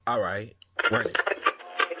All right, run it.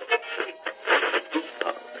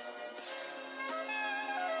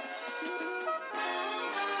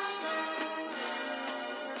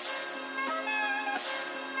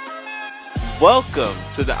 Welcome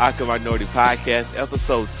to the Aka Minority Podcast,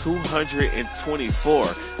 episode 224.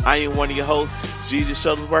 I am one of your hosts, Jesus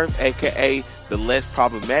Shuttlesworth, aka the less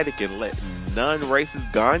problematic and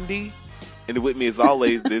non-racist Gandhi. And with me, as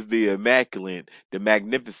always, is the immaculate, the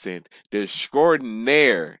magnificent, the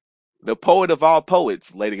extraordinaire, the poet of all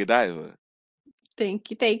poets, Lady Godiva.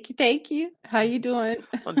 Thank you, thank you, thank you. How you doing?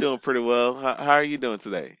 I'm doing pretty well. How are you doing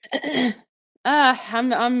today?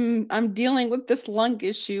 I'm dealing with this lung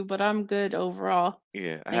issue, but I'm good overall.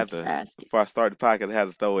 Yeah, I had Thank you for to asking. before I started the podcast. I had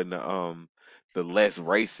to throw in the less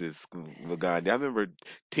racist Gandhi. I remember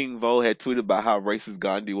King Vo had tweeted about how racist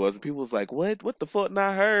Gandhi was, and people was like, "What? What the fuck?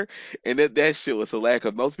 Not her?" And that shit was hilarious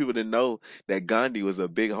because most people didn't know that Gandhi was a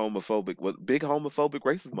big homophobic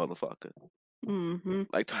racist motherfucker. Hmm.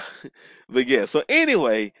 Like, but yeah. So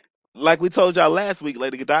anyway, like we told y'all last week,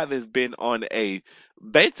 Lady Godiva has been on a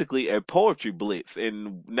basically a poetry blitz,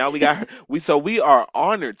 and now we got her. We are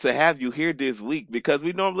honored to have you here this week because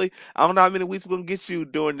we normally I don't know how many weeks we're gonna get you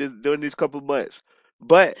during these couple of months,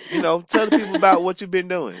 but tell the people about what you've been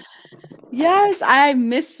doing. Yes, I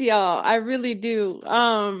miss y'all. I really do.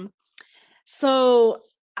 So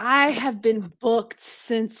I have been booked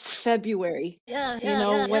since February. Went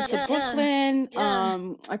to Brooklyn.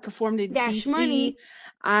 I performed in Dash money. DC.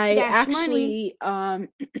 I Dash money.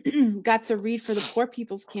 actually got to read for the Poor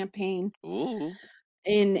People's Campaign Ooh,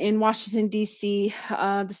 in Washington D.C.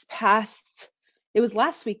 This past it was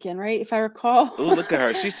last weekend, right? If I recall. ooh, look at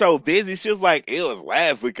her. She's so busy. She was like, it was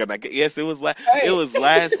last weekend. Yes, it was last. It Right. was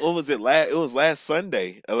last. What was it? It was last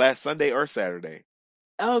Sunday or Saturday.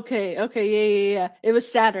 Okay, okay, yeah. It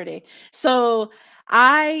was Saturday. So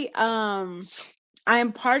I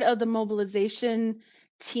am part of the mobilization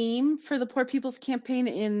team for the Poor People's Campaign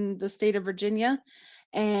in the state of Virginia,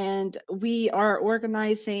 and we are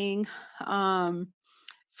organizing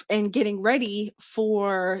and getting ready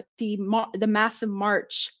for the massive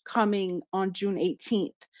march coming on June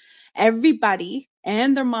 18th. Everybody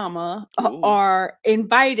and their mama Ooh. are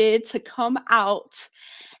invited to come out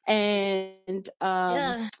and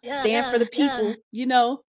stand for the people,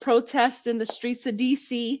 protest in the streets of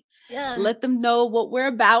DC, let them know what we're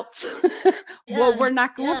about, what we're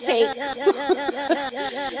not going to take,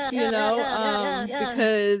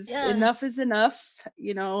 because enough is enough,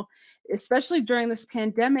 especially during this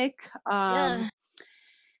pandemic.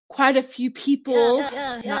 Quite a few people,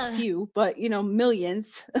 not few, but,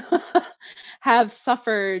 millions have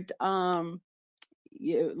suffered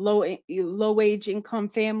low wage income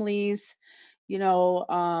families, you know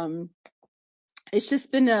um it's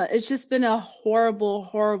just been a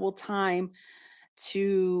horrible time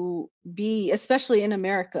to be, especially in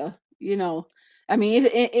America, I mean,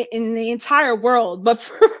 in the entire world, but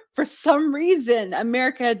for some reason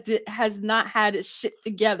America has not had its shit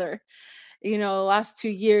together. The last 2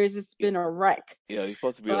 years it's been a wreck. Yeah, you're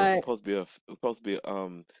supposed to be But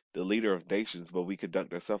the leader of nations, but we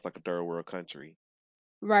conduct ourselves like a third world country.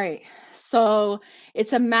 right. So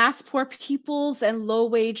it's a mass poor peoples and low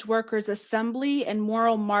wage workers assembly and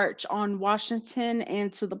moral march on Washington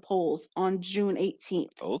and to the polls on June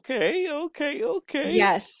 18th. Okay, okay, okay.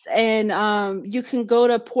 Yes. And you can go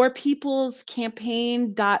to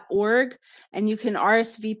poorpeoplescampaign.org and you can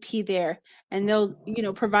RSVP there, and they'll,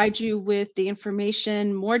 provide you with the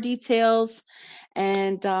information, more details.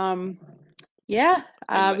 And yeah,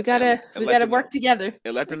 And we let and, gotta and we let gotta them know work together.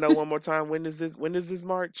 and let them know one more time when is this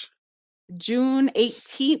March? June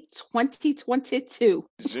 18th, 2022.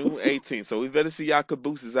 June 18th. So we better see y'all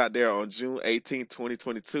cabooses out there on June 18th,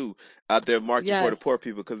 2022, out there marching for the poor Yes.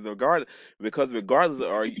 people. Because regardless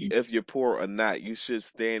of if you're poor or not, you should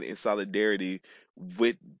stand in solidarity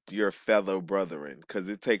with your fellow brethren. Because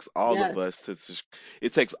Yes. it takes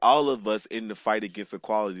all of us in the fight against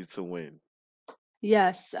equality to win.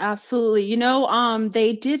 Yes, absolutely.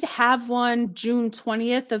 They did have one June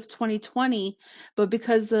 20th of 2020, but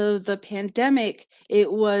because of the pandemic,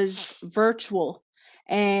 it was virtual.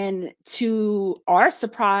 And to our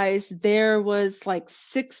surprise, there was like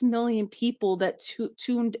 6 million people that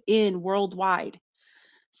tuned in worldwide.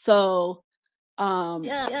 So,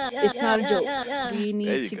 it's not a joke. We There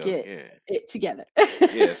need you to go. get Yeah. it together.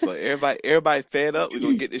 Yeah, so everybody fed up. We're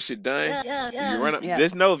gonna get this shit done. If you run up, Yeah,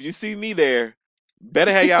 just know if you see me there,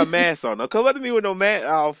 better have y'all masks on. Don't come up to me with no mask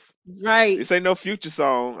off. right. This ain't no future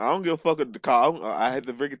song. I don't give a fuck with the call. I had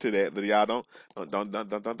to bring it to that, but y'all don't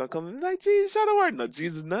come in like Jesus. Try to work. No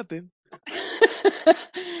Jesus nothing.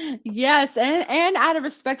 Yes, and out of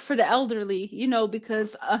respect for the elderly,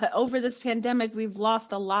 because over this pandemic we've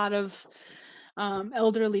lost a lot of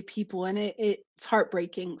elderly people, and it's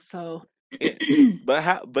heartbreaking. So Yeah. But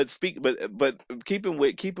how? But speak. But keeping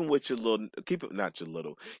with your little keeping not your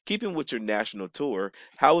little keeping with your national tour.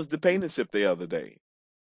 How was the painting sip the other day?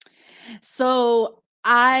 So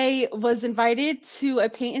I was invited to a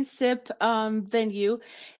paint and sip venue.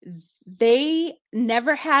 They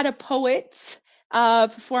never had a poet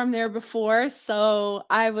perform there before, so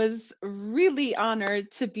I was really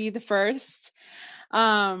honored to be the first.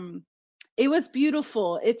 Um, it was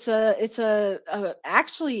beautiful.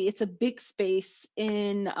 Actually it's a big space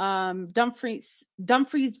in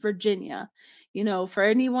Dumfries, Virginia. For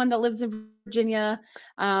anyone that lives in Virginia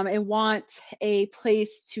and want a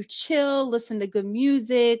place to chill, listen to good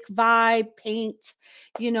music, vibe, paint,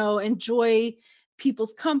 enjoy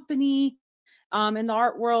people's company in the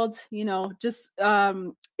art world, just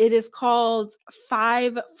it is called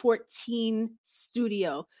 514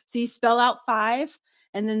 Studio. So you spell out five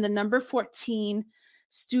and then the number 14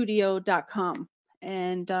 studio.com.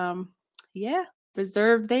 And yeah,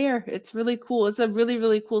 reserve there. It's really cool. It's a really,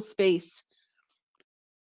 really cool space.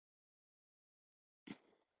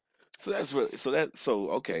 So that's really so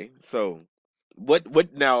okay. So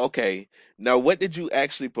what now? Okay, now what did you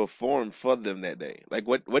actually perform for them that day? Like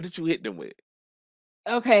what did you hit them with?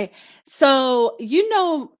 Okay, so you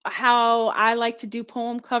know how I like to do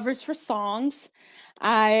poem covers for songs.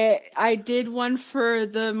 I did one for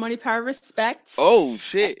the Money Power Respect. Oh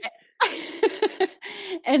shit!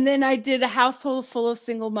 And then I did a household full of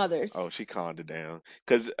single mothers. Oh, she calmed it down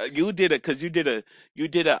because you did a because you did a you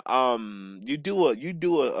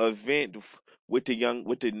do a event with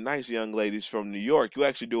with the nice young ladies from New York. You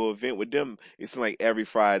actually do an event with them. It's like every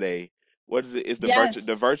Friday. What is it? It's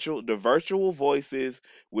Yes. the virtual voices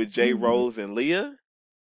with J Hmm. Rose and Leah.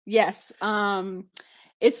 Yes.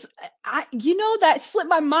 It's I that slipped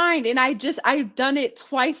my mind, and I've done it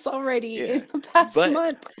twice already Yeah, in the past but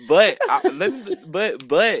month. let me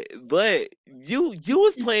but you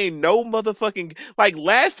was playing no motherfucking like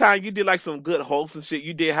last time you did like some good wholesome shit.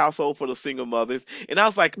 You did household for the single mothers, and I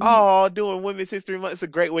was like, Mhm. oh, doing Women's History Month is a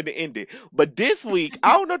great way to end it. But this week,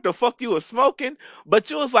 I don't know what the fuck you was smoking, but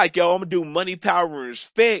you was like, yo, I'm gonna do money, power, and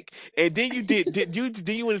respect, and then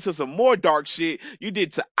you went into some more dark shit. You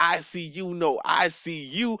did to I see you, no I see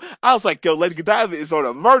you. I was like, yo, Lady Godiva is on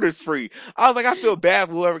a murder spree. I was like, I feel bad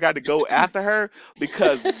for whoever got to go after her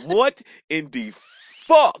because what in the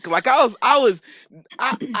fuck? Like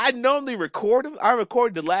I normally record them. I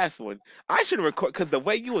recorded the last one. I should record because the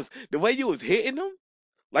way you was hitting them.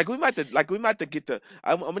 Like we might to get the.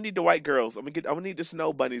 I'm gonna need the white girls. I'm gonna need the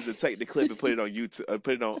snow bunnies to take the clip and put it on YouTube.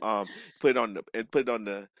 Put it on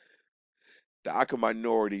the Aqua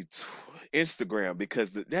Minority Instagram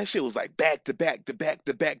because that shit was like back to back to back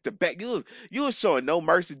to back to back. You was showing no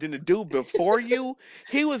mercy. Then the dude before you,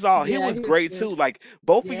 he Yeah, was he was great good. too. Like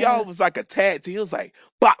both of y'all Yeah, was like a tag team. He was like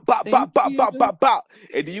bop bop thank bop bop you. bop bop bop,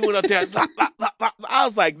 and then you went up there bop, bop, bop, bop. I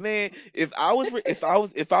was like, man, if I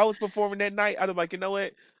was performing that night, I'd be like, you know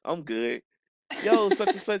what, I'm good. Yo,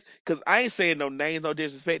 such and such, because I ain't saying no names, no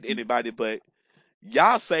disrespect to anybody, but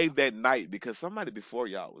y'all saved that night because somebody before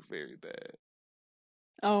y'all was very bad.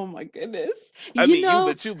 Oh my goodness. I You mean, know,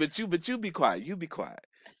 but you be quiet. You be quiet,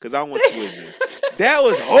 because I want to witness. That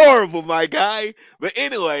was horrible, my guy. But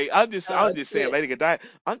anyway, oh I'm just saying, shit. Lady Godiva.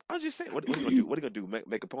 I'm just saying, what are you gonna do? What are you gonna do?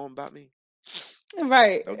 Make a poem about me?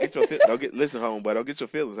 Right. Don't get listen, home, but don't get your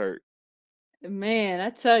feelings hurt. Man, I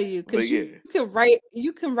tell you, But because you yeah, can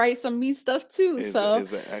write some mean stuff too. So,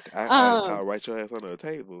 I'll um, write your ass under the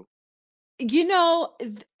table.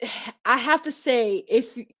 I have to say,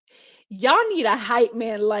 if y'all need a hype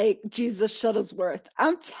man like Jesus Shuttlesworth,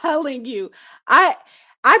 I'm telling you, I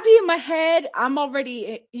I be in my head. I'm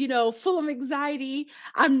already, full of anxiety.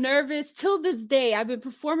 I'm nervous till this day. I've been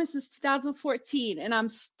performing since 2014, and I'm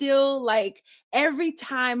still like every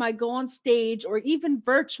time I go on stage or even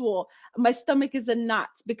virtual, my stomach is in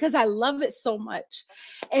knots because I love it so much.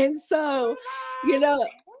 And so, you know,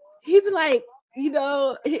 he'd be like,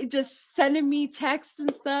 just sending me texts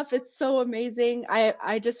and stuff. It's so amazing.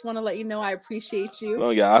 I just want to let you know I appreciate you.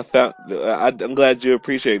 Oh yeah, I'm glad you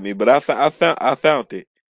appreciate me, but I found it.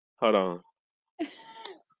 Hold on.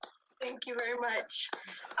 Thank you very much.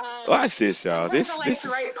 Watch this, y'all. Sometimes I like to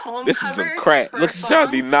write poem This is some covers crack. for Look, she's trying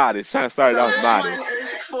to be songs. modest, trying to start it So off this one modest.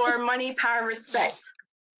 is for Money, Power, Respect.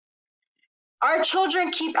 Our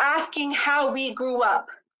children keep asking how we grew up.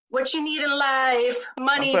 What you need in life,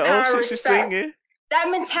 I was money, like, oh power, shit, she's respect. singing. That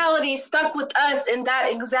mentality stuck with us in that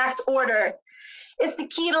exact order. It's the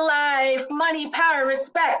key to life, money, power,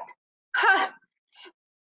 respect. Ha!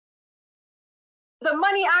 The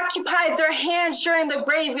money occupied their hands during the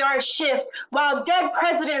graveyard shift, while dead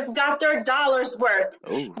presidents got their dollars worth,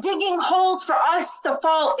 digging holes for us to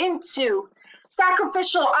fall into.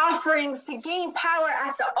 Sacrificial offerings to gain power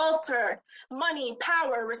at the altar. Money,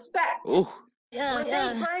 power, respect. When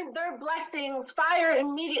they burned their blessings, fire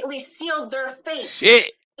immediately sealed their fate.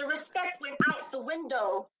 Shit. The respect went out the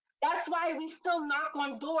window. That's why we still knock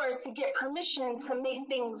on doors to get permission to make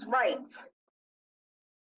things right.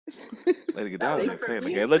 Lady Godiva ain't playing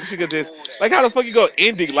the game. Look, she could just like, how the fuck you go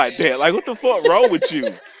ending like that? Like, what the fuck wrong with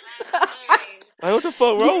you? Like, what the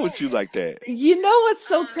fuck wrong with you like that? You know what's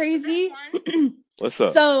so crazy? What's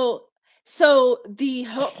up? So the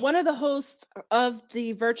one of the hosts of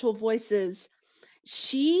the Virtual Voices,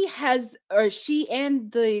 she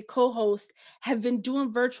and the co-host have been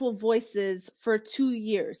doing Virtual Voices for 2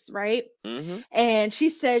 years, right? Mm-hmm. And she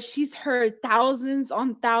says she's heard thousands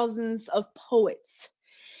on thousands of poets.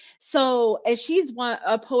 So, and she's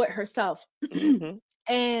a poet herself. Mm-hmm.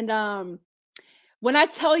 And when I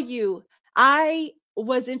tell you, I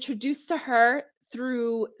was introduced to her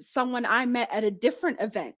through someone I met at a different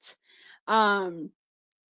event. And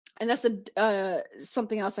that's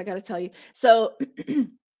something else I got to tell you. So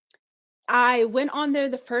I went on there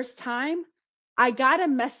the first time. I got a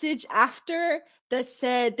message after that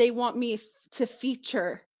said they want me to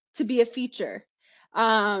be a feature.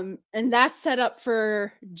 And that's set up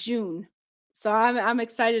for June. So I'm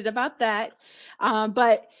excited about that.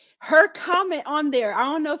 But her comment on there, I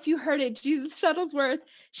don't know if you heard it, Jesus Shuttlesworth.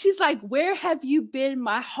 She's like, "Where have you been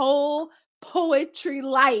my whole poetry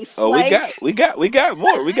life?" Oh, like, we got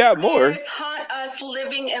more. We got more. Haunt us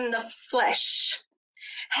living in the flesh.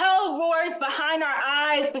 Hell roars behind our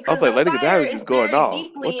eyes because like, the fire is buried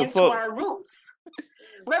deeply into fuck? our roots.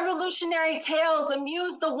 Revolutionary tales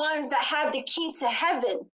amuse the ones that have the key to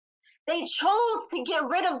heaven. They chose to get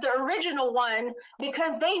rid of the original one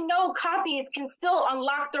because they know copies can still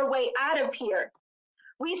unlock their way out of here.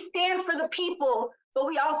 We stand for the people, but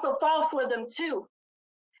we also fall for them too.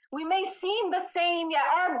 We may seem the same, yet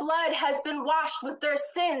our blood has been washed with their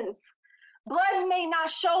sins. Blood may not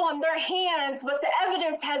show on their hands, but the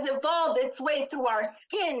evidence has evolved its way through our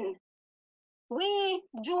skin. We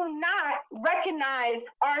do not recognize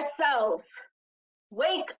ourselves.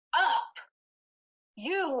 Wake up.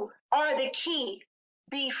 You are the key.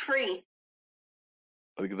 Be free.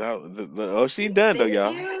 Oh, she done though,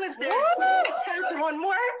 y'all. Is there time for one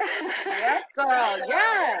more? Yes, girl.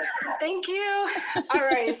 Yes. Thank you. All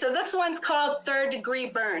right. So this one's called Third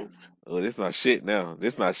Degree Burns. Oh, this not shit now.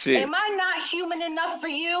 This not shit. Am I not human enough for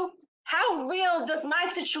you? How real does my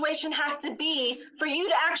situation have to be for you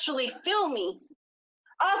to actually feel me?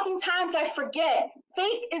 Oftentimes I forget.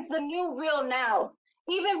 Fake is the new real now.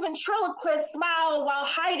 Even ventriloquists smile while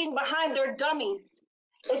hiding behind their dummies,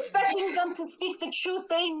 expecting them to speak the truth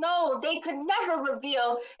they know they could never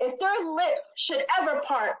reveal if their lips should ever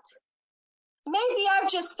part. Maybe I've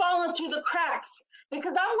just fallen through the cracks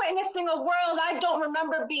because I'm witnessing a world I don't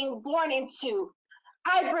remember being born into.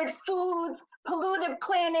 Hybrid foods, polluted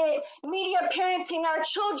planet, media parenting our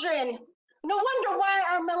children. No wonder why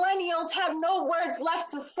our millennials have no words left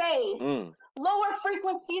to say. Lower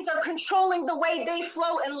frequencies are controlling the way they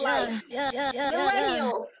flow in life.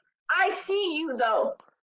 Millennials, I see you though.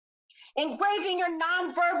 Engraving your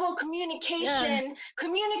nonverbal communication,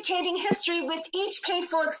 communicating history with each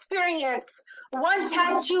painful experience, one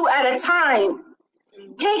tattoo at a time.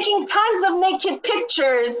 Taking tons of naked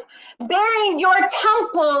pictures, burying your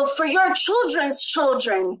temple for your children's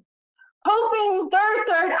children, hoping their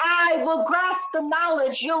third eye will grasp the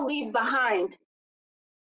knowledge you'll leave behind.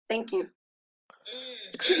 Thank you.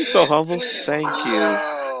 She's so humble. Thank you.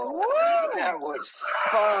 That was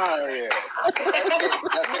fire. That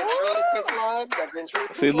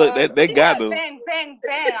ventriloquist See, look, they got them. Bang, bang,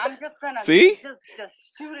 bang. I'm just gonna see?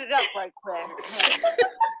 Just shoot it up right quick.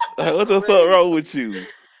 What the fuck wrong with you? Yes.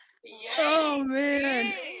 Oh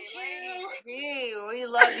man. We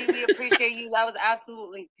love you. We appreciate you. That was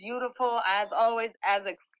absolutely beautiful, as always, as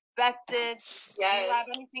expected. Yes. Do you have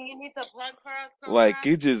anything you need to plug for us?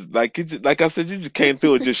 Like I said, you just came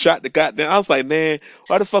through and just shot the goddamn. I was like, man,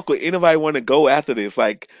 why the fuck would anybody want to go after this?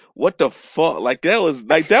 Like, what the fuck? Like that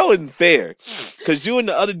wasn't fair. Cause you and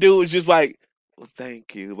the other dude was just like, well,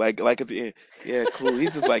 thank you. Like at the end, yeah, cool.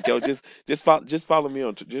 He's just like, yo, just follow me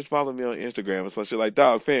on Instagram and some shit. Like,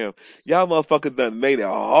 dog, fam, y'all motherfuckers done made it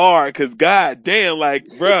hard. Cause goddamn, like,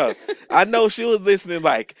 bruh, I know she was listening.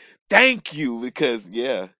 Like, thank you, because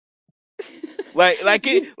yeah.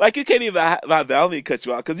 You, like you can't even my I don't mean to cut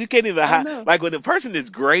you off because you can't even oh hide no. like when the person is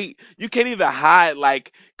great you can't even hide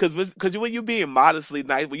like because when you being modestly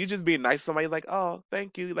nice when you just being nice to somebody like oh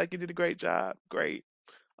thank you like you did a great job great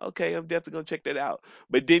okay I'm definitely gonna check that out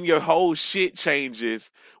but then your whole shit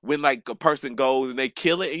changes when like a person goes and they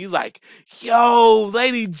kill it and you like yo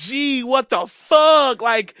Lady G what the fuck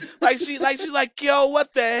she like yo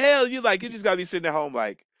what the hell you like you just gotta be sitting at home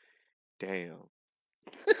like damn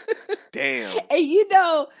damn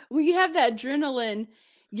And when you have that adrenaline,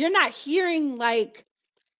 you're not hearing like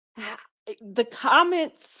the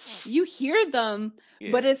comments, you hear them,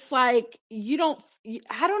 yeah. but it's like you don't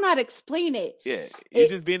I don't know how to explain it. Yeah, you It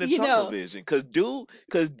just being in you tunnel know, vision. Cause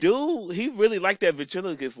dude, he really liked that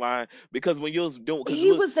ventriloquist line because when you was doing, cause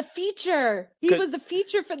he look, was the feature. He cause, was the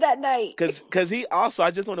feature for that night. cause he also,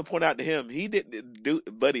 I just want to point out to him, he didn't do,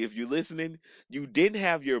 buddy, if you listening, you didn't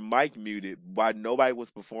have your mic muted while nobody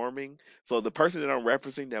was performing. So the person that I'm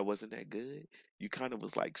referencing that wasn't that good, you kind of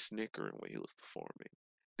was like snickering when he was performing.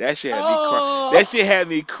 That shit had me cry. Oh. That shit had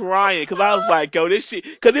me crying because I was like, "Yo, this shit,"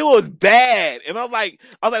 because it was bad, and I was like,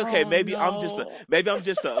 "Okay, Oh no. maybe I'm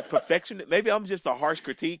just a perfectionist, maybe I'm just a harsh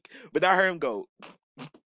critique." But I heard him go.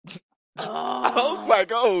 I was Oh.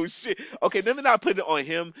 like, "Oh shit." Okay, let me not put it on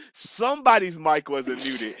him. Somebody's mic wasn't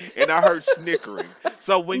muted, and I heard snickering.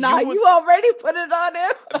 So when Nah, you was you already put it on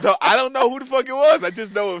him. no, I don't know who the fuck it was. I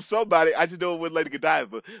just know it was somebody. I just know it was Lady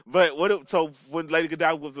Godiva. But so when Lady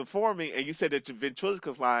Godiva was performing, and you said that your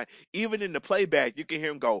ventriloquist line, even in the playback, you can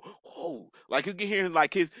hear him go, "Whoa!" Like you can hear him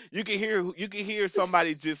like you can hear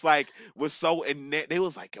somebody just like was so in that they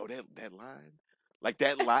was like, "Yo, that line." Like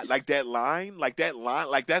that's a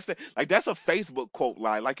Facebook quote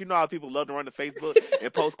line. Like you know how people love to run to Facebook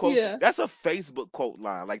and post quotes. Yeah. That's a Facebook quote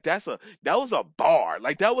line. Like that was a bar.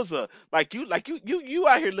 Like that was a you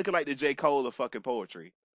out here looking like the J. Cole of fucking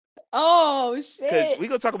poetry. Oh Cause shit. we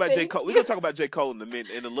gonna talk about J. Thank Cole. We you. gonna talk about J. Cole in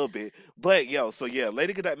a little bit. But yo, so yeah,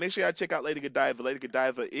 Lady Godiva. Make sure y'all check out Lady Godiva. Lady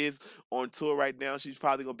Godiva is on tour right now. She's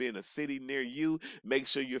probably gonna be in a city near you. Make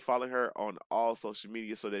sure you're following her on all social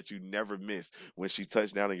media so that you never miss when she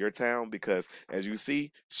touched down in your town. Because as you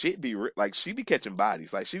see, shit be like she be catching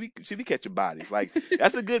bodies. Like she be catching bodies. Like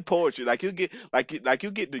that's a good poetry. Like you get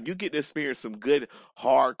to experience some good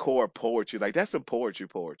hardcore poetry. Like that's some poetry.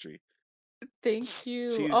 Thank you.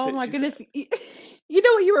 She Oh said my she said. goodness. You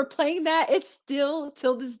know when you were playing that, it's still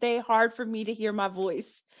till this day hard for me to hear my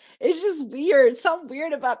voice. It's just weird. Something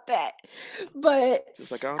weird about that. But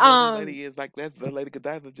Just like I don't know who um Lady is. Like that's the Lady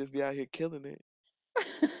Godiva just be out here killing it.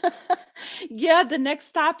 yeah, the next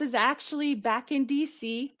stop is actually back in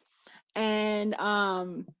DC, and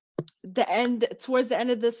the end towards the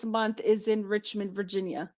end of this month is in Richmond,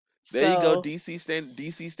 Virginia. There you go, So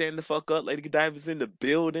DC stand the fuck up. Lady Godiva's in the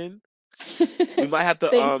building. We might have to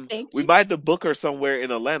thank we you. might have to book her somewhere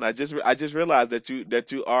in Atlanta. I just realized that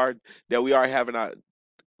you are that we are having our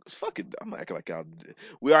fucking I'm acting like y'all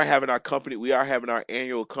we are having our company we are having our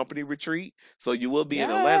annual company retreat. So you will be in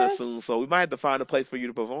Atlanta soon. Yes. So we might have to find a place for you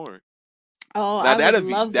to perform. Oh, I would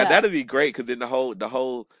love Now that. that'd be great because then the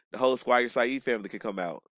whole Squire Saeed family could come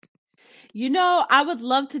out. I would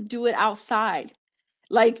love to do it outside.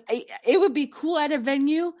 Like it would be cool at a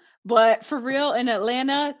venue, but for real in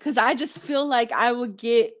Atlanta, because I just feel like I would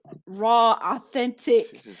get raw, She's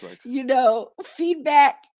authentic, just like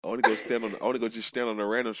feedback. I want to go just stand on a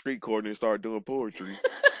random street corner and start doing poetry.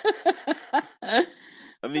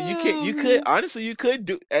 I mean, Oh you could man. honestly, you could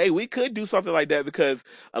do. Hey, we could do something like that because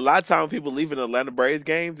a lot of time people leaving Atlanta Braves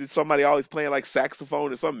games, it's somebody always playing like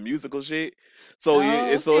saxophone or some musical shit. Oh,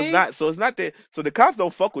 okay. So it's not that. So the cops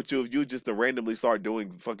don't fuck with you if you just to randomly start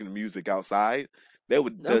doing fucking music outside. The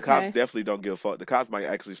cops Okay. definitely don't give a fuck. The cops might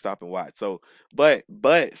actually stop and watch. So, but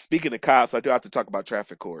speaking of cops, I do have to talk about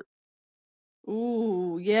traffic court.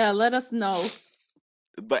 Ooh, yeah, let us know.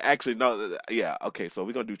 But actually, no, yeah, okay. So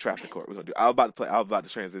we're gonna do traffic court. We're gonna do. I was about to play. I was about to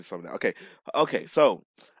transition something. Okay, okay. So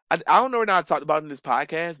I don't know what I talked about in this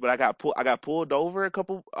podcast, but I got pulled over a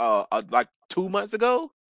couple like 2 months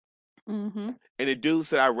ago, Mm-hmm. and the dude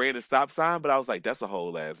said I ran a stop sign, but I was like, that's a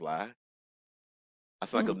whole ass lie.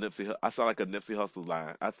 Mm. I sound like a Nipsey Hustle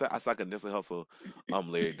line. I sound like a Nipsey Hustle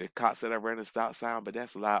lyric. The cop said I ran a stop sign, but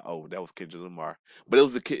that's a lie. Oh, that was Kendrick Lamar. But it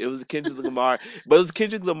was a Kendrick Lamar. But it was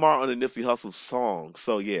Kendrick Lamar on the Nipsey Hustle song.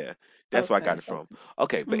 So yeah, that's where I got Okay. it from.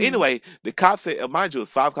 Okay, but Mm. anyway, the cop said, mind you,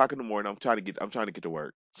 it's 5 o'clock in the morning. I'm trying to get to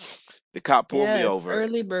work. The cop pulled me Yes, over.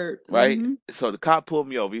 early bird. Right. Mm-hmm. So the cop pulled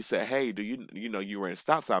me over. He said, "Hey, do you know you ran a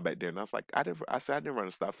stop sign back there?" And I was like, I said I didn't run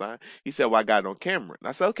a stop sign." He said, "Well, I got it on camera." And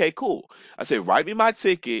I said, "Okay, cool." I said, "Write me my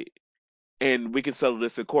ticket and we can settle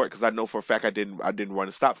this in court because I know for a fact I didn't run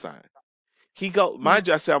a stop sign." He go, mind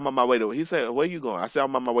you, I said I'm on my way to. He said, "Where you going?" I said,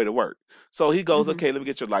 "I'm on my way to work." So he goes, "Okay, let me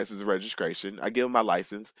get your license and registration." I give him my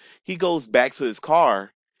license. He goes back to his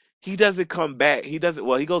car. He doesn't come back. He doesn't.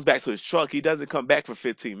 Well, he goes back to his truck. He doesn't come back for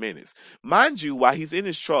 15 minutes. Mind you, while he's in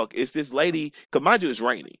his truck, it's this lady. Cause mind you, it's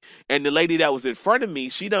raining, and the lady that was in front of me,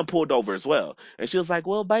 she done pulled over as well, and she was like,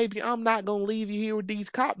 "Well, baby, I'm not gonna leave you here with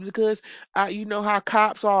these cops because you know how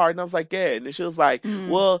cops are." And I was like, "Yeah," and then she was like,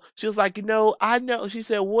 "Well," she was like, I know." She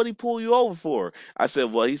said, "What'd he pull you over for?" I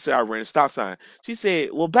said, "Well, he said I ran a stop sign." She said,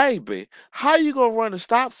 "Well, baby, how you gonna run a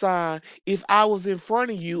stop sign if I was in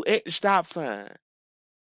front of you at the stop sign?"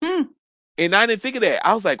 And I didn't think of that.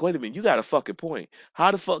 I was like, wait a minute, you got a fucking point. How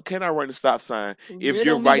the fuck can I run a stop sign if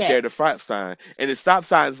you're Riddle me right there that. at the stop sign? And the stop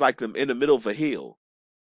sign is like in the middle of a hill.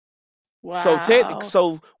 So technically,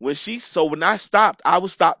 Wow. so when I stopped, I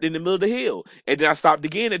was stopped in the middle of the hill, and then I stopped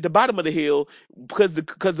again at the bottom of the hill because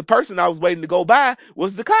the person I was waiting to go by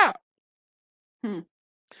was the cop.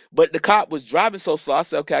 But the cop was driving so slow. I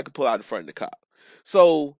said, okay, I could pull out in front of the cop.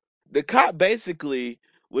 So the cop basically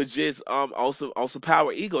was just on some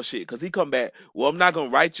power ego shit because he come back. Well, I'm not gonna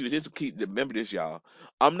write you. This keep remember this, y'all.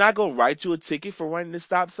 I'm not gonna write you a ticket for running the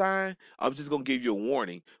stop sign. I'm just gonna give you a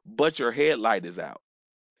warning. But your headlight is out.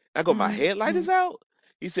 I go, my headlight is out?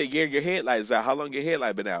 He said, yeah, your headlight is out. How long your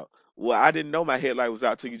headlight been out? Well, I didn't know my headlight was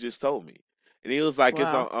out till you just told me. And he was like,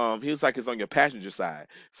 Wow. it's on your passenger side.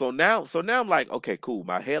 So now I'm like, okay, cool.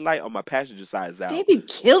 My headlight on my passenger side is They out. be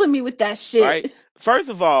killing me with that Right? shit. First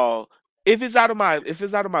of all, if it's out of my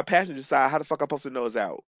passenger side, how the fuck I supposed to know it's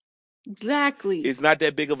out? Exactly. It's not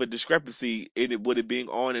that big of a discrepancy in it with it being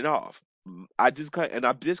on and off. I just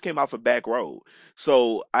came off a back road,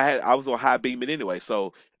 so I was on high beaming anyway.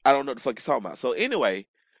 So I don't know what the fuck you're talking about. So anyway,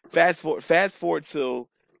 fast forward to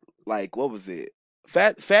like what was it?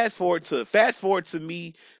 Fast forward to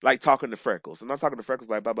me like talking to Freckles, and I'm talking to Freckles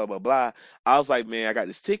like blah blah blah blah. I was like, man, I got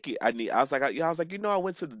this ticket. I was like, I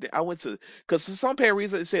went to because for some apparent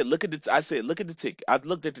reason it said look at the. I said look at the ticket. I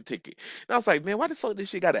looked at the ticket, and I was like, man, why the fuck this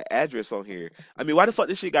shit got an address on here? I mean, why the fuck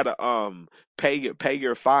this shit got to pay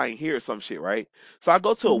your fine here or some shit, right? So I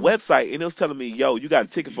go to a website and it was telling me, yo, you got a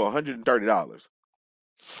ticket for $130.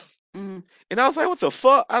 And I was like, what the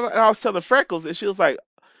fuck? I was telling Freckles, and she was like,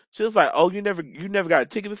 "Oh, you never got a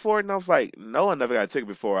ticket before?" And I was like, "No, I never got a ticket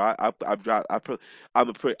before. I've drive, I put, I'm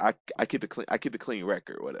a put, I keep it clean, I keep a clean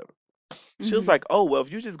record, or whatever." She was like, "Oh, well,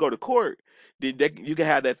 if you just go to court, then you can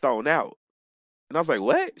have that thrown out." And I was like,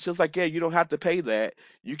 "What?" She was like, "Yeah, you don't have to pay that.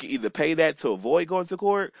 You can either pay that to avoid going to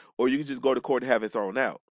court, or you can just go to court and have it thrown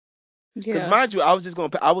out." Because Yeah. mind you, I was just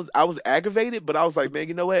gonna, I was aggravated, but I was like, "Man,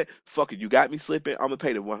 you know what? Fuck it, you got me slipping. I'm gonna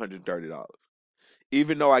pay the $130."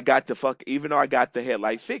 Even though I got the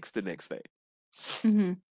headlight fixed the next day.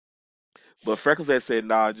 But Freckles had said,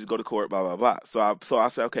 "Nah, just go to court, blah blah blah." So I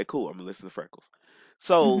said, "Okay, cool. I'm gonna listen to Freckles."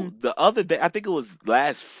 So the other day, I think it was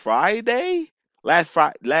last Friday. Last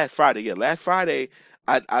Friday,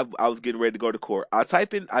 I was getting ready to go to court. I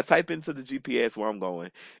type into the GPS where I'm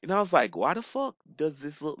going, and I was like, "Why the fuck does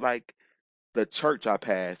this look like the church I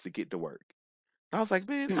passed to get to work?" I was like,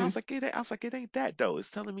 "Man," it ain't that though. It's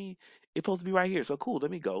telling me it's supposed to be right here. So cool.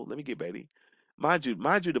 Let me go. Let me get ready. Mind you,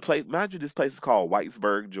 this place is called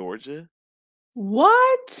Whitesburg, Georgia.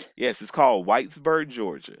 What? Yes, it's called Whitesburg,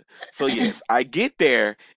 Georgia. So yes, I get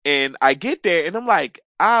there and I'm like,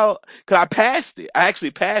 cause I passed it. I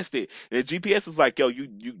actually passed it. And the GPS was like, yo,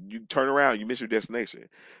 you turn around, you miss your destination.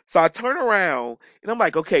 So I turn around and I'm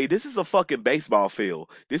like, okay, this is a fucking baseball field.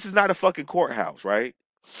 This is not a fucking courthouse, right?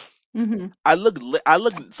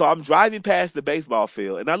 So I'm driving past the baseball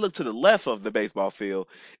field and I look to the left of the baseball field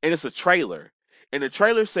and it's a trailer. And the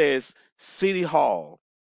trailer says City Hall.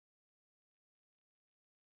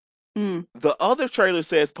 The other trailer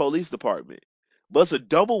says police department, but it's a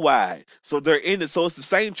double wide, so they're in it. So it's the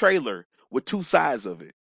same trailer with two sides of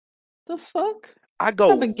it. The fuck? I Type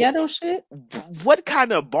go, of ghetto shit? what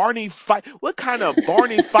kind of Barney fight? What kind of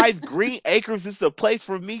Barney Fife Green Acres is the place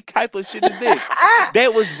for me? Type of shit is this?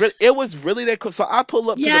 It was really that. So I pull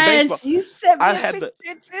up to the baseball. Yes, you sent I me a had the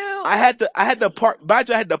picture too. I had to park. Mind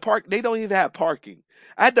you, I had to park. They don't even have parking.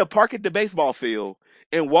 I had to park at the baseball field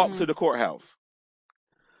and walk to the courthouse.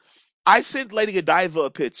 I sent Lady Godiva a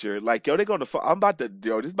picture, like, yo, they gonna, I'm about to,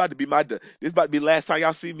 yo, this about to be the last time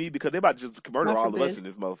y'all see me because they about to just murder God all of us forbid. in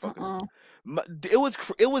this motherfucker. Uh-uh.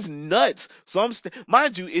 It was nuts. So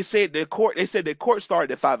mind you, they said the court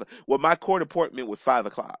started at 5. Well, my court appointment was 5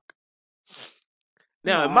 o'clock.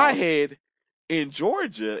 Now in my Wow. head, in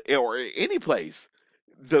Georgia or any place,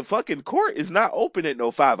 the fucking court is not open at no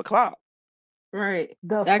 5 o'clock. Right.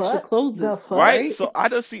 The It actually fuck? The closes, fuck? Right? right? So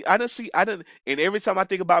and every time I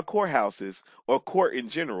think about courthouses or court in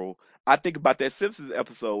general, I think about that Simpsons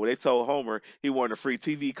episode where they told Homer he wanted a free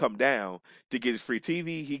TV come down to get his free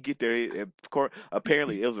TV. He get there, and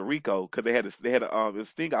apparently it was a Rico because they had a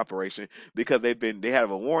sting operation because they had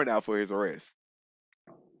a warrant out for his arrest.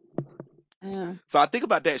 Yeah. So I think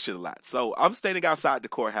about that shit a lot. So I'm standing outside the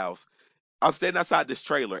courthouse. I'm standing outside this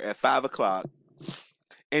trailer at 5 o'clock,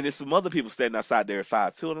 and there's some other people standing outside there at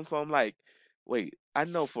 5 two of them. So I'm like, wait, I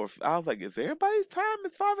know I was like, is everybody's time?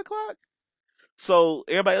 It's 5 o'clock. So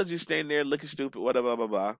everybody else just standing there looking stupid, whatever, blah blah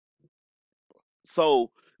blah.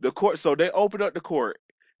 So so they open up the court.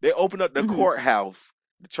 They open up the Mm-hmm. courthouse,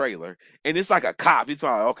 the trailer, and it's like a cop. He's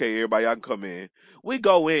like, okay, everybody, y'all can come in. We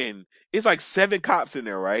go in. It's like 7 cops in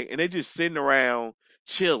there, right? And they just sitting around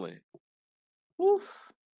chilling.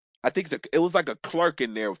 Oof. I think it was like a clerk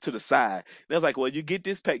in there to the side. And they was like, well, you get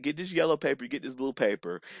get this yellow paper, you get this blue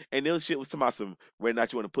paper, and this shit was talking about some whether or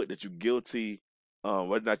not you want to put that you guilty,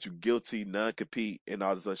 whether or not you guilty, non-compete, and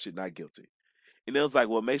all this other shit, not guilty. And it was like,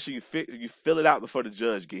 well, make sure you fill it out before the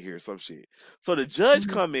judge get here, some shit. So the judge Mm-hmm.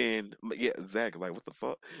 come in, yeah, exactly. Like, what the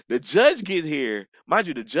fuck? The judge gets here, mind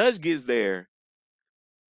you, the judge gets there,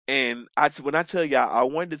 and when I tell y'all, I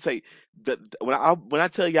wanted to take when I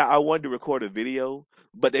tell y'all I wanted to record a video,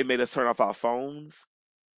 but they made us turn off our phones.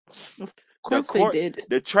 Of The course they court, did.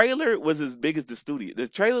 the trailer was as big as the studio. The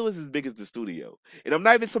trailer was as big as the studio, and I'm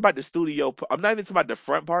not even talking about the studio. I'm not even talking about the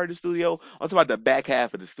front part of the studio. I'm talking about the back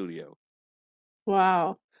half of the studio.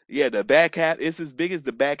 Wow. Yeah, the back half. It's as big as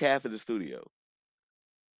the back half of the studio.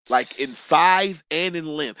 Like in size and in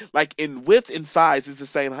length. Like in width and size, it's the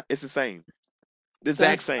same. It's the same. The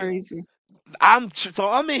exact That's same. crazy. I'm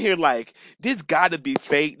in here like this got to be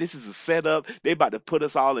fake. This is a setup. They about to put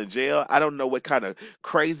us all in jail. I don't know what kind of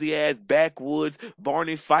crazy ass backwoods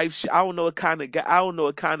Barney Fife shit. I don't know what kind of I don't know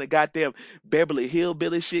what kind of goddamn Beverly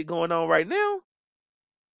Hillbilly shit going on right now.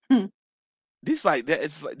 Hmm. This like that.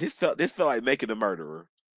 It's like this felt like making a murderer.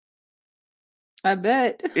 I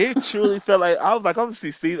bet. It truly felt like I was like, I'm gonna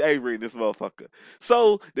see Steve Avery in this motherfucker.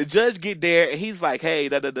 So the judge get there and he's like, hey,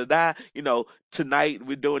 da da da da, tonight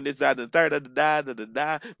we're doing this, da da da da da da da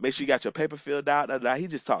da. Make sure you got your paper filled out, da da. He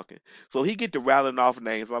just talking. So he get to rattling off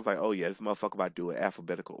names. And I was like, oh yeah, this motherfucker about to do an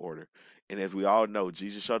alphabetical order. And as we all know,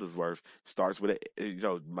 Jesus Shuttlesworth starts with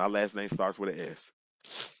my last name starts with an S.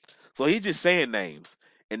 So he just saying names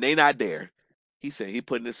and they not there. He said he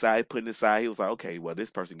putting aside. He was like, okay, well, this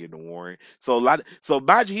person getting a warrant. So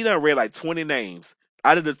mind you, he done read like 20 names.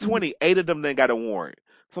 Out of the Mhm. 20, 8 of them then got a warrant.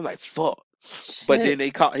 So I'm like, fuck. But then Shit.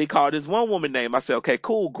 he called this one woman name. I said, okay,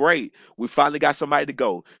 cool, great. We finally got somebody to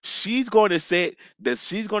go. She's going to set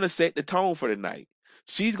the tone for the night.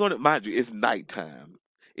 She's going to mind you, it's nighttime.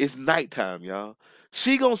 It's nighttime, y'all.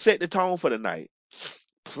 She gonna set the tone for the night.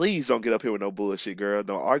 Please don't get up here with no bullshit, girl.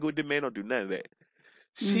 Don't argue with the man. Don't do none of that.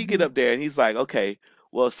 She get Mm-hmm. up there and he's like, okay,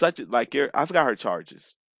 well, I forgot her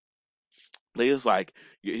charges. He's like,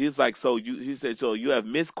 he said, so you have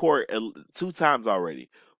missed court 2 times already.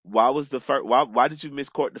 Why did you miss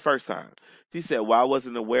court the first time? He said, well, I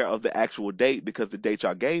wasn't aware of the actual date because the date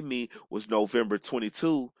y'all gave me was November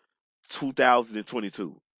 22,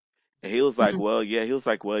 2022. And he was like, Mm. well, yeah. He was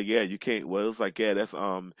like, well, yeah, you can't. Well, it was like, yeah, that's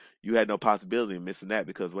you had no possibility of missing that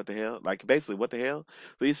because what the hell? Like basically, what the hell?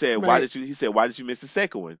 So he said, why Right. did you? He said, why did you miss the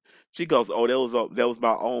second one? She goes, oh, that was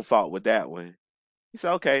my own fault with that one. He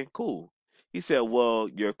said, okay, cool. He said, well,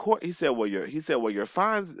 your court. Your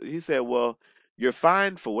fines. He said, well, your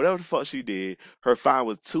fine for whatever the fuck she did. Her fine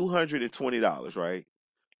was $220, right?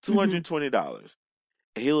 two Mm-hmm. hundred twenty dollars.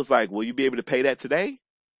 And he was like, will you be able to pay that today?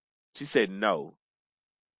 She said, no.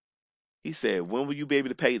 He said, when will you be able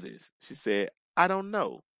to pay this? She said, I don't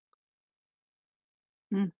know.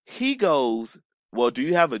 Mm. He goes, well, do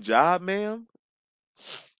you have a job, ma'am?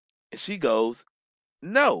 And she goes,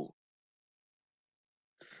 no.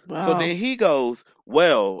 So Wow. then he goes,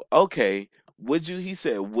 well, okay. He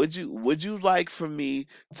said, would you like for me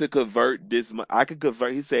to convert this? I could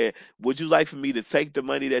convert. He said, would you like for me to take the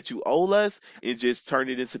money that you owe us and just turn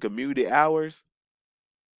it into community hours?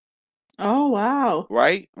 Oh, wow.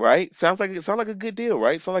 Right? Right? Sounds like a good deal,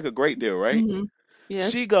 right? Sounds like a great deal, right? Mm-hmm.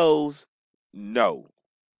 She Yes. goes, no.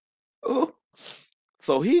 Oh.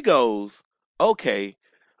 So he goes, okay,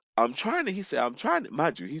 he said, I'm trying to,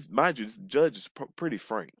 mind you, this judge is pretty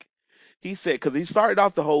frank. He said, because he started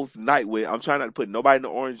off the whole night with, I'm trying not to put nobody in the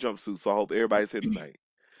orange jumpsuit, so I hope everybody's here tonight.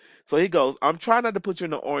 So he goes, I'm trying not to put you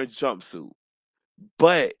in the orange jumpsuit,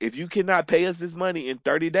 but if you cannot pay us this money in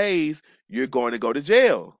 30 days, you're going to go to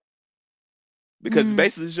jail. Because Mm.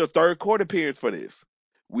 basically, this is your third court appearance for this.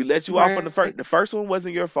 We let you off on the Right. first. The first one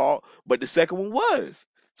wasn't your fault, but the second one was.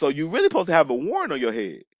 So you really supposed to have a warrant on your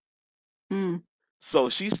head. Mm. So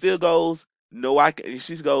she still goes, No,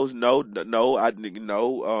 she goes, no, no, I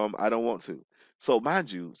don't want to. So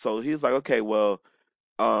mind you, so he's like, okay, well,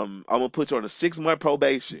 I'm gonna put you on a 6 month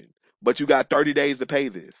probation, but you got 30 days to pay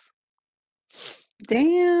this,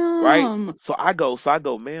 right? Damn. So I go,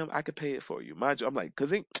 ma'am, I could pay it for you. Mind you, I'm like,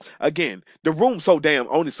 cause again, the room's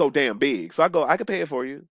only so damn big. So I go, I could pay it for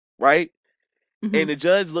you, right? Hmm. And the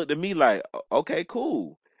judge looked at me like, okay,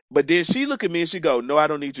 cool. But then she looked at me and she go, no, I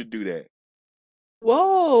don't need you to do that.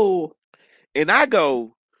 Whoa. And I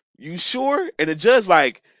go, you sure? And the judge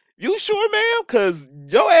like, you sure, ma'am? Cause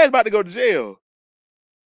your ass about to go to jail.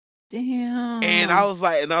 And Damn. I was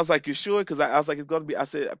like, you sure? Cause I was like, it's gonna be. I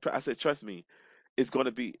said, trust me, it's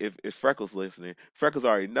gonna be. If Freckles listening, Freckles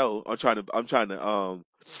already know. I'm trying to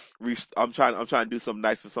do something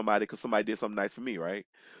nice for somebody because somebody did something nice for me, right?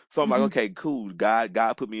 So I'm like, Hmm. okay, cool. God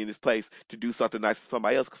put me in this place to do something nice for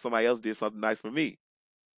somebody else because somebody else did something nice for me.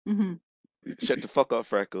 Hmm. Shut the fuck up,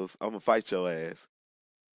 Freckles. I'm gonna fight your ass.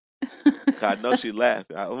 Cause I know she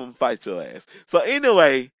laughing. I'm gonna fight your ass. So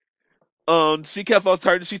anyway, she kept on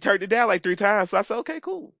turning. She turned it down like 3 times. So I said, okay,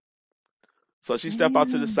 cool. So she stepped out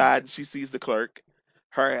to the Damn. side and she sees the clerk.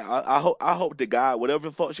 I hope to God,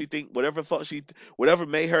 whatever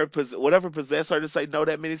made her, whatever possessed her to say no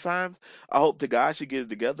that many times, I hope to God she gets it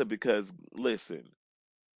together because listen,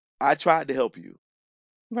 I tried to help you.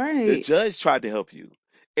 The Right. judge tried to help you.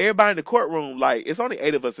 Everybody in the courtroom, like it's only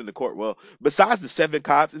 8 of us in the court. Well, besides the 7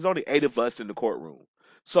 cops, it's only 8 of us in the courtroom.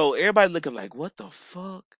 So everybody looking like, what the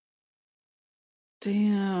fuck?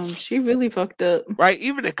 Damn. She really fucked up. Right?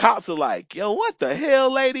 Even the cops are like, yo, what the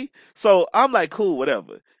hell, lady? So I'm like, cool,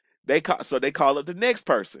 whatever. They call up the next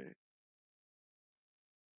person.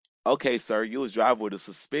 Okay, sir, you was driving with a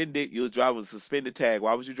suspended tag.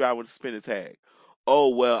 Why was you driving with a suspended tag? Oh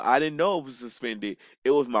well, I didn't know it was suspended.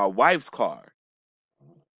 It was my wife's car.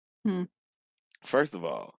 Hmm. First of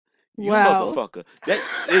all, you Wow. motherfucker. That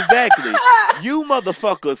exactly. You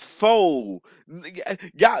motherfuckers fold.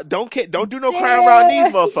 Y'all don't do no crime around these Damn.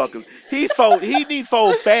 motherfuckers. He need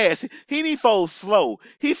fold fast. He need fold slow.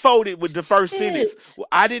 He folded with the first sentence. Shit. Well,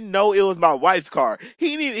 I didn't know it was my wife's car.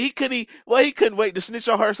 He couldn't wait to snitch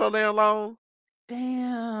on her so damn long.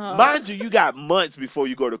 Damn. Mind you, you got months before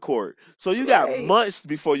you go to court. So you got Right. months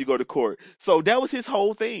before you go to court. So that was his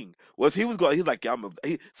whole thing. He's like,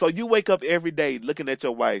 so you wake up every day looking at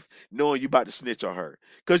your wife, knowing you about to snitch on her.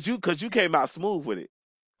 Cause you came out smooth with it.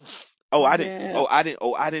 Yeah. I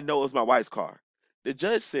didn't know it was my wife's car. The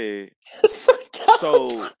judge said, Fucked up.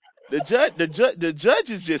 so the judge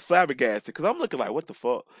is just flabbergasted because I'm looking like what the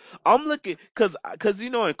fuck. I'm looking because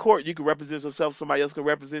in court you can represent yourself, somebody else can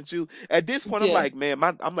represent you. At this point, I'm Yeah. like, man,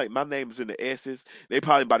 my name is in the S's. They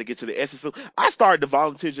probably about to get to the S's. So I started to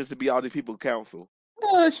volunteer just to be all these people's counsel.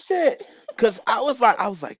 Oh shit. Cause I was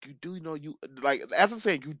like, you do know you like as I'm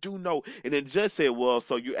saying, you do know, and then the judge said, well,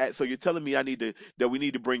 so you're telling me that we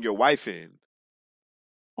need to bring your wife in.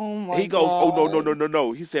 Oh my He goes, oh no no god. no no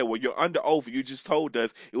no. He said, well, you're under oath. You just told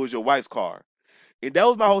us it was your wife's car. And that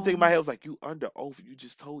was my whole thing in my Oh head. I was like, you under oath, you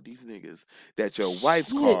just told these niggas that your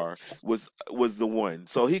wife's shit. car was the one.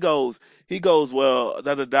 So well,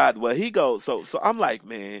 da da da. Well, he goes, so I'm like,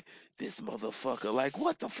 man, this motherfucker, like,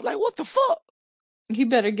 what the fuck, He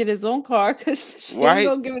better get his own car because she ain't right?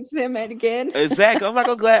 gonna give it to him again. Exactly. I'm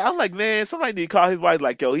like, man, somebody need to call his wife.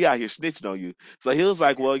 Like, yo, he out here snitching on you. So he was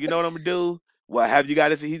like, well, you know what I'm gonna do? Well, have you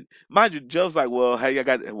got it? Mind you, Joe's like, well, hey, I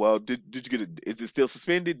got it. Well, did you get it? Is it still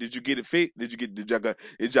suspended? Did you get it fixed?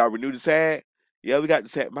 Did y'all renew the tag? Yeah, we got the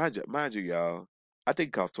tag. Mind you, y'all. I think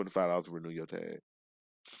it costs $25 to renew your tag.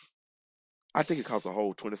 I think it costs a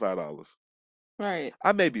whole $25. Right.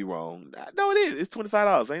 I may be wrong. No, it is. It's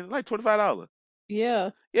 $25. Ain't it? Like $25.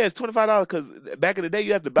 Yeah. Yeah, it's $25 because back in the day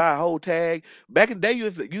you have to buy a whole tag. Back in the day you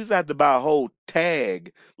used to have to buy a whole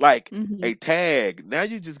tag, like Hmm. a tag. Now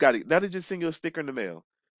you just got it. Now they just send you a sticker in the mail.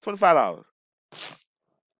 $25.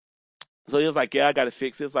 So he was like, "Yeah, I got to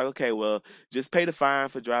fix it." It's like, "Okay, well, just pay the fine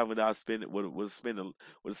for driving without spending with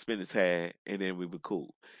a spending tag, and then we were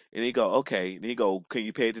cool." And he go, "Okay." And he go, "Can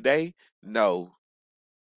you pay it today?" No.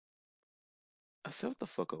 I said, "What the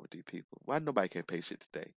fuck over these people? Why nobody can pay shit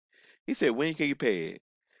today?" He said, "When can you pay it?"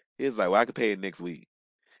 He was like, "Well, I can pay it next week."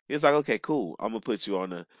 It's like, okay, cool. I'm gonna put you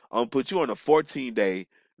on a 14-day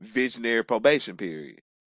visionary probation period.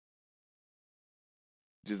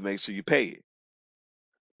 Just make sure you pay it,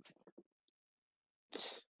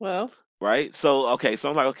 Well. right? So okay, so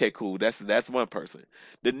I'm like, okay, cool. That's one person.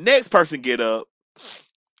 The next person get up.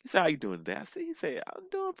 He said, "How you doing today?" He said, "I'm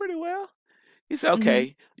doing pretty well." He said, Hmm.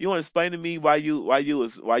 "Okay, you want to explain to me why you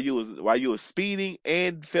was speeding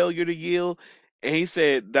and failure to yield And he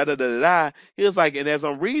said, da da da da da. He was like, and as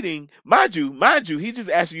I'm reading, mind you, he just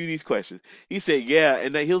asking you these questions. He said, yeah,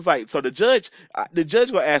 and then he was like, so the judge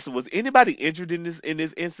gonna ask him, was anybody injured in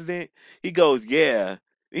this incident? He goes, yeah.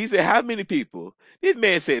 He said, how many people? This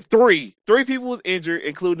man said three. Three people was injured,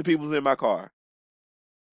 including the people in my car.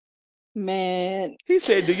 Man. He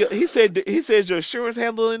said, he said, your insurance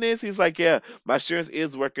handling this? He's like, yeah, my insurance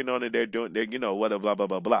is working on it. They're, whatever, blah, blah,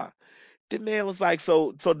 blah, blah. The man was like,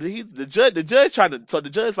 the judge trying to, so the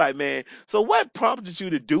judge like, man, so what prompted you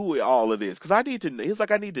to do with all of this? Because I need to know. He's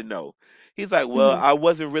like, I need to know. He's like, well, Mhm. I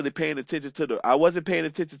wasn't really paying attention I wasn't paying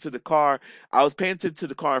attention to the car. I was paying attention to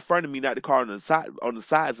the car in front of me, not the car on the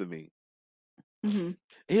sides of me. Mhm. And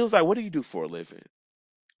he was like, what do you do for a living?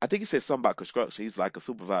 I think he said something about construction. He's like a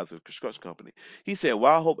supervisor of a construction company. He said,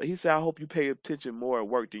 well, I hope you pay attention more at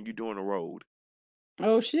work than you do on the road.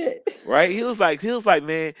 Oh shit. Right? Man, cause he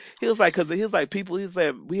was like, people, he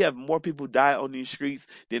said, we have more people die on these streets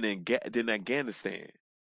than Afghanistan.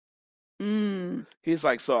 Mm. He's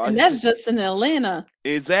like, so And he that's said, just in Atlanta.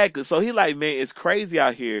 exactly. So he like, man, it's crazy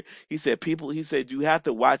out here. He said, you have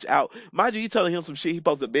to watch out. Mind you, he telling him some shit he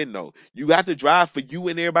supposed to been know. You have to drive for you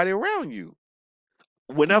and everybody around you.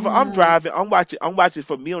 Whenever I'm Damn. driving, I'm watching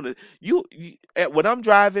for me on the when I'm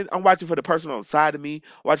driving, I'm watching for the person on the side of me,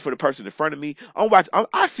 watching for the person in front of me.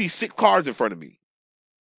 I see 6 cars in front of me.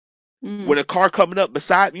 Mm. When a car coming up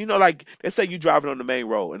beside, like let's say you driving on the main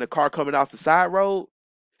road and a car coming off the side road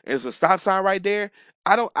and there's a stop sign right there.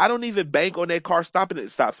 I don't even bank on that car stopping at the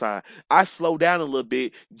stop sign. I slow down a little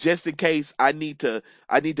bit just in case I need to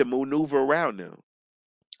maneuver around them.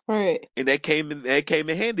 Right. And that came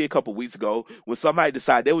in handy a couple weeks ago when somebody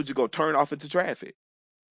decided they were just gonna turn off into traffic.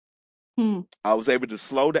 Hmm. I was able to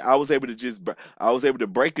slow down. I was able to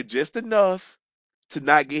brake it just enough to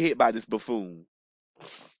not get hit by this buffoon.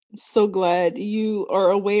 So glad you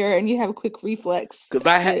are aware and you have a quick reflex. Cause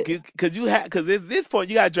Shit. cause at this point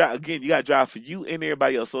you gotta drive again. You gotta drive for you and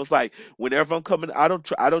everybody else. So it's like whenever I'm coming, I don't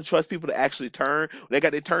trust people to actually turn. When they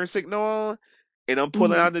got their turn signal on, and I'm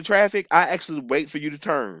pulling Mhm. out in the traffic. I actually wait for you to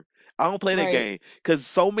turn. I don't play that Right. game because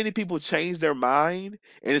so many people change their mind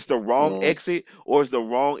and it's the wrong Yes. exit or it's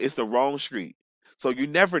the wrong street. So you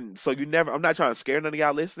never. I'm not trying to scare none of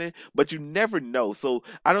y'all listening, but you never know. So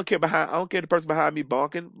I don't care the person behind me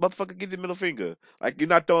bonking. Motherfucker, give the middle finger. Like you're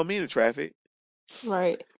not throwing me in the traffic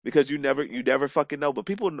Right. because you never fucking know. But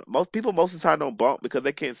most people most of the time don't bump because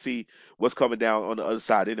they can't see what's coming down on the other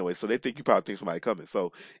side anyway. So they think you probably think somebody coming.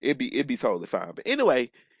 So it'd be totally fine. But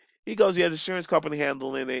anyway, he goes, yeah, the insurance company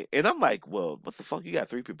handling it, and I'm like, well, what the fuck? You got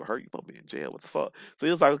 3 people hurt. You supposed to be in jail. What the fuck? So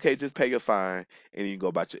he was like, okay, just pay your fine, and you can go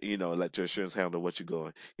about your, let your insurance handle what you're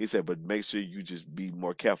going. He said, but make sure you just be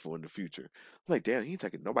more careful in the future. I'm like, damn, he ain't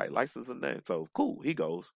taking nobody license and that. So cool. He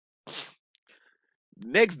goes.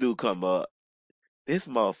 Next dude come up. This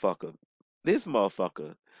motherfucker, this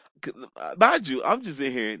motherfucker, mind you, I'm just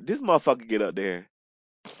in here. This motherfucker get up there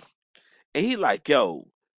and he like, yo,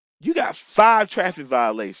 you got 5 traffic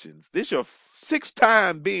violations. This your 6th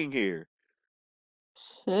time being here.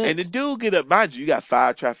 And the Shit. dude get up, mind you, you got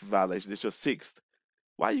 5 traffic violations. It's your 6th.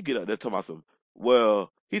 Why you get up there talking about some?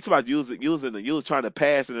 Well, he's talking about you was trying to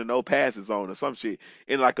pass in a no passing zone or some shit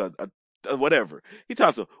in like a whatever. He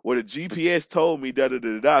talks about, well, the GPS told me da da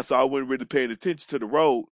da da, so I wasn't really paying attention to the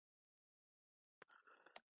road.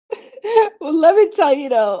 Well, let me tell you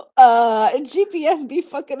though, GPS be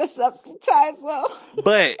fucking us up sometimes though.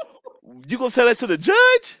 But you gonna tell that to the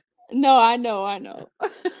judge? No, I know, I know.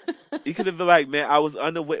 He could have been like, man, I was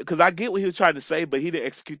unaware because I get what he was trying to say, but he didn't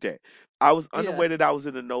execute that. I was Yeah. unaware that I was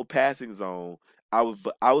in a no passing zone.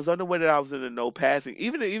 But I was unaware that I was in a no passing.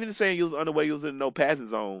 Even saying you was unaware you was in a no passing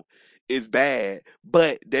zone is bad,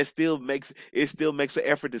 but it still makes an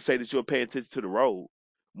effort to say that you're paying attention to the road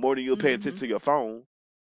more than you're paying attention Mhm. to your phone.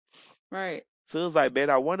 Right. So it was like, man,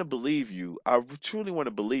 I want to believe you. I truly want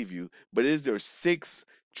to believe you, but it is your 6th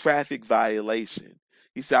traffic violation.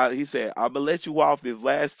 He said, I'm gonna let you off this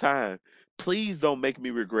last time. Please don't make me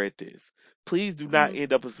regret this. Please do not Mhm.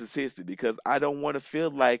 end up a statistic because I don't want to feel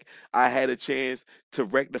like I had a chance to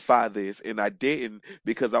rectify this and I didn't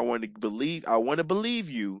because I want to believe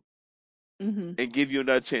you Mhm. and give you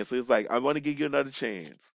another chance. So it's like, I want to give you another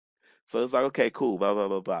chance. So it's like, okay, cool, blah, blah,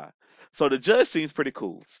 blah, blah. So the judge seems pretty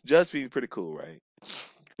cool. Judge seems pretty cool, right?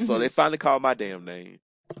 So they Mhm. finally called my damn name.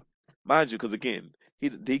 Mind you, because again,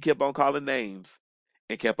 he kept on calling names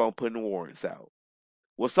and kept on putting warrants out.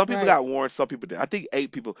 Well, some people Right. got warrants, some people didn't. I think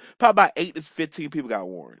 8 people, probably about 8 to 15 people got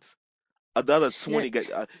warrants. Another 20 got,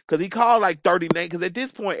 Shit. because he called like 30 names. Because at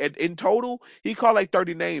this point, in total, he called like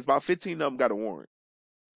 30 names. About 15 of them got a warrant.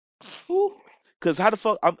 Ooh. Cause how the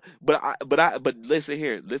fuck? But listen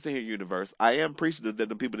here, universe. I am appreciative that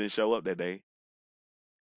the people didn't show up that day.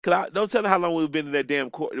 Cause don't tell me how long we've been in that damn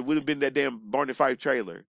court. Would have been that damn Barney Fife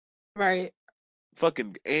trailer. Right.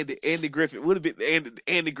 Fucking Andy Griffith would have been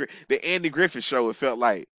the Andy Griffith show. It felt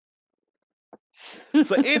like.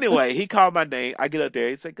 So anyway, he called my name. I get up there.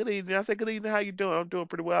 He said, "Good evening." I said, "Good evening. How you doing?" "I'm doing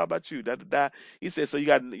pretty well. How about you?" Da da da. He said, "So you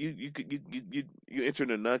got you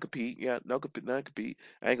entering a non compete? Yeah, no non compete.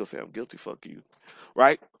 I ain't gonna say I'm guilty. Fuck you,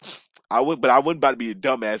 right? I wouldn't about to be a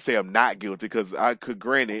dumbass say I'm not guilty because could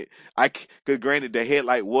granted the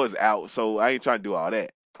headlight was out, so I ain't trying to do all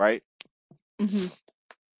that, right? Hmm.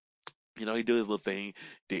 He do his little thing.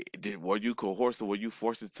 Were you coerced or were you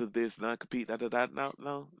forced into this non compete? Da da da. No,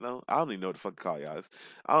 no, no. I don't even know what the fuck to call y'all.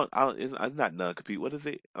 I don't. It's not non compete. What is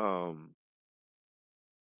it?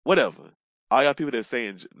 Whatever. All y'all people that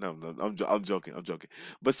saying no, no. I'm joking. I'm joking.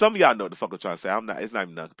 But some of y'all know what the fuck I'm trying to say. I'm not. It's not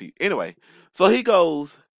even non compete. Anyway, so he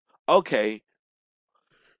goes, okay.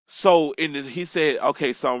 So he said,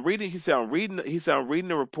 okay, so I'm reading. I'm reading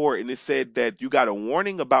the report, and it said that you got a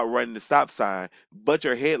warning about running the stop sign, but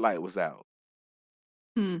your headlight was out.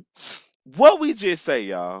 Hmm. What we just say,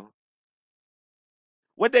 y'all?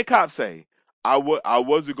 What that cop say? I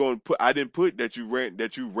wasn't going to put. I didn't put that you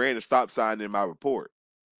ran a stop sign in my report.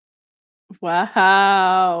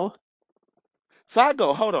 Wow. So I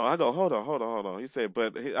go, hold on. I go, hold on. He said,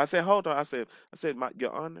 I said, hold on. I said,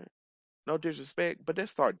 Your Honor, no disrespect, but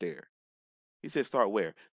let's start there. He said, start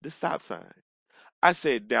where? The stop sign. I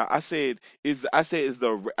said now. I said is. I said is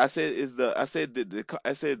the. I said is the. I said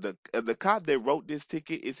I said the cop that wrote this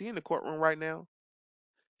ticket, is he in the courtroom right now?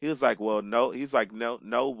 He was like, well, no. He's like, no,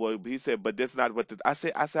 no. Well, he said, but that's not what I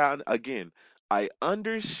said again. I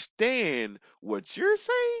understand what you're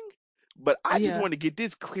saying, but I just Yeah. want to get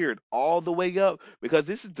this cleared all the way up because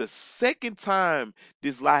this is the second time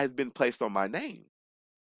this lie has been placed on my name.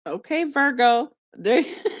 Okay, Virgo. There.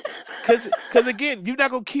 Cause again, you're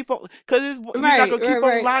not gonna keep on, you're not Right. gonna Right. keep on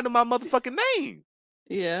Right. lying to my motherfucking name.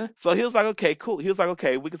 Yeah. So he was like, okay, cool. He was like,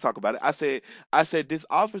 okay, we can talk about it. I said, this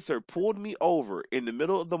officer pulled me over in the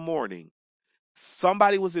middle of the morning.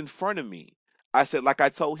 Somebody was in front of me. I said, like I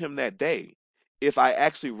told him that day, if I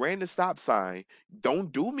actually ran the stop sign,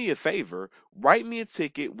 don't do me a favor, write me a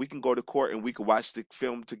ticket. We can go to court and we can watch the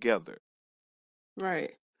film together.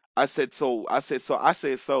 Right. I said, so. I said, so. I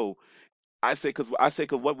said, so. Cause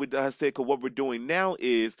what we're doing now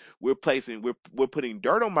is we're putting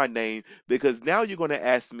dirt on my name because now you're gonna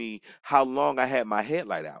ask me how long I had my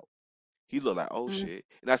headlight out. He looked like, oh Mm. shit.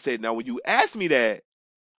 And I said, now when you ask me that,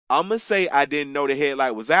 I'm gonna say I didn't know the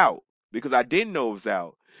headlight was out because I didn't know it was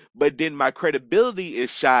out. But then my credibility is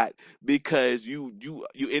shot because you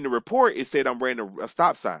in the report it said I'm running a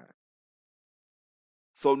stop sign.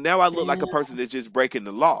 So now I look like a Damn. person that's just breaking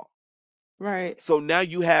the law. Right. So now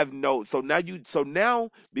you have no. So now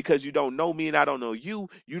because you don't know me and I don't know you,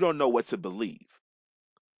 you don't know what to believe.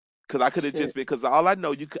 Because I could have just Shit. been. Because all I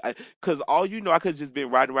know you could. Because all you know, I could have just been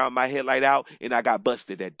riding around my headlight out, and I got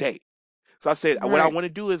busted that day. So I said, what I Right. want to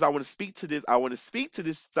do is I want to speak to this. I want to speak to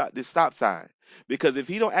this stop sign because if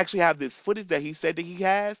he don't actually have this footage that he said that he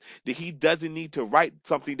has, that he doesn't need to write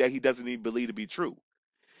something that he doesn't even believe to be true.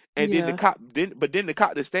 And then Yeah. then the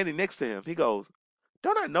cop that's standing next to him, he goes,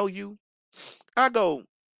 "Don't I know you?" I go,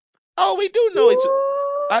 "Oh, we do know each other."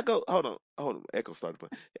 Ooh. I go, hold on, echo started.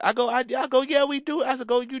 I go, yeah, we do. I said,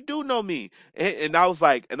 go, you do know me, and I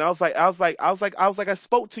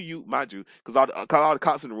spoke to you, mind you, because all the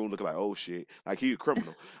cops in the room looking like, oh shit, like he a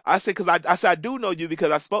criminal. I said, I said I do know you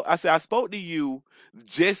because I spoke to you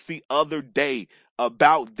just the other day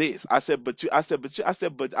about this. I said, but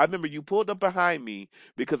I remember you pulled up behind me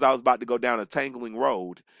because I was about to go down a tangling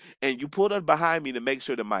road, and you pulled up behind me to make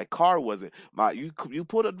sure that my car wasn't you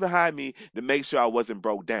pulled up behind me to make sure I wasn't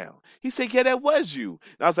broke down. He said, yeah, that was you.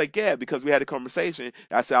 And I was like, yeah, because we had a conversation.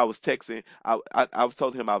 I said I was texting. I was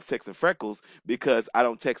told him I was texting Freckles because I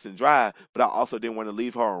don't text and drive, but I also didn't want to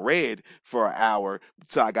leave her on red for an hour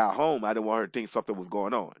till I got home. I didn't want her to think something was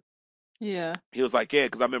going on. Yeah. He was like, yeah,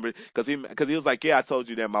 because I remember, because he was like, yeah, I told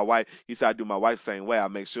you that my wife. He said I do my wife the same way. I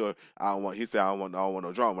make sure I don't want. He said I don't want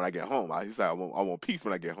no drama when I get home. He said I want peace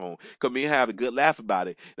when I get home. Cause me and him have a good laugh about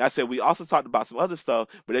it. And I said we also talked about some other stuff,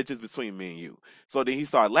 but it's just between me and you. So then he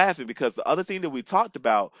started laughing because the other thing that we talked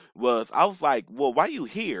about was I was like, well, why you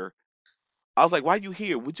here? I was like, why you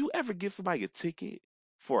here? Would you ever give somebody a ticket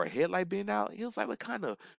for a headlight being out? He was like, what kind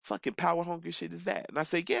of fucking power hungry shit is that? And I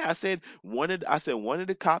said, yeah. One of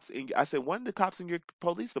the cops in your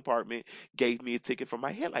police department gave me a ticket for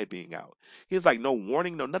my headlight being out. He was like, no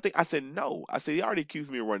warning, no nothing. I said, no. I said he already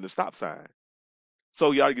accused me of running the stop sign.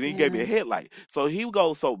 So y'all, then he gave me a Damn. headlight. So he would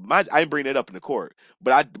go. So my, I didn't bring that up in the court,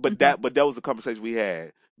 but I, Mhm. but that was a conversation we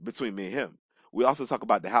had between me and him. We also talk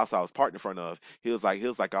about the house I was parked in front of. He was like,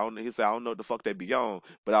 I don't, he said, I don't know what the fuck they be on,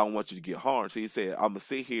 but I don't want you to get harmed. So he said, I'm gonna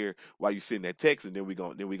sit here while you sitting that text, and then we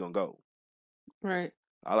gonna go. Right.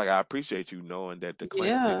 I like, I appreciate you knowing that the clan,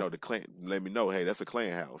 Yeah. the clan, let me know, hey, that's a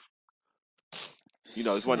clan house.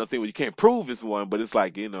 It's one of those things Shit. where you can't prove it's one, but it's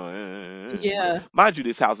like, Yeah. mind you,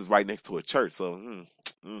 this house is right next to a church, so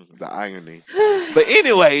the irony. But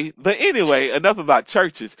anyway, enough about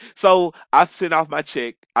churches. So I sent off my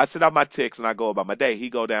check, I sent out my text, and I go about my day. He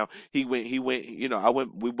go down, he went, I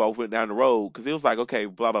went, we both went down the road because he was like, okay,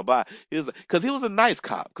 blah blah blah. Because he was a nice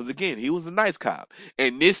cop. Because again, he was a nice cop,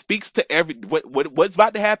 and this speaks to every what's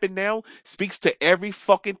about to happen now speaks to every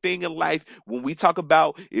fucking thing in life. When we talk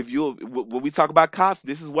about when we talk about cops,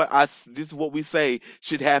 this is what we say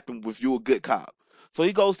should happen if you're a good cop. So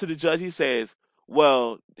he goes to the judge. He says,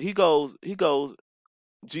 "Well,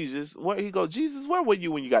 Jesus, where were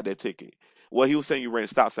you when you got that ticket?" Well, he was saying you ran a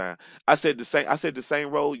stop sign. I said the same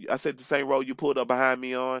road. I said the same road you pulled up behind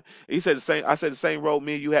me on. He said the same. I said the same road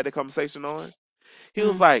me and you had the conversation on. He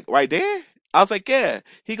was Mm. like, right there? I was like, yeah.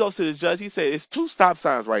 He goes to the judge. He said, it's two stop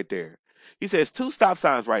signs right there. He says, two stop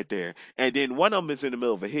signs right there. And then one of them is in the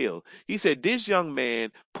middle of a hill. He said, this young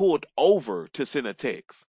man pulled over to send a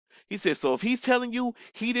text. He said, so if he's telling you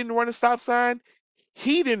he didn't run a stop sign,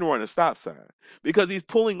 he didn't run a stop sign because he's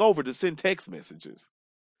pulling over to send text messages.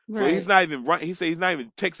 So he's Right. not even run. He said he's not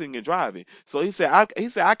even texting and driving. So he said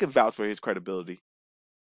I can vouch for his credibility.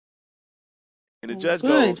 And the Well, judge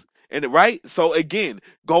good. goes, and right? So again,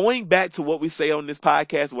 going back to what we say on this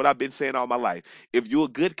podcast, what I've been saying all my life, if you're a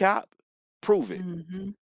good cop, prove it.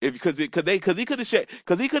 Mhm. If because he could have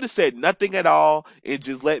said nothing at all and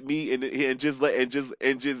just let me and just let and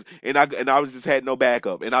I was just had no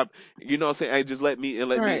backup and I what I'm saying, and just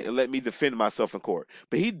Right. let me defend myself in court.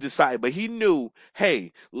 But he knew,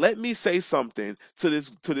 hey, let me say something to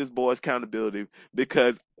this boy's accountability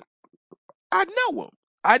because I know him.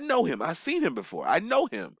 I know him. I've seen him before. I know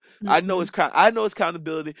him. Mhm. I know his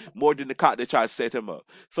accountability more than the cop that tried to set him up.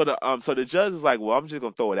 So the judge is like, well, I'm just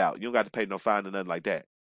gonna throw it out. You don't got to pay no fine or nothing like that.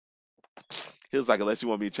 He was like, unless you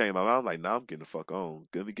want me to change my mind. I'm like, nah, I'm getting the fuck on.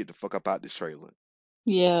 Let me get the fuck up out this trailer.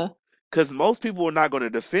 Yeah. Because most people are not going to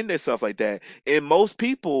defend themselves like that, and most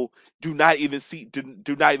people do not even see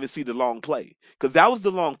the long play. Because that was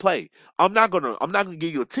the long play. I'm not gonna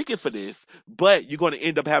give you a ticket for this, but you're going to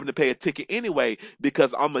end up having to pay a ticket anyway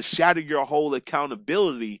because I'm gonna shatter your whole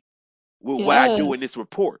accountability with what I do in Yes. this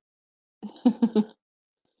report.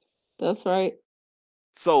 That's right.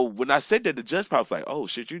 So when I said that, the judge probably was like, "Oh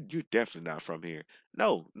shit, you're definitely not from here."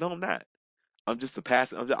 No, I'm not. I'm just a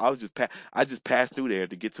pass. I just passed through there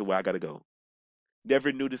to get to where I gotta go.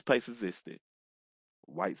 Never knew this place existed.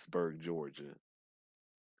 Whitesburg, Georgia.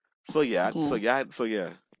 Damn. So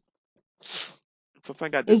yeah.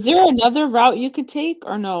 Something I do. Is there another route you could take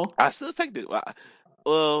or no? I still take the.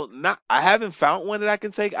 Well, not. I haven't found one that I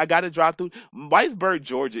can take. I got to drive through. Whitesburg,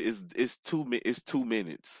 Georgia is 2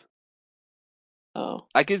 minutes. Oh.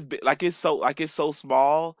 Like it's so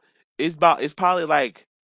small. It's probably like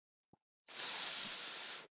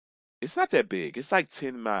it's not that big. It's like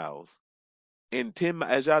 10 miles. And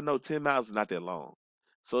as y'all know, 10 miles is not that long.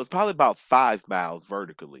 So it's probably about 5 miles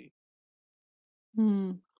vertically.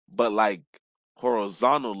 Hmm. But like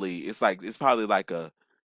horizontally, it's probably like a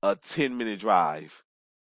 10-minute drive.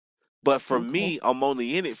 But for Okay. me, I'm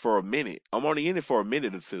only in it for a minute. I'm only in it for a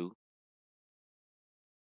minute or two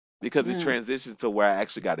because it Yeah. transitions to where I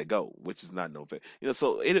actually got to go, which is not no fair.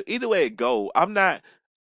 So either way it go, I'm not.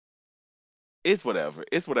 It's whatever.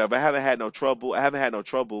 It's whatever. I haven't had no trouble. I haven't had no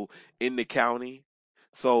trouble in the county.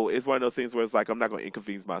 So it's one of those things where it's like I'm not going to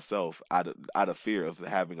inconvenience myself out of fear of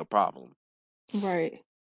having a problem Right.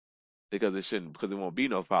 because it shouldn't because it won't be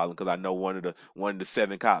no problem because I know one of the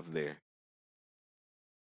seven cops there.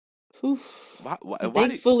 Oof. Why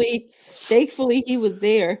did Thankfully he was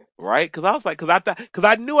there. right? Because I was like, because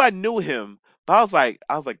I knew him, but I was like,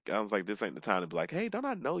 this ain't the time to be like, hey, don't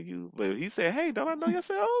I know you? But he said, hey, don't I know you? I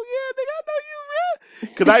said, oh yeah, nigga, I know you, man.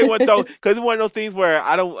 Because I didn't want to throw, because it's one of those things where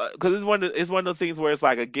I don't, because it's one of those things where it's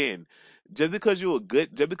like, again, just because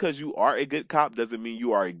you are a good cop doesn't mean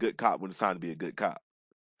you are a good cop when it's time to be a good cop.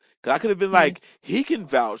 Cause I could have been Yeah. like, he can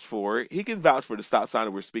vouch for it. He can vouch for the stop sign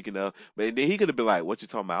that we're speaking of. But then he could have been like, what you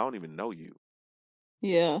talking about? I don't even know you.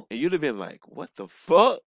 Yeah. And you'd have been like, what the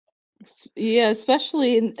fuck? Yeah,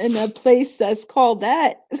 especially in a place that's called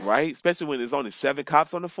that. Right? Especially when there's only seven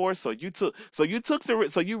cops on the force. So you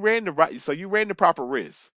ran the proper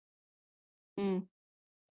risk. Mm.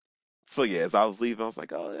 So yeah, as I was leaving, I was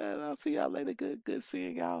like, "Oh yeah, I'll see y'all later. Good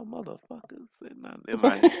seeing y'all, motherfuckers." In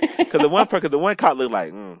my head, because the one cop looked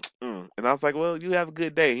like, and I was like, "Well, you have a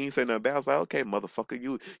good day." He didn't say nothing bad. I was like, "Okay, motherfucker,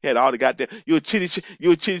 you had all the goddamn you a chitty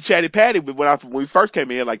chatty patty." But when we first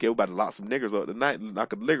came in here, like, yeah, we about to lock some niggers up tonight,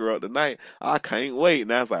 knock a nigger up tonight. I can't wait.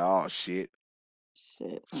 And I was like, "Oh shit."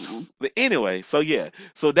 Shit, man. But anyway, so yeah,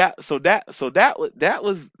 that,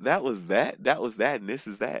 and this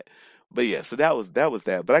is that. But yeah, so that was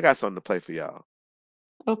that. But I got something to play for y'all.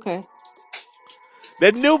 Okay.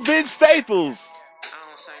 That new Vince Staples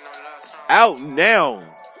out now.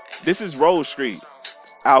 This is Rose Street.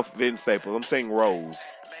 Out Vince Staples. I'm saying Rose.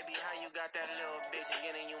 Baby, how you got that little bitch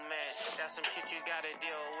getting you mad? That's some shit you gotta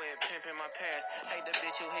deal with. Pimping my past. Hate the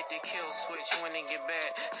bitch who hit the kill switch when it get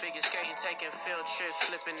bad. Figure skating, taking field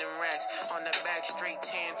trips, flipping them racks. On the back street,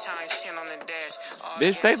 10 times 10 on the dash.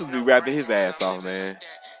 Vince Staples be rapping his ass off, man.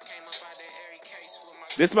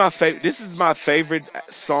 This is my favorite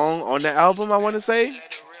song on the album, I want to say.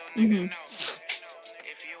 Mm-hmm.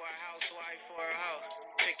 If you a housewife or a hoe,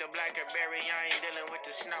 pick the blackberry, I ain't dealing with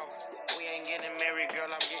the snow. We ain't getting married,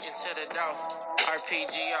 girl, I'm getting to the dough.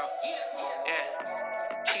 RPGO, yeah.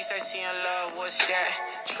 She say she in love, what's that?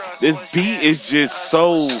 Trust, this beat that? Is just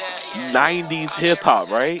so 90s hip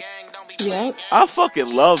hop, right? Yep. I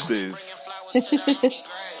fucking love this.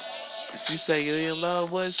 She say you in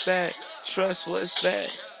love, what's that? Trust, what's that?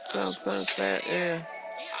 What's that? Yeah. I'm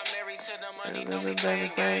married to the money, don't be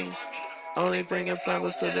playing games. Only thing I saw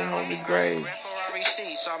was to the homie's grave.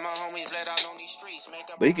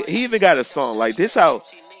 But he even got a song like this. How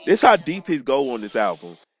deep his go on this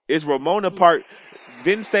album. It's Ramona Park.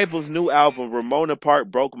 Vince Staples' new album, Ramona Park,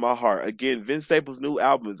 broke my heart. Again, Vince Staples' new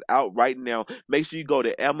album is out right now. Make sure you go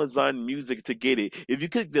to Amazon Music to get it. If you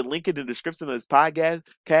click the link in the description of this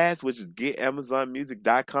podcast, which is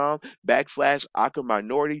getamazonmusic.com/Awkward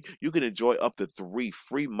Minority, you can enjoy up to 3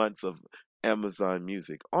 free months of Amazon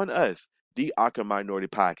Music on us, the Awkward Minority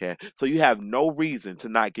Podcast. So you have no reason to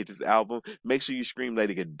not get this album. Make sure you stream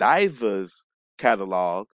Lady Godiva's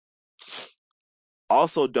catalog.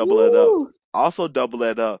 Also double it up. Woo. Also double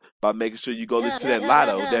that up by making sure you go listen to that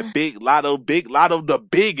Lotto, that big Lotto, the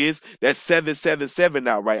biggest. That's 777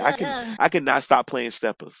 now, right? I cannot stop playing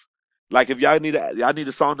Steppers. Like if y'all need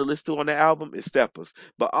a song to listen to on the album, it's Steppers.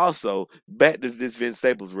 But also back to this Vince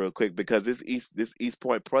Staples real quick because this East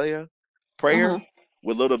Point prayer Uh-huh.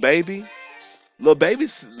 with Little Baby low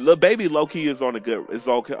key is on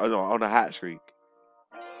on a hot streak.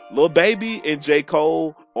 Lil Baby and J.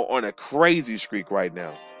 Cole are on a crazy streak right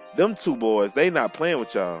now. Them two boys, they not playing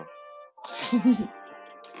with y'all.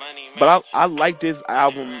 But I like this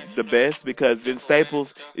album the best because Vince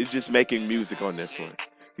Staples is just making music on this one.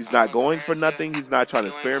 He's not going for nothing. He's not trying to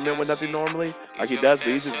experiment with nothing normally like he does, but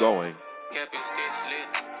he's just going.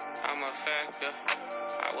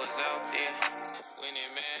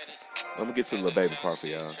 Let me get to the Lil Baby part for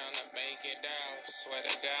y'all.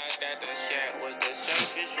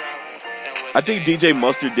 I think DJ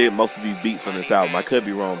Mustard did most of these beats on this album. I could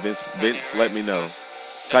be wrong. Vince, let me know.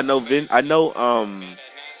 I know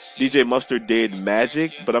DJ Mustard did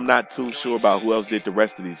Magic, but I'm not too sure about who else did the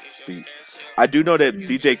rest of these beats. I do know that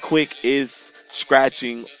DJ Quick is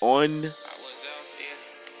scratching on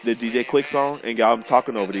the DJ Quick song, and y'all, I'm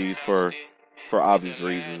talking over these for obvious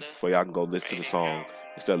reasons, so y'all can go listen to the song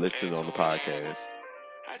instead of listening on the podcast.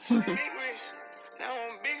 I took big risks, now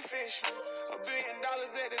I'm big fish. $1 billion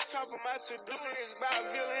at the top of my to-do list. Buy a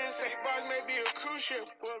villa in St. Barts, maybe a cruise ship,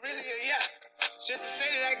 or really a yacht. Just to say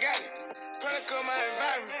that I got it. Product of my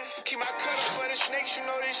environment. Keep my cutter for the snakes, you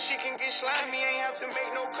know this shit can get slimy. Ain't have to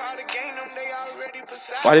make no call to gain them, they already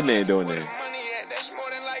beside me. Why the man doing that? Money at, that's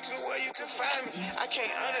more than likely where you can find me. I can't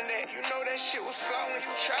honor that, you know that shit was flawed when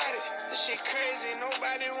you tried it. This shit crazy,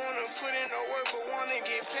 nobody wanna put in no work but wanna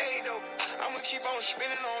get paid though. I'ma keep on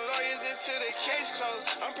spending on lawyers until the case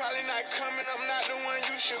closed. I'm probably not coming, I'm not the one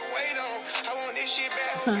you should wait on. I want this shit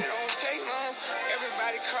bad, hope it don't take long.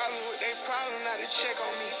 Everybody calling with their problem, not to check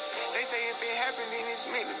on me. They say if it happened, then it's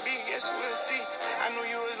meant to be. Guess we'll see. I knew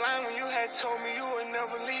you was lying when you had told me you would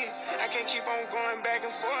never leave. I can't keep on going back and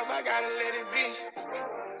forth, I gotta let it be.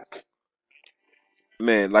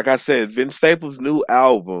 Man, like I said, Vince Staples' new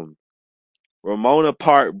album, Ramona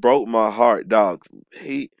Park, broke my heart, dog.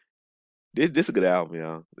 This a good album,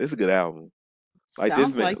 y'all. This is a good album. Like this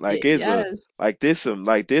Sounds man, like it, yes. like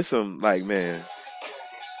man.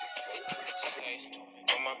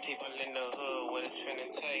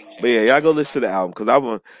 But yeah, y'all go listen to the album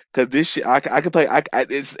cause this shit I can play.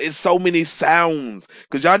 It's so many sounds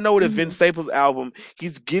cause y'all know that Vince Staples album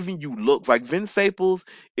he's giving you looks like Vince Staples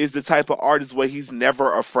is the type of artist where he's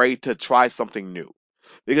never afraid to try something new.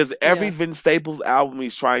 because every Yeah. Vince Staples album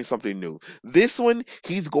he's trying something new. This one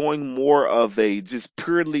he's going more of a just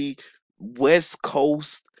purely West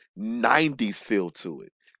Coast '90s feel to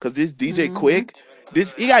it. Cause this DJ Mm-hmm. Quick,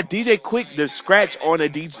 this he got DJ Quick the scratch on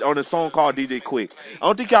on a song called DJ Quick. I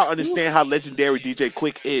don't think y'all understand how legendary DJ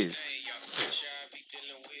Quick is.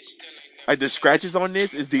 Like the scratches on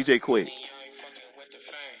this is DJ Quick.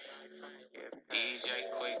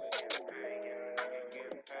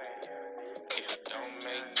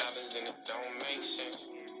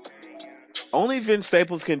 Only Vince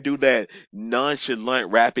Staples can do that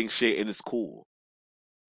nonchalant rapping shit and it's cool.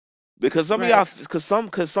 Because some of y'all, Right.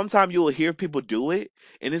 because sometimes you will hear people do it,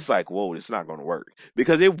 and it's like, whoa, it's not gonna work.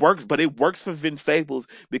 Because it works, but it works for Vince Staples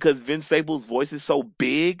because Vince Staples' voice is so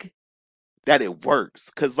big that it works.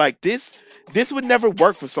 Because like this would never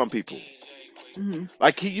work for some people. Mm-hmm.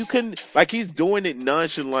 Like you can, like he's doing it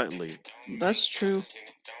nonchalantly. That's true.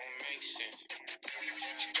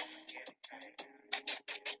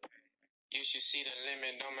 You should see the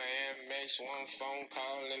limit on my Amex. One phone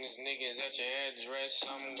call and this nigga's at your address.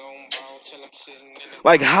 I'm gon' ball till I'm sitting in the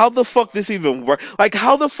Like how the fuck this even work? Like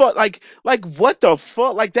how the fuck? Like what the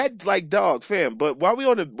fuck? Like that? Like dog, fam. But while we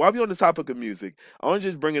on the topic of music, I want to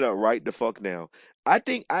just bring it up right the fuck now. I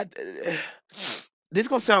think this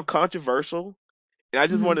gonna sound controversial, and I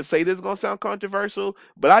just Mm-hmm. want to say this is gonna sound controversial,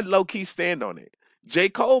 but I low key stand on it. J.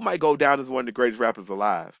 Cole might go down as one of the greatest rappers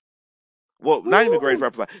alive. Well, not even greatest Ooh.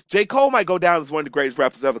 rappers alive. J. Cole might go down as one of the greatest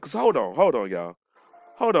rappers ever. Cause hold on, y'all.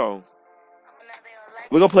 Hold on.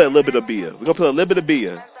 We're gonna play a little bit of Bia. We're gonna play a little bit of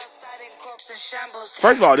Bia.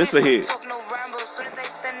 First of all, this is a hit.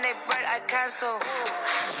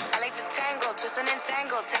 I like to tangle, twisting and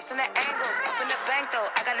tangle, testing the angles. Up in the bank though,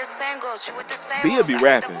 I got the sangles. You with the same Bia be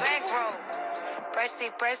rapping.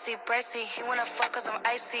 Bracy, he wanna fuck cause I'm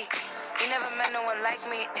icy. He never met no one like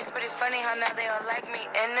me. It's pretty funny how now they all like me,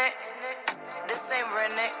 isn't it? This ain't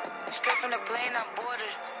rented. Straight from the plane, I'm boarded.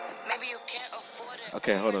 Maybe you can't afford it.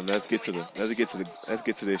 Okay, hold on. Let's get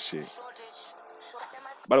to this shit.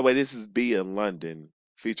 By the way, this is Bia in London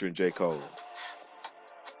featuring J. Cole.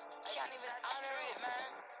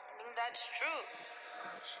 That's true.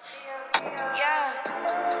 Yeah.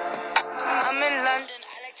 I'm in London.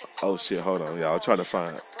 Oh shit, hold on, y'all. I'm trying to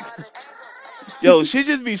find. Yo, she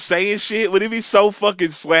just be saying shit, but it be so fucking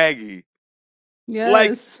swaggy. Like,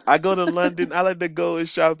 Yes. I go to London, I like to go and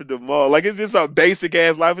shop at the mall. Like, it's just a basic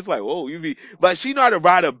ass life. It's like, whoa, you be. But she know how to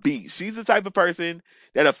ride a beat. She's the type of person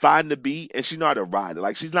that'll find the beat and she know how to ride it.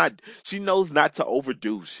 Like, she knows not to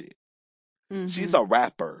overdo shit. She's Mm-hmm. a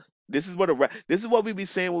rapper. This is what we be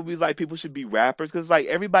saying when we like people should be rappers because like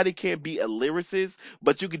everybody can't be a lyricist,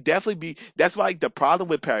 but you could definitely be. That's why like the problem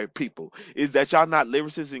with people is that y'all not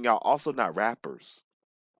lyricists and y'all also not rappers,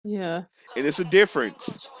 Yeah. and it's a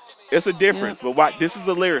difference. It's a Yep. difference. But why? This is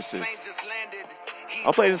a lyricist.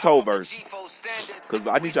 I'll play this whole verse because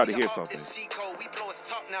I need y'all to hear something.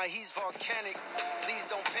 Now he's volcanic. Please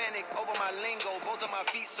don't panic over my lingo. Both of my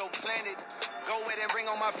feet so planted. Go with and ring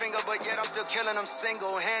on my finger, but yet I'm still killing them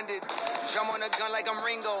single-handed. Jump on a gun like I'm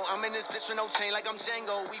Ringo. I'm in this bitch with no chain like I'm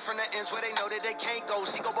Django. We from the ends where they know that they can't go.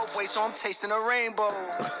 She go both ways, so I'm tasting a rainbow.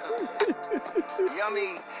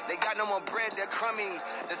 Yummy. They got no more bread, they're crummy.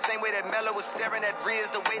 The same way that Mello was staring at Bree is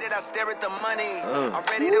the way that I stare at the money. I'm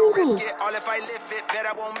ready to risk it. All if I lift it, bet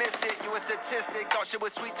I won't miss it. You a statistic. Thought shit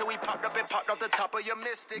was sweet till we popped up and popped off the top of your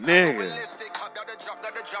mystic. Nigga. I'm realistic. Hopped out the drop,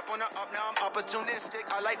 got the drop on the up. Now I'm opportunistic.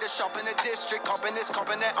 I like to shop in the district. Comping this,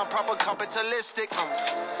 comping that. I'm proper capitalistic.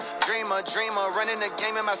 Dreamer, running the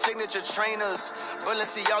game in my signature trainers.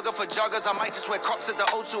 Balenciaga for joggers. I might just wear crops at the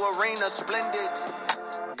O2 Arena. Splendid.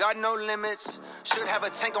 Got no limits. Should have a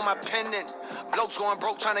tank on my pendant. Blokes going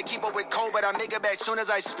broke trying to keep up with cold, but I make it back soon as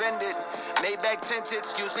I spend it. Maybach tinted,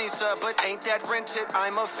 excuse me, sir, but ain't that rented?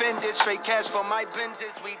 I'm offended. Straight cash for my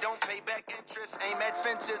Benzes. We don't pay back interest. Aim at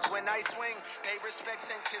fences when I swing. Pay respects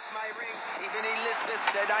and kiss my ring. Even Elizabeth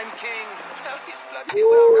said I'm king. He's bloody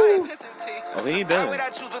well right, isn't he? Oh, he ain't Why done. would I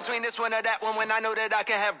choose between this one or that one when I know that I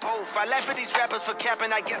can have both? I laugh at these rappers for capping.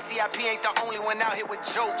 I guess TIP ain't the only one out here with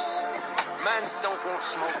jokes. Mans don't want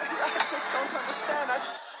smoke. I just don't understand.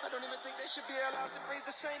 I don't even think they should be allowed to breathe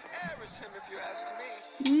the same air as him, if you ask me.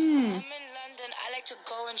 I'm in London. I like to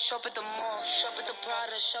go and shop at the mall, shop at the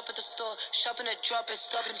Prada, shop at the store, shop in the drop and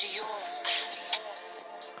stop into yours.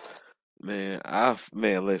 Man,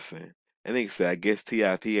 listen. And nigga said, I guess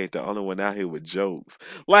TIP ain't the only one out here with jokes.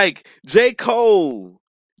 Like J. Cole.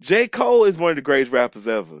 J. Cole is one of the greatest rappers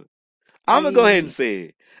ever. I'm gonna go ahead and Right. say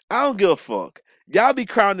it. I don't give a fuck. Y'all be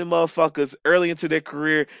crowning motherfuckers early into their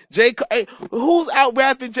career. Hey, who's out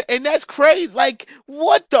rapping? And that's crazy. Like,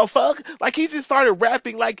 what the fuck? Like, he just started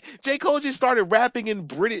rapping. Like, J. Cole just started rapping in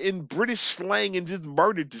British slang and just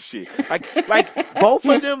murdered the shit. Like both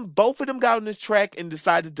of them got on this track and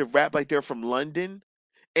decided to rap like they're from London,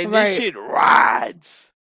 and this Right. shit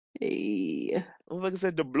rides. Hey, Like I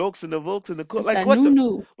said, the blokes and the volks and the cook. it's Like, that what new the?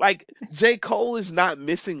 new. Like, J. Cole is not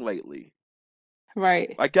missing lately.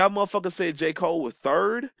 Right. Like, y'all motherfuckers said J. Cole was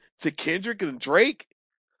third to Kendrick and Drake.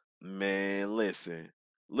 Man, listen.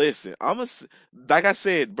 Like I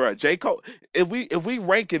said, bro. J. Cole. If we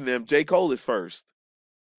ranking them, J. Cole is first.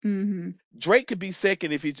 Mm-hmm. Drake could be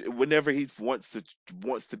second whenever he wants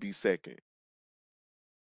to be second.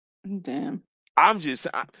 Damn. I'm just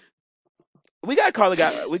we gotta call a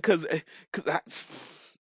guy because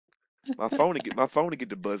my phone to get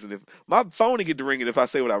the buzzing if my phone to get the ringing if I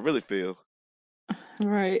say what I really feel.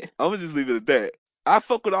 Right. I'm gonna just leave it at that. I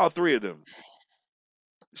fuck with all three of them.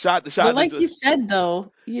 But Shot like the you said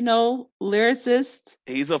though, lyricist.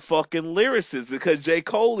 He's a fucking lyricist because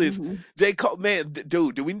Hmm. J Cole. Man,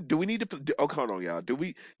 dude, do we need to? Oh, hold on, y'all. Do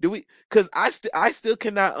we? Because I still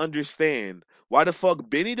cannot understand why the fuck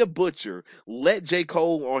Benny the Butcher let J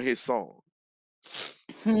Cole on his song.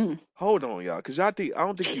 Hmm. Hold on, y'all, because y'all think I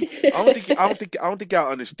don't think y'all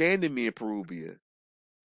understanding me in Perubia.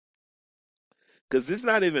 Because this is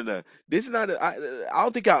not I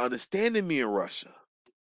don't think y'all understanding me in Russia.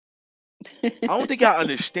 I don't think y'all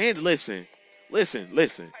understand. Listen.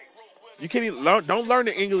 You can't even don't learn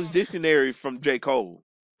the English dictionary from J. Cole.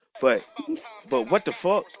 But what the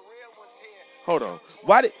fuck? Hold on.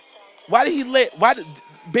 Why did he let why did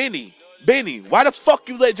Benny, why the fuck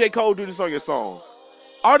you let J. Cole do this on your song?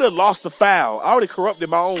 I would have lost the file. I would have corrupted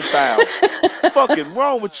my own file. Fucking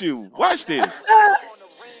wrong with you. Watch this.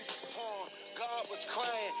 God was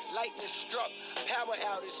crying, lightning struck, power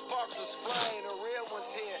outage, sparks was flying, the real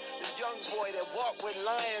one's here. The young boy that walked with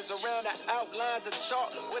lions around the outlines of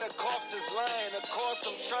chalk where the corpse is lying. Of course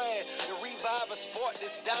I'm trying to revive a sport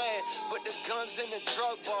that's dying, but the guns and the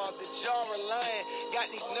drug bars that y'all relying got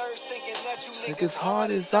these nerves thinking that you niggas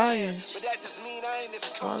hard as iron. But that just mean I ain't as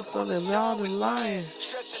comfortable as y'all with lying.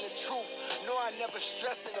 Stretching the truth, no I never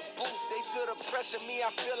stress in the booth. They feel the pressure, me I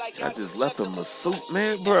feel like I I just just left left him them a a suit, suit.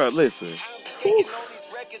 man, bro. Listen. I'm skating on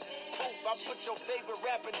these records is proof. I put your favorite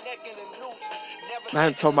rapper neck in a noose. Never I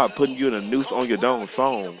ain't letting talking them about putting loose. you in a noose on Cold your own world, the heat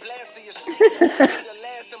song. a blast of your speakers. Be the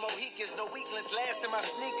last of Mohicans, no weakness, last in my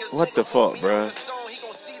sneakers. What Nigga the put fuck, me on bruh? the song, he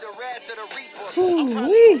gon' see the wrath of the reaper. I'm probably gon'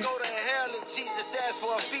 Ooh-wee. go to hell if Jesus asks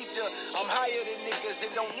for a feature. I'm higher than niggas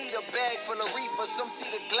and don't need a bag full of reefer. Some see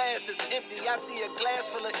the glass is empty, I see a glass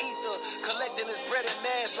full of ether. Collecting his bread and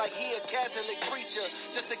mass like he a Catholic preacher.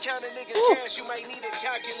 Just to count a nigga cash, you might need a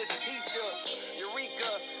calculus teacher.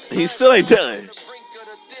 Eureka, He still ain't grandson on done. the brink of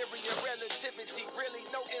the theory of relativity. Really,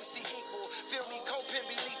 no MC equal. Feel me, co-pimp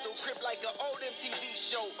be lethal. Crip like an old MTV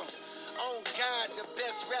show. On God, the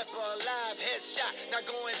best rapper alive. Headshot. Now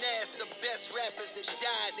go and ask the best rappers that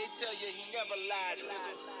died. They tell you he never lied.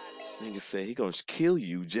 Nigga said he gonna kill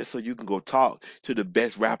you just so you can go talk to the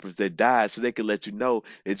best rappers that died so they can let you know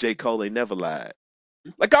that J. Cole ain't never lied.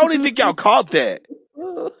 Like, I don't even think y'all caught that.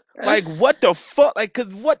 Like, what the fuck? Like,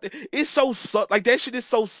 cause it's so subtle. Like, that shit is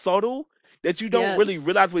so subtle that you don't really Yes.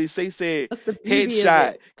 realize what he said That's the beauty of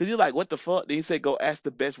headshot. it. Cause you're like, what the fuck? Then he said, go ask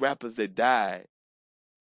the best rappers that died.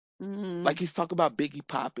 Mm. Like, he's talking about Biggie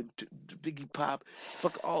Pop and Biggie Pop.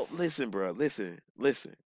 Fuck all. Listen, bro. Listen.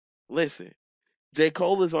 J.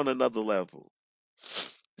 Cole is on another level.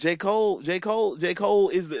 J. Cole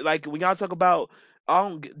is like when y'all talk about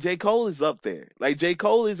J. Cole is up there. Like J.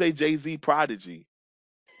 Cole is a Jay-Z prodigy.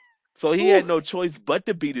 So he Ooh. had no choice but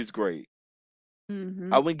to beat his grade.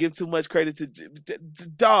 Mm-hmm. I wouldn't give too much credit to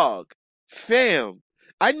dog. Fam.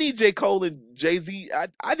 I need J. Cole and Jay-Z.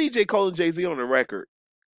 I need J. Cole and Jay-Z on the record.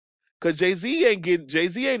 Cause Jay-Z ain't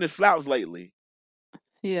the slouch lately.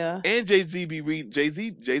 Yeah. And Jay-Z be reading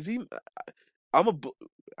Jay-Z. I'm a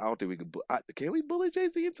I don't think we can. Can we bully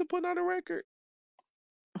Jay-Z into putting out a record?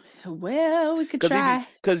 Well, we could Cause he be, try.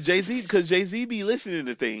 cause Jay Z be listening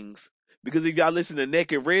to things. Because if y'all listen to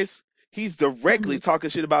Neck and Wrist, he's directly Mhm. talking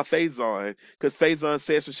shit about Faison. Cause Faison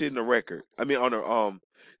said some shit in the record. I mean, on the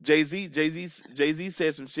Jay Z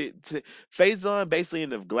said some shit. Faison basically in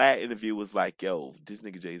the Glad interview was like, "Yo, this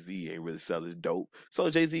nigga Jay Z ain't really selling dope." So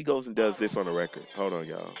Jay Z goes and does this on the record. Hold on,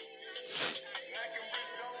 y'all.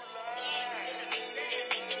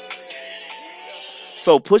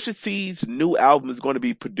 So Pusha T's new album is going to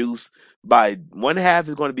be produced by one half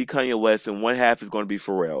is going to be Kanye West and one half is going to be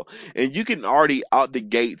Pharrell. And you can already out the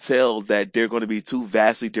gate tell that they're going to be two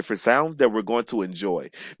vastly different sounds that we're going to enjoy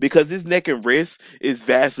because this neck and wrist is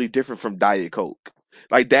vastly different from Diet Coke.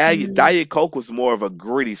 Like Mm, Diet Coke was more of a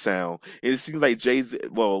gritty sound. And it seems like Jay-Z,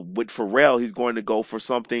 well, with Pharrell, he's going to go for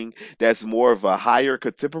something that's more of a higher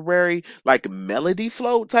contemporary, like melody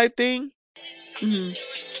flow type thing. mm.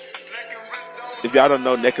 If y'all don't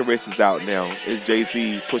know, Neck and Wrist is out now. It's Jay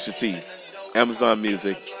Z, Pusha T, Amazon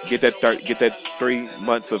Music. Get that 3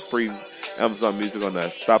 months of free Amazon Music on that.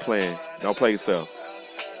 Stop playing. Don't play yourself.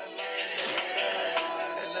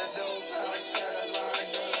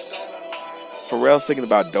 Pharrell singing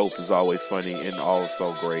about dope is always funny and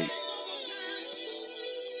also great.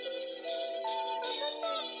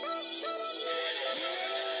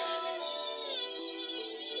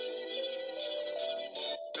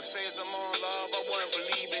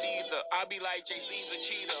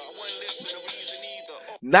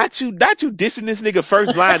 Not you dissing this nigga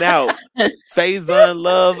first line out. Faison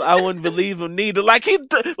Love, I wouldn't believe him neither. Like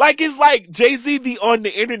it's like Jay Z be on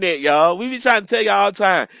the internet, y'all. We be trying to tell y'all all the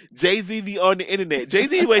time. Jay Z be on the internet. Jay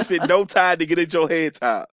Z wasted no time to get at your head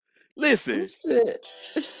top. Listen, Shit.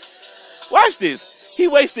 watch this. He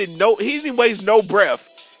didn't waste no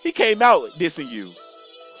breath. He came out dissing you.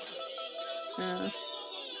 Uh,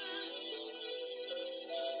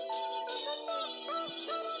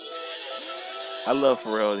 I love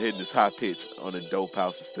Pharrell hitting his high pitch on a dope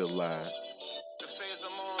house is still alive.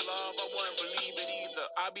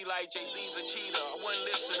 I be like Jay-Z's a cheater. I wouldn't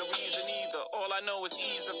listen to reason either. All I know is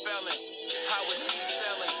he's a felon. How is he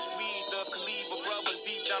selling? We the Khalifa brothers.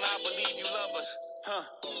 Deep down, I believe you love us. Huh?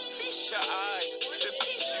 Feast your eyes. The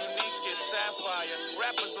piece unique is sapphire.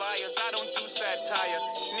 Rappers liars. I don't do satire.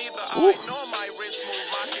 Neither I nor my wrist move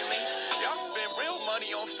mockingly. Y'all spend real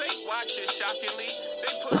money on fake watches. Shockingly,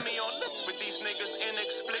 they put me on lists with these niggas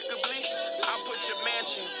inexplicably. I put your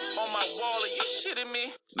mansion on my wall. Are you shitting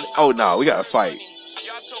me? Oh no, we gotta fight.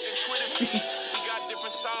 Y'all talking Twitter feed. We got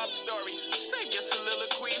different sob stories. Say your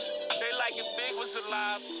soliloquies. They like if Big was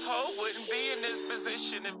alive. Ho wouldn't be in this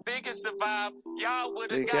position. If Big had survived, y'all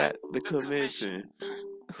would have got the commission.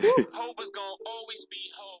 Ho was gonna always be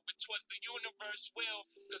Ho, but 'twas the universe will,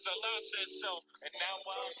 cause Allah said so. And now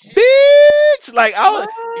bitch, like what?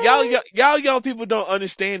 y'all young people don't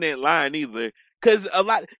understand that line either. Cause a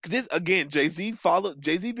lot, cause this again, Jay Z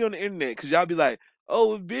be on the internet, cause y'all be like,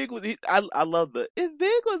 oh, if Big was, I love the if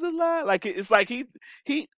Big was alive, like it's like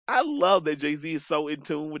I love that Jay Z is so in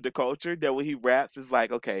tune with the culture that when he raps, it's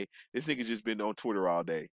like, okay, this nigga just been on Twitter all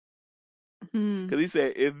day. Hmm. Cause he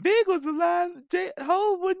said if Big was alive,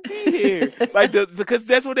 Ho wouldn't be here. Like because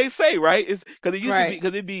that's what they say, right? It's because it used to be Right.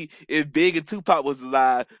 because it'd be if Big and Tupac was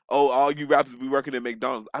alive, oh, all you rappers be working at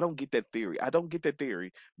McDonald's. I don't get that theory. I don't get that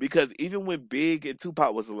theory because even when Big and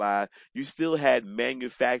Tupac was alive, you still had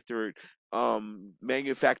manufactured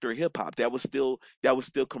hip hop that was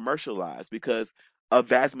still commercialized because a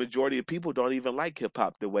vast majority of people don't even like hip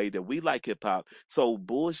hop the way that we like hip hop. So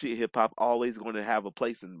bullshit hip hop always going to have a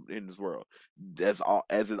place in this world as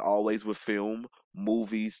it always with film,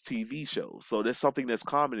 movies, TV shows. So that's something that's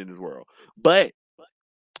common in this world. But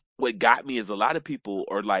what got me is a lot of people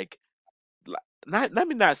are like not let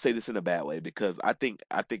me not say this in a bad way because I think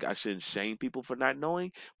I shouldn't shame people for not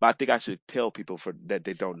knowing, but I think I should tell people for that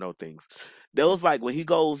they don't know things. That was like when he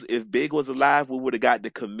goes, if Big was alive, we would have got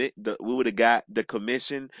we would have got the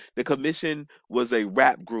commission. The commission was a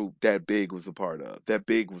rap group that Big was a part of, that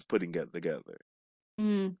Big was putting together.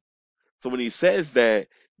 Mm, So when he says that,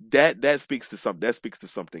 that speaks to something. That speaks to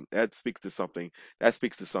something. That speaks to something. That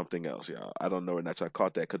speaks to something else, y'all. I don't know whether or not y'all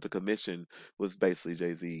caught that because the commission was basically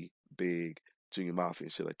Jay Z, Big, Junior Mafia,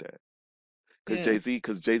 and shit like that. yeah.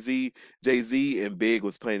 Jay Z and Big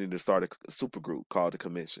was planning to start a super group called the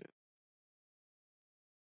Commission.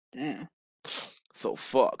 Damn. So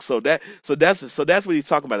fuck. So that's what he's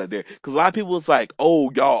talking about out there. Because a lot of people was like,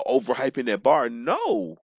 "Oh, y'all overhyping that bar."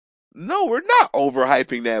 No, no, we're not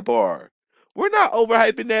overhyping that bar. We're not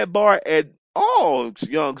overhyping that bar at all,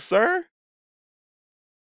 young sir.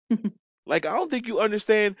 Like I don't think you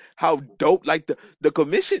understand how dope. Like the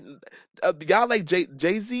commission, y'all like Jay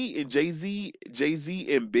Z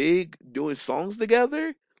and Big doing songs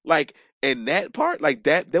together. Like and that part, like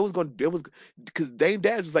that was gonna there was because Dame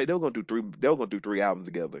Dash was like they were gonna do three albums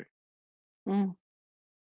together. Mm.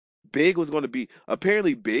 Big was gonna be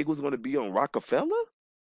apparently Big was gonna be on Rockefeller.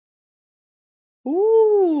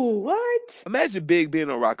 Ooh, what? Imagine Big being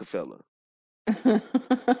on Rockefeller.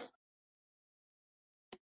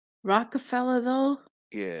 Rockefeller though?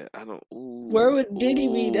 Yeah, I don't. Where Ooh, would Diddy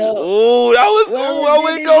be ooh, though? ooh. That was. Where Ooh, would I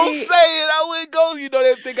wouldn't Diddy go be? say it. I wouldn't go. You know,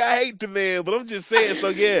 they think I hate the man, but I'm just saying. So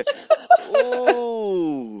yeah.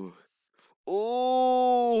 Ooh.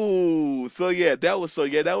 Ooh. So yeah, that was so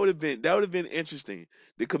yeah, that would have been interesting.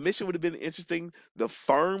 The commission would have been interesting. The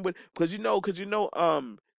firm would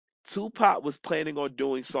Tupac was planning on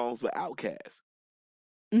doing songs with Outkast.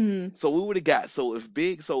 Mm, So we would have got so if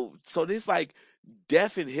big so this like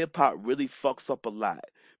deaf and hip hop really fucks up a lot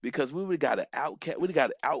because we would have got an Outcast, we would have got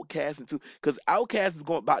an Outcast into because Outkast is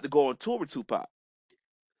going about to go on tour with Tupac.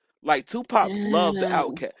 Like Tupac loved the damn.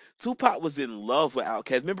 Outcast. Tupac was in love with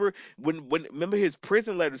Outkast. Remember remember his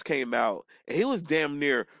prison letters came out and he was damn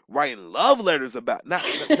near writing love letters about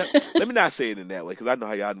let me not say it in that way because I know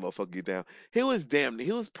how y'all motherfuckers get down. He was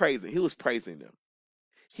praising them.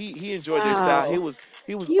 He enjoyed their style. He Wow. was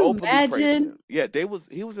he was Can you openly praising imagine? them. Yeah,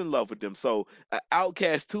 he was in love with them. So an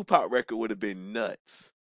Outkast Tupac record would have been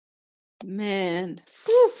nuts. Man.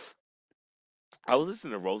 Whew. I was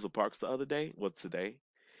listening to Rosa Parks the other day, today,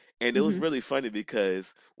 and it was Hmm. really funny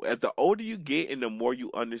because as the older you get and the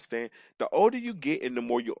older you get and the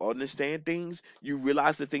more you understand things, you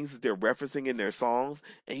realize the things that they're referencing in their songs,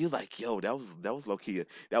 and you're like, yo, that was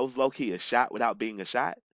low key a shot without being a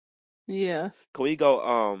shot. Yeah. Can we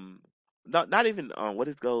go not even what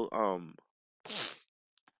is go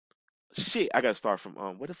shit, I gotta start from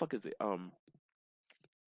what the fuck is it?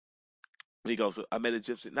 He goes, I met a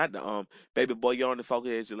gypsy, not the baby boy, you're on the focus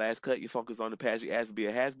as your last cut, you focus on the past, you ask to be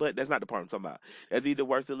a has, but that's not the part I'm talking about. That's either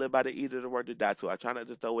worth to live by the either the word to die to. I try not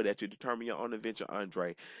to throw it at you, determine your own adventure,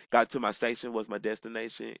 Andre. Got to my station, was my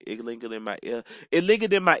destination. It lingered in my ear. It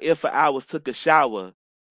lingered in my ear for hours, took a shower.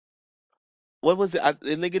 What was it?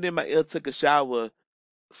 It lingered in my ear, took a shower.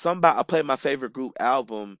 Somebody I played my favorite group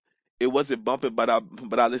album. It wasn't bumping, but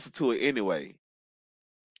I listened to it anyway.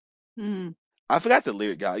 Mm. I forgot the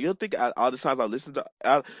lyric, guy. You'll think all the times I listen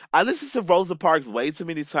to Rosa Parks way too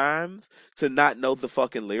many times to not know the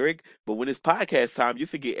fucking lyric. But when it's podcast time, you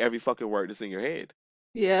forget every fucking word that's in your head.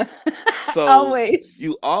 Yeah. So Always.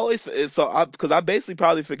 you always because I basically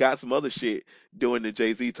probably forgot some other shit doing the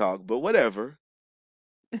Jay Z talk, but whatever.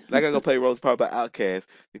 Like I go play Rosa Parks by Outkast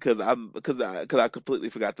because I completely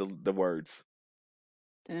forgot the words.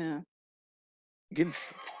 Damn. Getting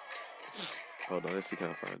hold on, let's see, can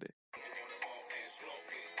I find it?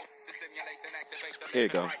 Here you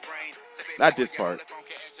go. Not this part.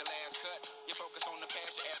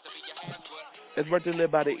 It's worth to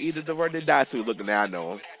live by the either the word to die to. Look, now I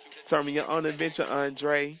know him. Determine your own adventure,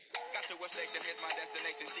 Andre.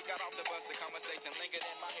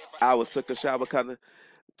 I was took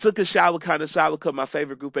a shower kind of shower because my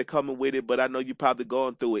favorite group ain't coming with it, but I know you probably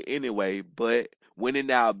going through it anyway. But went it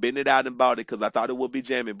out, bend it out and bought it because I thought it would be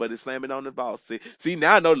jamming, but it's slamming on the ball. See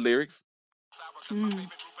now I know the lyrics. Mm.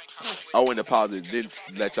 Oh, and apologize. Didn't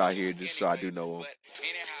let y'all hear just so I do know them.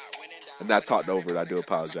 I'm not talked over it. I do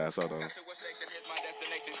apologize. Hold on.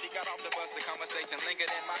 She got off the bus, the conversation lingered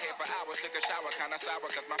in my head for hours. Took a shower, kinda sour,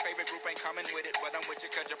 cause my favorite group ain't coming with it. But I'm with you,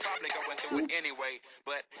 cause you're probably going through it anyway.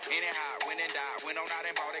 But anyhow, went and died, went on out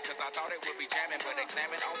and bought it, cause I thought it would be jamming. But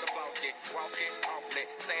examine on the floss, get walk it, awfully.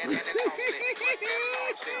 Saying that it's costly, but that's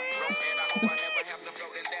all shit. Broke and I hope I never have to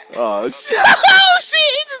float in that. Oh, shit. Oh,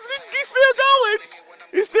 shit. He's still going.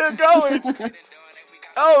 He's still going.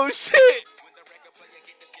 Oh, shit.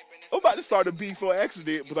 I'm about to start a beef for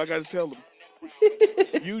accident, but I gotta tell him.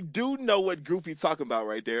 You do know what group he's talking about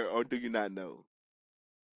right there, or do you not know?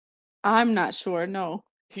 I'm not sure. No.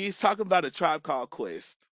 He's talking about a Tribe Called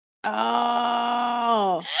Quest.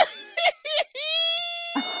 Oh.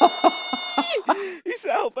 He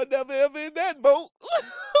said, I hope I never ever in that boat.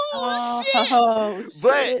 Oh, shit. Oh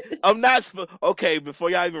But shit. I'm not, okay, before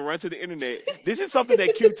y'all even run to the internet, this is something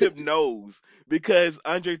that Q-Tip knows because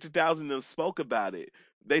Andre 3000 them spoke about it.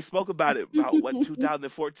 They spoke about it about, what,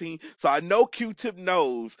 2014? So I know Q-Tip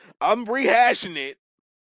knows. I'm rehashing it.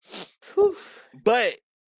 Whew. But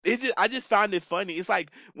I just find it funny. It's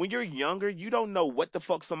like when you're younger, you don't know what the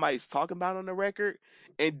fuck somebody's talking about on the record,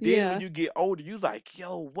 and then when Yeah. you get older, you like,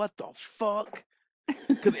 yo, what the fuck?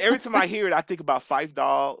 Because every time I hear it, I think about Fife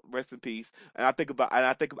Dog, rest in peace, and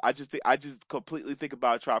I just completely think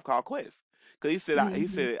about Tribe Called Quest. Because he Hmm.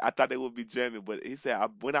 said I thought they would be jamming, but he said I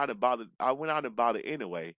went out and bought it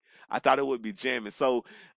anyway. I thought it would be jamming. So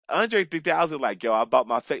Andre 3000 like, yo, I bought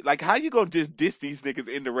my face. Like, how you gonna just diss these niggas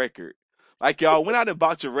in the record? Like, y'all went out and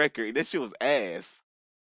bought your record, and that shit was ass.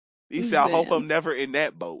 He said, I hope Damn. I'm never in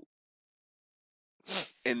that boat.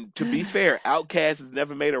 And to be fair, Outkast has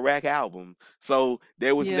never made a rap album, so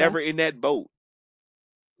there was Yeah. never in that boat.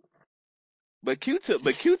 But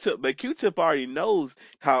Q-Tip already knows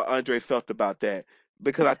how Andre felt about that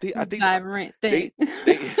because I think Vibrant they thing.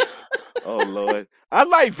 they. Oh Lord, I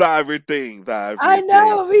like I vibrant thing,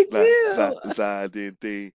 know, me too. vibrant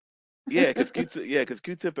thing. Yeah, because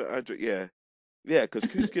Q-Tip and Andre, yeah, because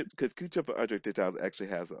Q-Tip and Andre 3000 actually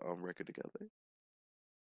has a record together.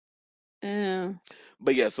 Yeah.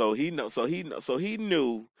 But yeah, so he knew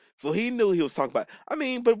he was talking about. I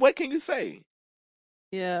mean, but what can you say?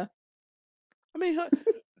 Yeah. I mean,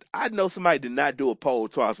 I know somebody did not do a poll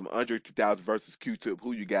twice from Andre 3000 versus Q-Tip.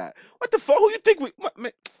 Who you got? What the fuck? Who you think we? What,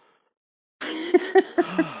 man?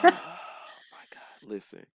 My God,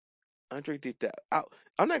 listen. Andre 3000.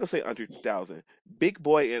 I'm not gonna say Andre 3000. Big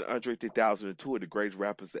Boy and Andre 3000 are two of the greatest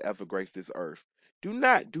rappers to ever grace this earth. Do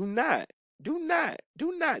not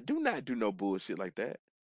no bullshit like that.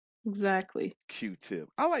 Exactly. Q-Tip.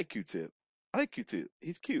 I like Q-Tip. I like Q-Tip.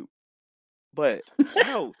 He's cute. But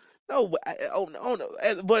no, no. Oh no.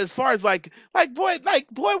 But as far as boy,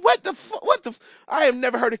 what the? I have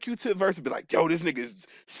never heard a Q-Tip verse and be like, yo, this nigga is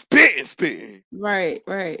spitting. Right,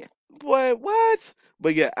 right. Boy, what?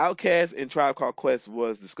 But yeah, Outkast and Tribe Called Quest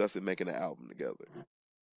was discussing making an album together.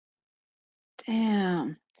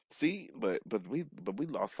 Damn. See, but we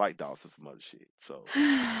lost Fight Dogs to some other shit. So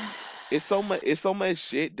it's so much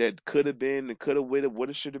shit that could have been and could have would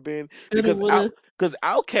have should have been Coulda, woulda. because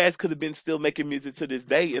Outkast could have been still making music to this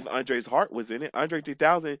day if Andre's heart was in it. Andre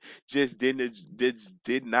 3000 just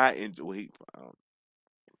did not enjoy. Well,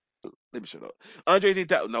 let me shut up. Andre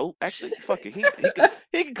 3000. No, actually, fuck it.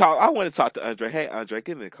 He can call. I want to talk to Andre. Hey, Andre,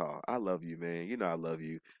 give me a call. I love you, man. You know I love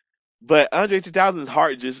you. But Andre 3000's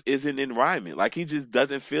heart just isn't in rhyming. Like he just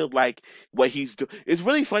doesn't feel like what he's doing. It's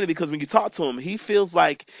really funny because when you talk to him, he feels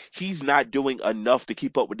like he's not doing enough to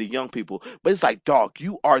keep up with the young people. But it's like, dog,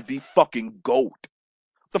 you are the fucking goat.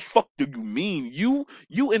 The fuck do you mean? You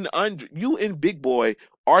and Big Boy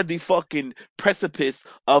are the fucking precipice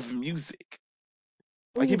of music.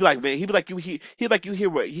 Like he'd be like, Oof. man, you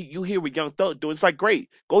hear what Young Thug doing. It's like, great,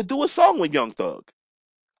 go do a song with Young Thug.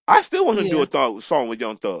 I still want him to do Yeah. a song with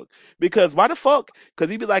Young Thug because why the fuck? Because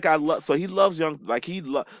he'd be like, I love. So he loves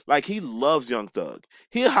he loves Young Thug.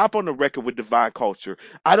 He'll hop on the record with Divine Culture.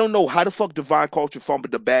 I don't know how the fuck Divine Culture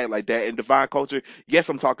fumbled the bag like that. And Divine Culture, yes,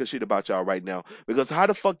 I'm talking shit about y'all right now because how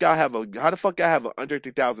the fuck y'all have an under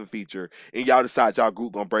 3000 feature and y'all decide y'all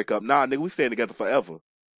group gonna break up? Nah, nigga, we staying together forever.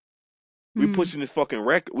 We Hmm. pushing this fucking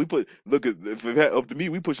record. Look at if it had up to me,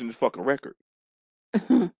 we pushing this fucking record.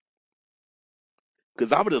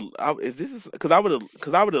 Cause I would have, if this is, cause I would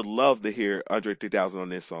have loved to hear Andre 3000 on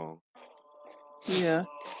this song, Yeah.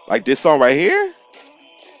 like this song right here.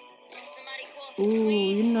 Ooh,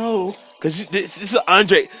 you know. Cause this is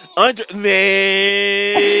Andre,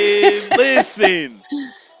 man, listen,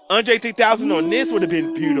 Andre 3000 on this would have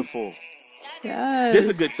been Yeah. beautiful. This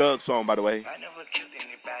is a good Yes. Thug song, by the way. I never killed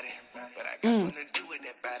anybody, but I got Mm. something to do with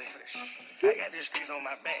that body. I got this piece on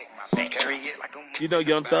my back, carry it like a You know,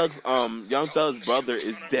 Young Thug's brother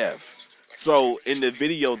is deaf, so in the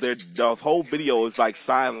video, the whole video is like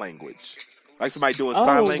sign language, like somebody doing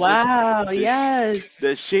sign Oh, language. wow. The Yes.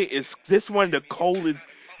 shit is this one of the coldest.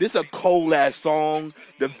 This a cold ass song.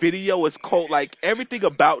 The video is cold. Like everything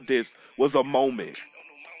about this was a moment.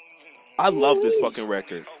 I love this Ooh. fucking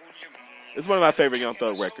record. It's one of my favorite Young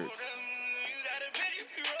Thug records.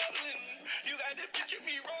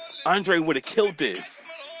 Andre would have killed this.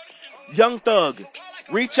 Young Thug,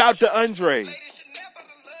 reach out to Andre.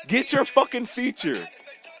 Get your fucking feature.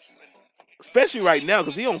 Especially right now,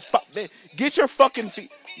 because he don't fuck. Man, get your fucking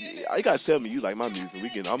feet. You gotta tell me you like my music.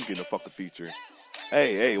 I'm getting a fucking feature.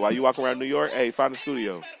 Hey, while you walk around New York, hey, find a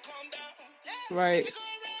studio. Right.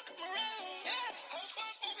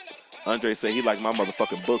 Andre said he liked my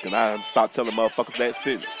motherfucking book, and I stopped telling motherfuckers that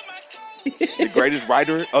since. The greatest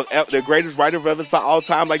writer of all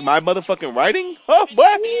time, like my motherfucking writing? Huh?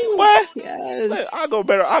 What? Ooh, What? yes. I'll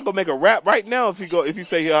go make a rap right now if you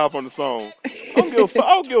say he'll hop on the song. I don't give a fuck. I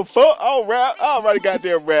don't give a fuck. I'll rap. I'll write a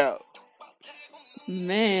goddamn rap.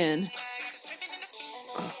 Man.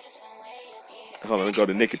 Hold on, let me go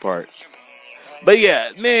to Nicki part. But yeah,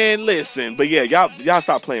 man, listen. But yeah, y'all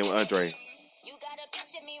stop playing with Andre. You gotta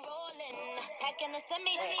picture me rolling, packing a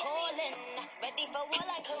semi, calling, ready for war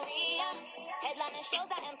like Korea. Headlining shows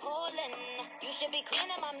out in Poland. You should be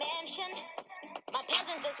cleaning my mansion. My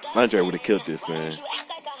peasants Andre disgusting. would have killed this, Why man. don't you act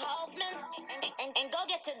like a houseman and go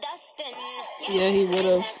get to dusting? Yeah, Yeah, he I would just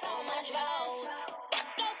have. had so much rose.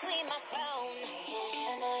 Let's go clean my crown.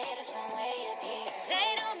 Yeah, and the haters from way up here. They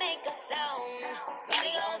don't make a sound.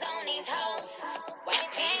 Money goes on these hoes. White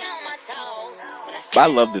paint on my toes. When I I stand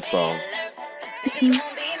love on this the song. alert, niggas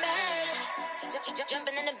gon' be mad.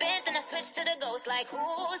 Jumping in the bed, then I switch to the ghost like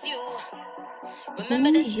who's you?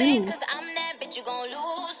 Remember the Who's slaves, you? cause I'm that bitch that you gon'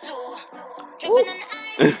 lose to. Ooh. Dripping in the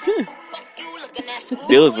ice. Fuck you looking at school.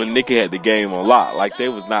 There was when Nicki had the game on lock. Like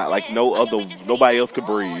there was not like nobody else could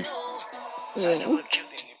breathe. Mm.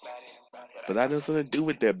 But I know something to do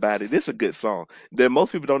with that body. This is a good song that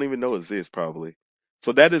most people don't even know exists probably.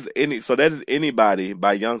 So that is Anybody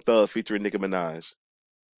by Young Thug featuring Nicki Minaj.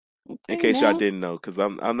 In Okay, case y'all now didn't know, because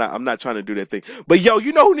I'm not trying to do that thing. But yo,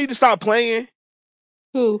 you know who need to stop playing?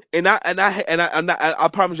 who? I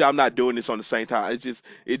promise you I'm not doing this on the same time.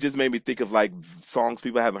 It just made me think of like songs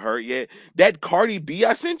people haven't heard yet. That Cardi B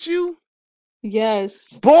I sent you,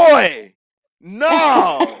 Yes. boy,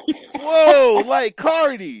 no, whoa, like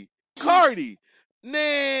Cardi,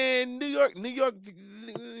 man, New York,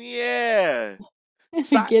 yeah.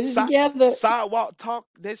 Get it together. Sidewalk talk,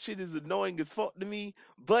 that shit is annoying as fuck to me.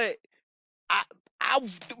 But I I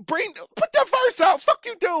put that verse out. Fuck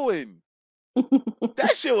you doing?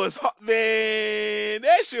 That shit was man.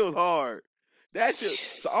 That shit was hard. That shit.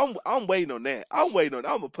 So I'm waiting on that. I'm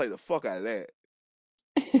gonna play the fuck out of that.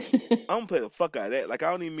 I'm gonna play the fuck out of that. Like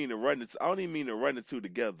I don't even mean to run it. I don't even mean to run the two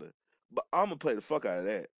together. But I'm gonna play the fuck out of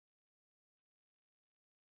that.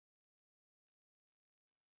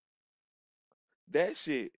 That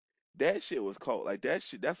shit. That shit was cold. Like that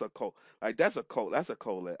shit. That's a cold. Like that's a cold. That's a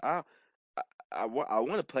cold. I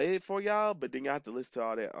want to play it for y'all, but then you have to listen to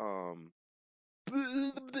all that.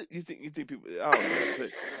 You think people? I don't know.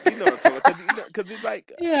 But you know what I'm talking about? Because it's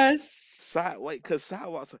like Yes. because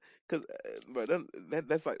sidewalks. Because but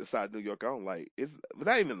that's like the side of New York I don't like. It's but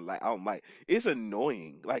not even like I don't like. It's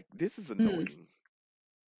annoying. Like this is Hmm. annoying.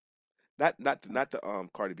 Not the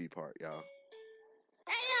Cardi B part, y'all.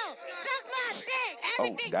 Hey yo, suck my dick. Oh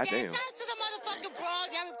Everything gay. goddamn. Shout out to the motherfucking Bronx.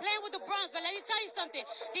 Y'all been playing with the Bronx, but let me tell you something.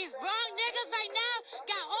 These Bronx niggas right now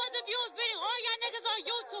got all the views beating all y'all niggas on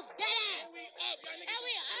YouTube. Dead ass. And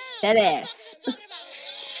we up. That What the fuck ass. is you talking about?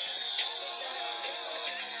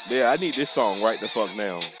 Yeah, I need this song right the fuck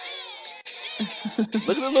now.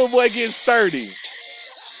 Look at the little boy getting sturdy.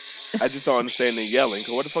 I just don't understand the yelling.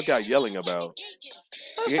 Cause what the fuck y'all yelling about?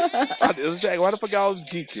 Yeah, why the fuck y'all was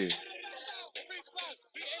geeking?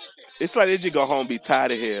 It's like they just go home and be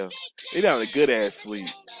tired of hell. They down a good ass sleep.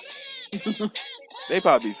 They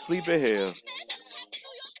probably be sleeping hell.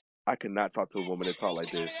 I could not talk to a woman that talk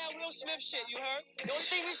like this. Will Smith shit, you heard? The only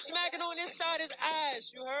thing we smacking on this side is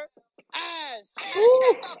ass, you heard? Ass.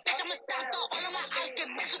 Ooh. I'ma stop all of my eyes get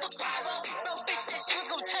mixed with a private. Bro, bitch said she was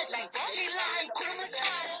gonna touch me. She lying, cool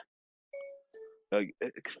Matata.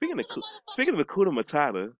 Speaking of Hakuna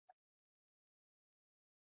Matata,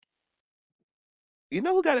 you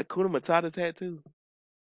know who got a Hakuna Matata tattoo?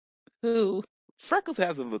 Who? Freckles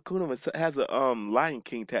has a Lion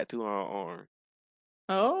King tattoo on her arm.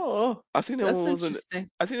 Oh, I seen that that's one was in interesting.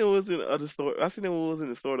 I seen it was in the other store. I seen it was in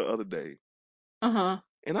the store the other day. Uh-huh.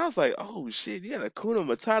 And I was like, oh shit, you got a Kuna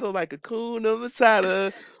Matata like a Kuna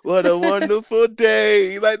Matata. What a wonderful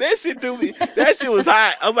day. Like that shit threw me. That shit was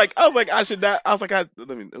hot. I should not, I was like,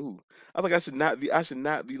 I should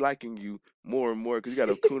not be liking you more and more because you got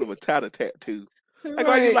a Kuna Matata tattoo. Like,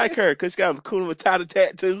 why you Right. like her? Because she got a Kuna Matata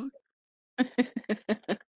tattoo?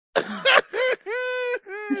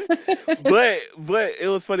 but it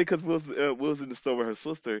was funny because we was in the store with her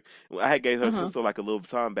sister. I had gave her Uh-huh. sister like a little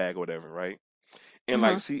baton bag or whatever, right? And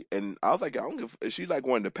like Uh-huh. I was like, I don't give. She like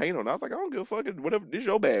wanted to paint on it. I was like, I don't give a fuck. Whatever, this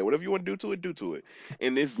your bag. Whatever you want to do to it, do to it.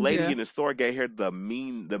 And this lady Yeah. in the store gave her the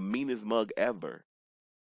meanest mug ever.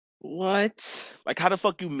 What? Like, how the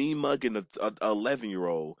fuck you mean mugging a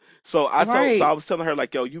 11-year-old? So I Right. was telling her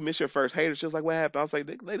like, yo, you missed your first hater. She was like, what happened? I was like,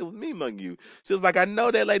 that lady was mean mugging you. She was like, I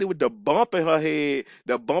know that lady with the bump in her head,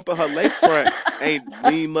 the bump in her lace front, ain't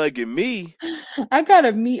mean mugging me. I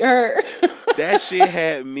gotta meet her. That shit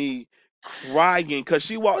had me crying because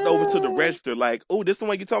she walked over to the register like, "Oh, this the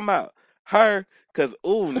one you talking about? Her? Cause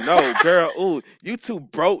oh no, girl, oh you too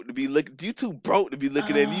broke to be looking. You too broke to be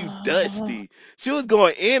looking at me. You Oh, dusty." She was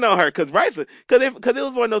going in on her because because it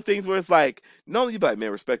was one of those things where it's like, no, you be like,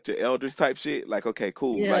 man, respect your elders type shit. Like, okay,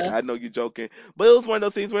 cool. Like yeah. I know you joking, but it was one of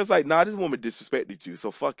those things where it's like, nah, this woman disrespected you,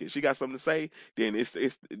 so fuck it. She got something to say, then it's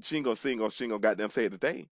she ain't gonna sing or she ain't gonna goddamn say it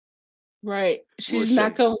today. Right. Well, She's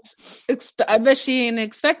not shit. going to I bet she ain't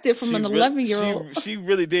expect it from She an really 11-year-old. she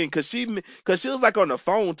really didn't cause she was like on the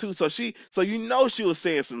phone too, so you know she was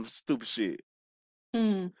saying some stupid shit.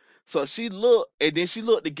 Hmm. So she looked and then she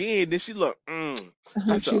looked again, then she looked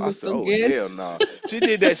She I looked said, oh again. hell no. She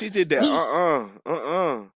did that.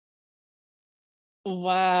 Uh-uh.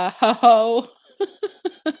 Wow.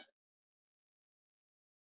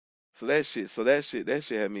 that shit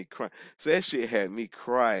had me crying. So that shit had me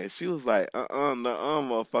crying. She was like, nuh-uh,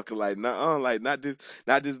 motherfucker, like, nuh-uh, like, not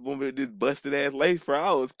this woman with this busted ass lace front.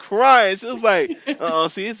 I was crying. She was like,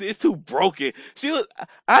 see, it's too broken. She was,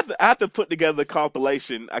 I have to put together a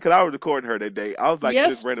compilation, because I was recording her that day. I was like,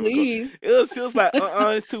 just Yes, randomly record. please. She was like,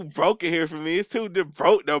 it's too broken here for me. It's too, the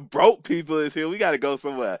broke people is here. We gotta go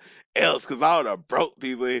somewhere else, because all the broke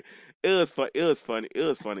people here. It was fun. It was funny. It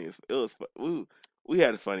was funny. It was fun. We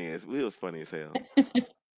had a funny as we was funny as hell.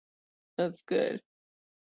 That's good.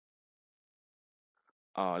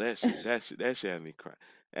 Oh, that shit had me cry.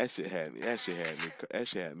 That shit had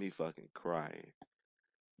me fucking crying.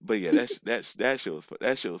 But yeah, that shit was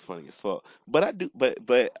that shit was funny as fuck. But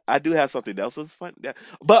I do have something else that's fun.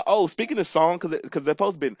 But oh, speaking of song, because they're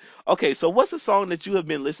supposed to been okay. So what's a song that you have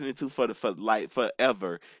been listening to for like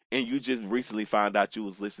forever, and you just recently found out you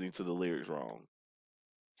was listening to the lyrics wrong?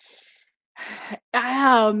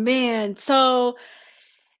 Oh man. So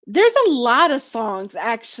there's a lot of songs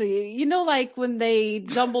actually. You know, like when they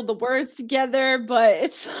jumble the words together, but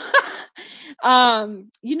it's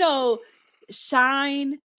you know,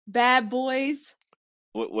 Shine, Bad Boys.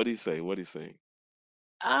 What do you say? What do you say?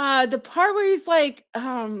 The part where he's like,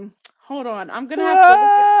 hold on, I'm gonna have to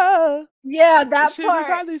look at Ah, yeah, that shitty part.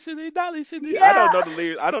 dolly, shitty dolly, shitty. I don't Yeah. know the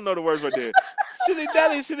lyrics. I don't know the words right there. Shitty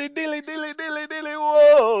dolly, shitty dilly, dilly, dilly, dilly.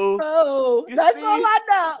 Whoa, Oh, you that's all see? I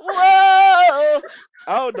know. Whoa.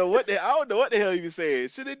 I don't know what the hell you been saying.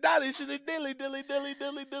 Shitty dolly, shitty dilly, dilly, dilly,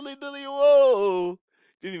 dilly, dilly, dilly. Whoa.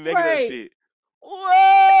 You be making up Right. shit.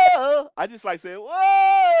 Whoa. I just like saying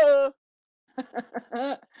whoa.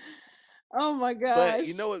 Oh my But gosh.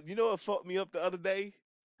 you know what fucked me up the other day?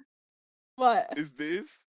 What? Is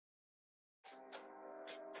this?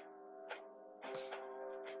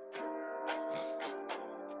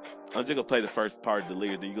 I'm just gonna play the first part of the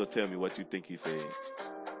lyrics, then you gonna tell me what you think he said.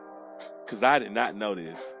 Cause I did not know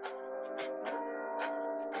this.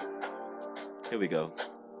 Here we go.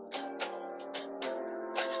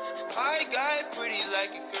 I got pretty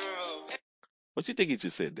like a girl. What you think he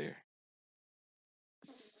just said there?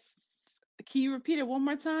 Can you repeat it one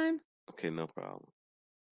more time, Okay, no problem.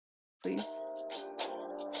 please?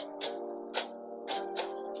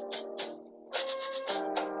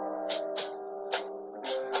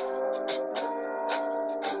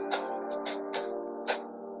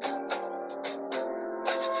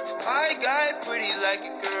 I got pretty like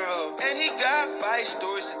a girl, and he got 5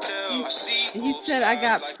 stories to tell. I see He both said I sides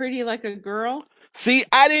got like. pretty like a girl. See,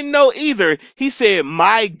 I didn't know either. He said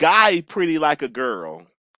my guy pretty like a girl,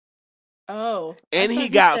 Oh, I and he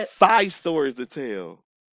thought he got said, 5 stories to tell.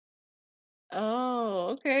 oh,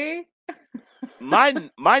 okay. My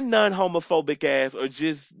non homophobic ass or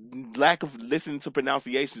just lack of listening to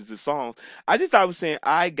pronunciations of songs. I just thought I was saying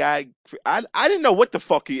I didn't know what the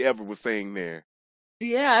fuck he ever was saying there.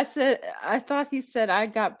 Yeah, I thought he said I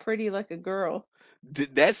got pretty like a girl.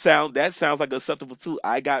 That sounds like acceptable too.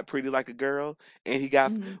 I got pretty like a girl, and he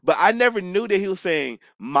got, Mhm. but I never knew that he was saying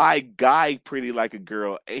my guy pretty like a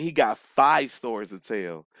girl, and he got 5 stories to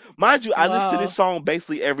tell. Mind you, I listen to this Wow. song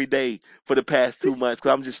basically every day for the past 2 months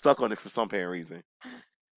because I'm just stuck on it for some apparent reason.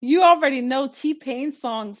 You already know T-Pain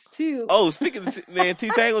songs too. Oh, speaking of man,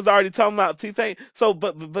 T Pain was already talking about T Pain. So,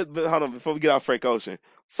 but hold on before we get off Frank Ocean.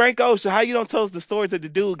 Frank Ocean, how you don't tell us the stories that the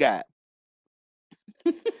dude got?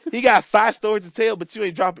 He got 5 stories to tell, but you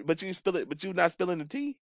ain't dropping, but you ain't spill it, but you not spilling the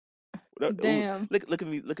tea. Ooh, Damn. look at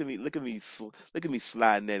me, look at me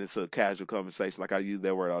sliding that into a casual conversation like I use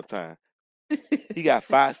that word all the time. He got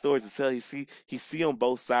 5 stories to tell. He see on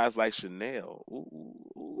both sides like Chanel.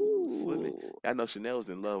 Ooh, swimming. Ooh. I know Chanel's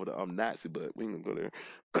in love with a Nazi, but we ain't gonna go there.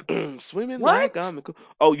 Swimming like What? I'm.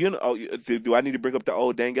 Oh, you know. Oh, do I need to bring up the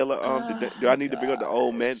old Dangela? Do I Oh need to bring up the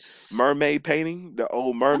old man gosh. mermaid painting? The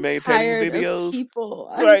old I'm mermaid painting tired of videos. people.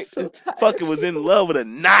 I'm Right, so tired fucking of was in people. love with a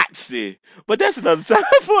Nazi, but that's another time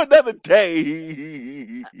for another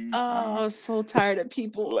day. Oh, so tired of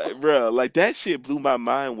people. Like, bro, like that shit blew my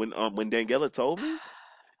mind when Dangela told me.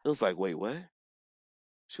 It was like, wait, what?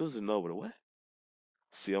 She was in love with a what?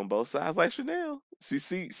 See on both sides like Chanel. She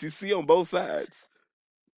see on both sides.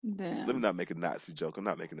 Let me Damn. not make a Nazi joke. I'm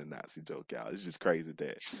not making a Nazi joke, y'all. It's just crazy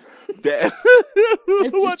that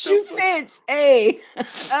If the what the shoe fuck? fits, hey.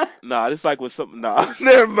 Nah, it's like when something. Nah,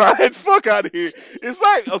 never mind. Fuck out of here. It's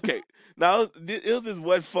like okay. Now it was this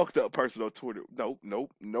one fucked up person on Twitter.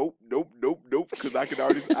 Nope. Because I can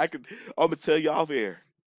already. I'm gonna tell you off air.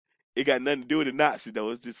 It got nothing to do with the Nazi though.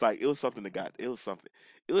 It's just like it was something that got it was something.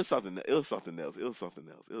 It was something. It was something else. It was something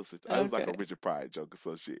else. It was like a Okay. Richard Pryor joke or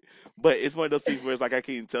some shit. But it's one of those things where it's like I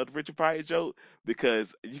can't even tell the Richard Pryor joke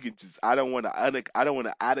because you can just I don't want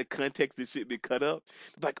to out of context this shit be cut up.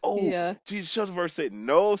 Like oh Yeah. Jesus Shuttleworth said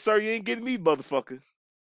no sir you ain't getting me motherfucker.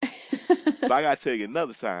 So I gotta tell you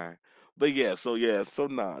another time. But so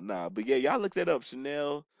nah. But yeah, y'all look that up.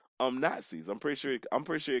 Chanel Nazis. I'm pretty sure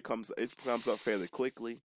it comes up fairly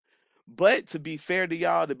quickly. But to be fair to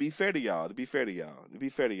y'all, the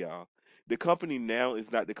company now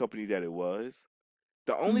is not the company that it was.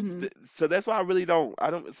 Mhm. So that's why I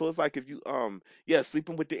don't so it's like if you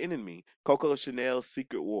sleeping with the enemy, Coco Chanel's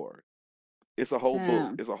Secret War. It's a whole book.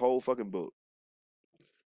 Damn. It's a whole fucking book.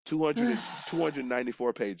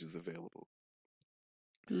 294 pages available.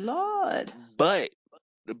 Lord. But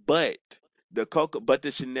but but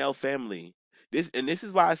the Chanel family. This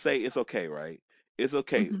is why I say it's okay, right? It's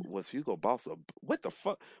okay. Mhm. Was Hugo Boss what the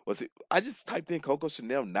fuck was it? I just typed in Coco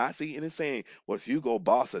Chanel Nazi and it's saying was Hugo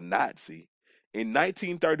Boss a Nazi? In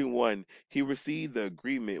 1931, he received the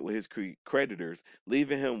agreement with his creditors,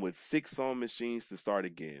 leaving him with 6 sewing machines to start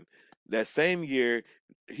again. That same year,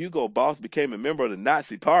 Hugo Boss became a member of the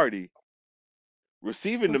Nazi Party,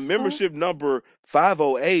 receiving The the fuck? membership number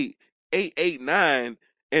 508-889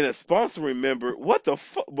 and a sponsoring member. What the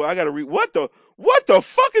fuck? Well, I gotta read. What the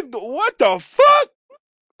fuck what the fuck?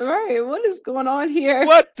 Right. What is going on here?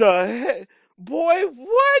 What the heck? Boy,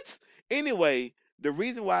 what? Anyway, the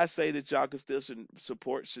reason why I say that y'all can still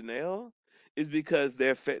support Chanel is because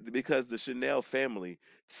because the Chanel family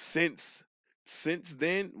since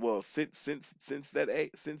then, well, since that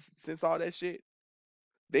since all that shit,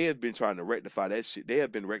 they have been trying to rectify that shit. They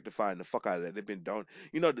have been rectifying the fuck out of that. They've been don't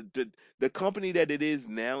the company that it is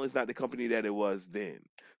now is not the company that it was then.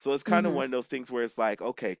 So it's kind of Mhm. one of those things where it's like,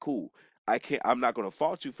 okay, cool. I'm not gonna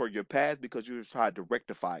fault you for your past because you tried to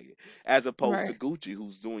rectify it. As opposed to Right. Gucci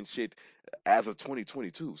who's doing shit as of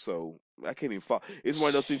 2022. So I can't even fault. It's one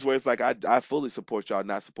of those things where it's like I fully support y'all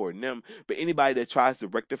not supporting them. But anybody that tries to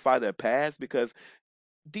rectify their past because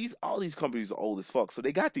all these companies are old as fuck, so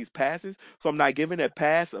they got these passes. So I'm not giving that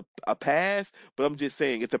pass a pass, but I'm just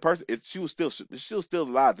saying if she was still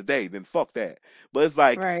alive today, then fuck that. But it's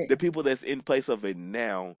like Right. the people that's in place of it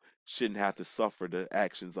now shouldn't have to suffer the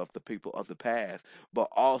actions of the people of the past, but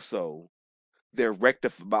also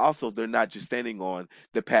but also they're not just standing on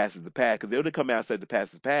the past is the past because they would have come out and said the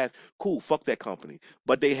past is the past. Cool, fuck that company.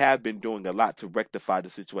 But they have been doing a lot to rectify the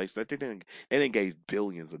situation. I think they engaged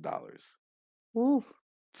billions of dollars Oof.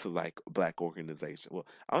 to like black organization. Well,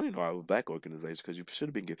 I don't even know how a black organization because you should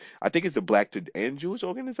have been given. I think it's the black and Jewish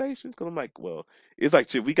organizations because I'm like, well, it's like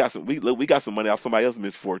shit. We got some money off somebody else's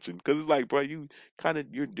misfortune because it's like, bro, you're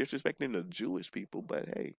disrespecting the Jewish people, but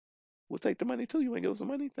hey, we'll take the money too. You ain't give us some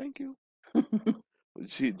money, thank you.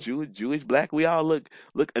 Shit, Jewish, black, we all look,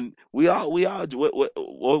 and we all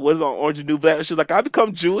what is on Orange and New Black? She's like, I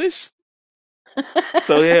become Jewish,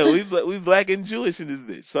 so yeah, we black and Jewish in this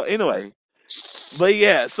bitch. So anyway. But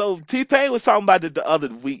yeah, so T Pain was talking about it the other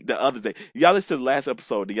day. Y'all listened to the last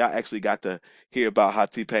episode, and y'all actually got to hear about how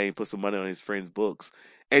T Pain put some money on his friend's books.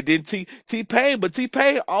 And then T Pain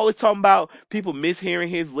always talking about people mishearing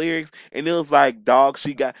his lyrics, and it was like, dog,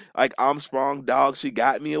 she got, like, Armstrong, dog, she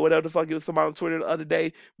got me, or whatever the fuck it was somebody on Twitter the other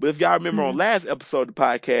day. But if y'all remember on Mhm. last episode of the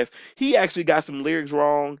podcast, he actually got some lyrics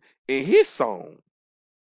wrong in his song.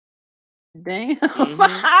 Damn.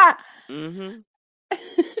 Mm-hmm. Mm-hmm.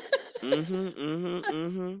 Mm-hmm. Mm-hmm.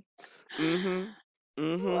 Mm-hmm. Mm-hmm.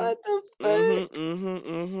 Mm-hmm. What the Mm-hmm. fuck? Mm-hmm.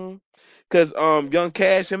 Mm-hmm. Cause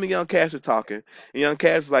him and Young Cash were talking, and Young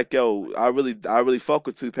Cash was like, "Yo, I really fuck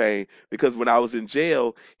with T-Pain because when I was in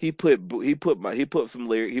jail, he put some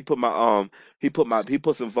lyric, he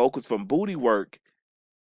put some vocals from Booty Work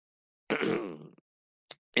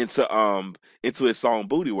into into his song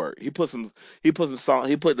Booty Work. He put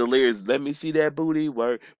the lyrics Let me see that booty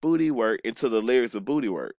work into the lyrics of Booty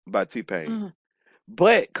Work by T-Pain. Mm,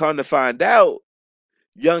 But come to find out,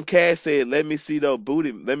 Young Cash said, let me see you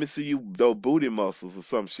those booty muscles or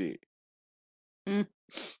some shit." mm.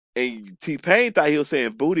 And T Pain thought he was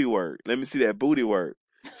saying booty work. Let me see that booty work.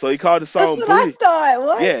 So he called the That's song what I Booty. thought.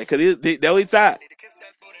 Yeah, What? because that's what he thought. Need to kiss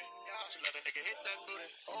that booty. Yeah, let a nigga hit that booty.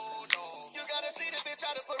 Oh no. You gotta see this bitch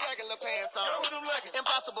how to put regular pants on.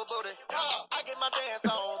 Impossible booty. I get my dance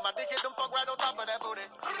on. My dick hit them fuck right on top of that booty.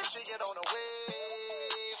 She get on the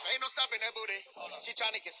wave. Ain't no stopping that booty. She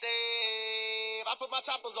tryna get saved. I put my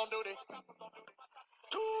choppers on duty.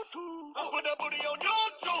 Put that booty on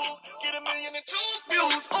YouTube. Get 1,000,002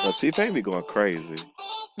 views. So T Pain be going crazy.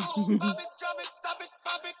 Pop it, drop it, stop it,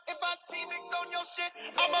 pop it. If I T-mix on your shit,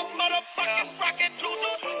 I'm a motherfucker.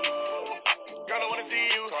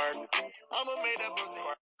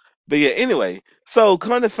 But yeah, anyway, so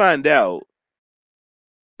come to find out,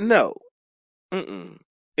 no, it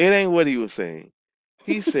ain't what he was saying.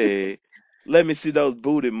 He said, "Let me see those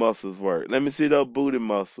booty muscles work. Let me see those booty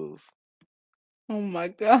muscles." Oh my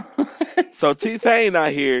god. So T-Pain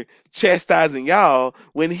out here chastising y'all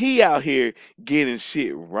when he out here getting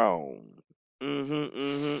shit wrong.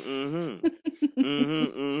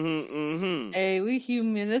 Hey, we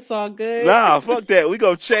human. It's all good. Nah, fuck that. We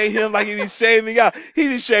gonna shame him like he be shaming y'all. He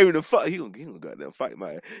be shaming the fuck. He gonna goddamn fight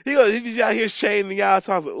my ass. He be out here shaming y'all,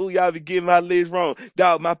 talking about, ooh, y'all be getting my lyrics wrong.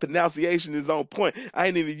 Dog, my pronunciation is on point. I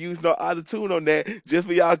ain't even used no auto-tune on that just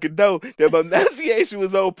for y'all could know that my pronunciation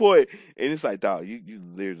was on point. And it's like, dog, you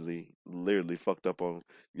literally fucked up on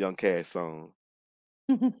Young Cash song.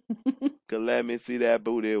 Cause let me see that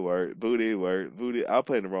booty work, booty work, booty. I'll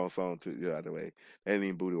play the wrong song too, by the way. That ain't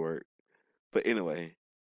even booty work. But anyway.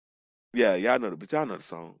 Yeah, but y'all know the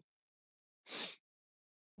song.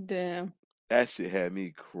 Damn. That shit had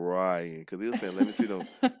me crying because he was saying, let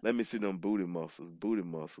me see them booty muscles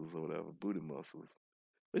or whatever, booty muscles,"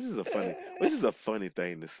 which is a funny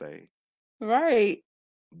thing to say, Right.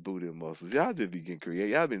 booty muscles. Y'all just be getting creative.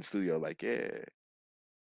 Y'all been in the studio like, yeah.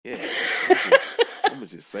 I'm gonna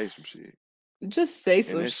just say some shit. Just say And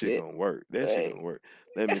some that shit shit. gonna work. That shit Like, gonna work.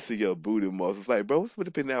 Let me see your booty muscles. Like, bro, what's with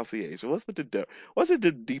the pronunciation? What's with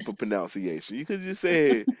the deeper pronunciation? You could have just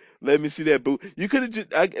said, "Let me see that boot." You could have just.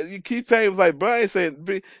 Keith Payne was like, "Bro, I ain't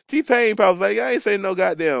saying." T Pain probably was like, "I ain't saying no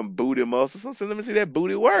goddamn booty muscles." I said, "Let me see that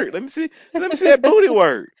booty work. Let me see that booty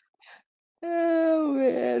work. oh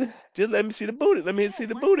man. Just let me see the booty. Let me see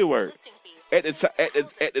the booty work." At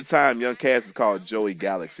the time, Young Cass is called Joey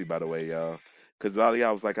Galaxy, by the way, y'all. Because all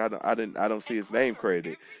y'all was like, I don't see his name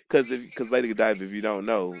credited. Because Lady Godiva, if you don't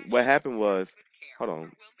know, what happened was, hold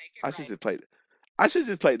on, I should just play. I should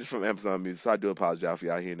just play this from Amazon Music. So I do apologize for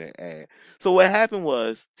y'all hearing that ad. So what happened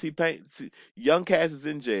was Young Cass was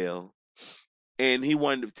in jail, and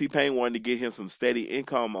T Pain wanted to get him some steady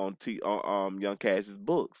income on Young Cash's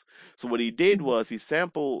books. So what he did was he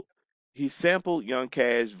sampled Young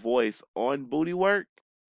Cash's voice on Booty Work,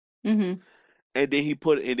 Mm-hmm. and then he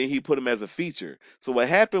put him as a feature. So what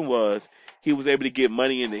happened was he was able to get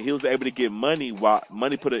money in it. He was able to get money while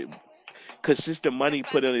consistent money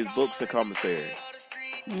put in his books and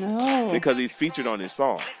commissary No. because he's featured on his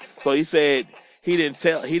song. So he said he didn't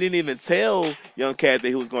even tell Young Cash that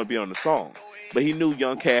he was going to be on the song, but he knew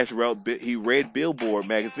Young Cash he read Billboard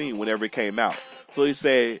magazine whenever it came out. So he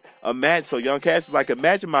said, so Young Cash is like,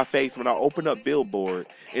 imagine my face when I open up Billboard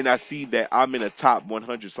and I see that I'm in a top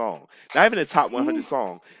 100 song. Not even a top 100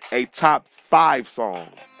 song, a top 5 song.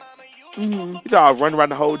 Mm-hmm. You know, I'll run around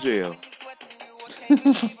the whole jail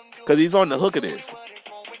because he's on the hook of this.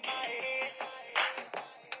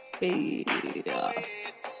 Yeah.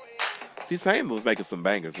 T-Pain was making some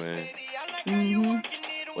bangers, man.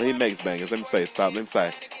 Mm-hmm. Well, he makes bangers. Let me say, stop. Let me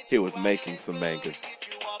say, he was making some bangers.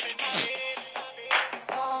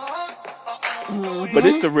 But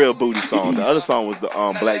it's Mm-hmm. the real booty song. The other song was the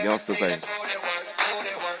Black Youngster thing.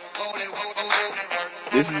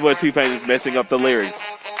 This is where T-Pain is messing up the lyrics.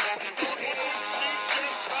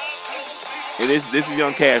 And this is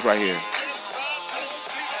Young Cash right here.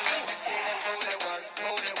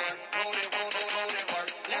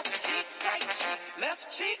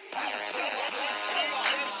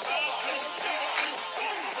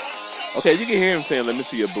 Okay, you can hear him saying, "Let me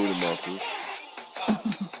see your booty muscles."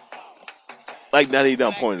 Like now that he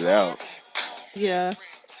done pointed it out. Yeah.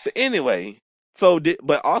 But anyway,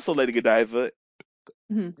 but also Lady Godiva,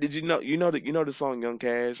 Mm-hmm. did you know the song Young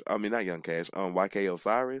Cash? I mean not Young Cash, YK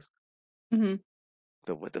Osiris?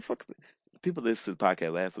 Mm-hmm. What the fuck? People listened to the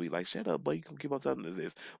podcast last week like, shut up, boy, you can keep on telling us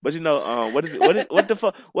this. But what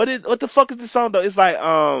the fuck is this song though? It's like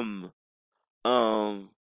um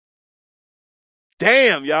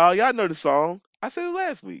damn, y'all know the song. I said it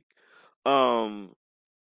last week. Um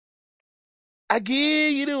I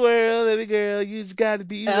give you the world, baby girl, you just gotta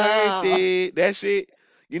be worth Oh. it. That shit.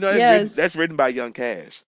 You know that's Yes. written by Young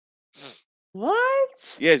Cash.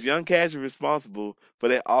 What? Yes, Young Cash is responsible for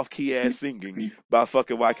that off key ass singing by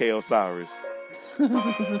fucking YK Osiris.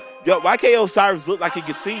 Yo, YK Osiris looked like he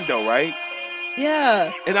could sing though, right?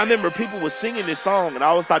 Yeah. And I remember people were singing this song, and I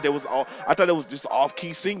always thought I thought it was just off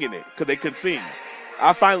key singing it because they couldn't sing.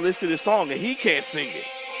 I finally listened to this song, and he can't sing it.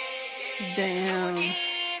 Damn.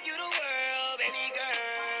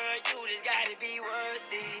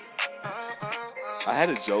 I had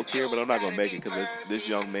a joke here, but I'm not gonna make it because this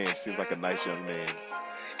young man seems like a nice young man.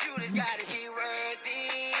 You just gotta be worthy.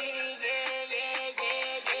 Yeah, yeah, yeah,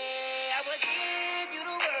 yeah, yeah. I would give you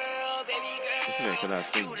the world, baby man cannot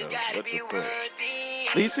sing though. What the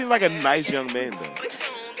fuck? He seems like a nice young man though.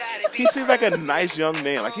 He seems like a nice young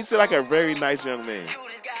man. Like he seems like a very nice young man.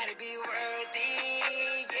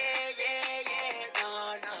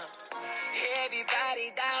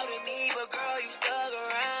 Everybody doubted me, but girl, you stuck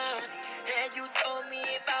around. And you told me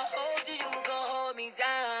if I hold you, you gon' hold me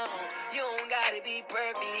down. You don't gotta be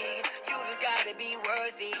perfect, you just gotta be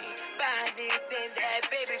worthy. Buy this and that,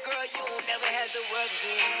 baby girl, you don't never have to work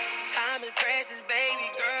again. Time is precious, baby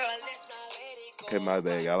girl, let's not let it go. Okay, my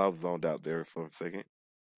bad, y'all. I was zoned out there for a second.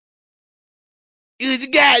 You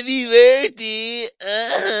just gotta be worth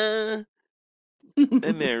it.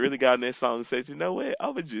 That man really got in that song and said, "You know what?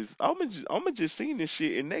 I'ma just sing this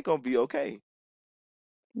shit, and they gonna be okay."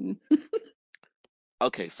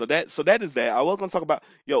 Okay, so that is that. I was gonna talk about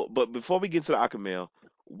but before we get to the Akimel,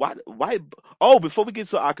 why? Oh, before we get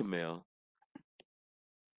to Akimel,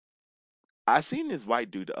 I seen this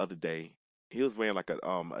white dude the other day. He was wearing like a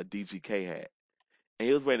DGK hat. And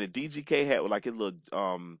he was wearing a DGK hat with like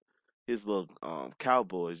his little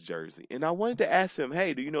Cowboys jersey. And I wanted to ask him,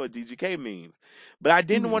 hey, do you know what DGK means? But I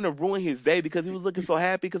didn't want to ruin his day because he was looking so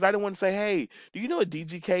happy. Because I didn't want to say, hey, do you know what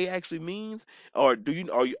DGK actually means? Or do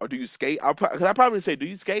you skate? Because I probably say, do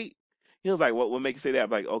you skate? He was like, what make you say that? I'm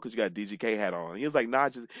like, oh, because you got a DGK hat on. He was like, nah,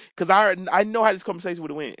 just because I know how this conversation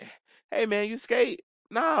would have went. Hey man, you skate?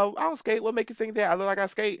 No, I don't skate. What make you think that? I look like I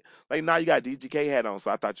skate. Like, nah, you got a DGK hat on,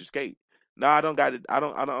 so I thought you skate. No, I don't got it. I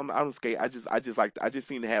don't skate. I just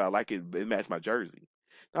seen the hat. I like it. It matched my jersey.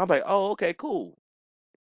 And I'm like, oh, okay, cool.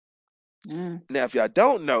 Now, if y'all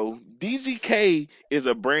don't know, DGK is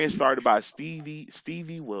a brand started by Stevie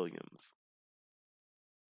Williams.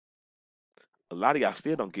 A lot of y'all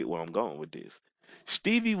still don't get where I'm going with this.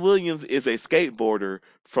 Stevie Williams is a skateboarder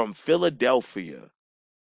from Philadelphia,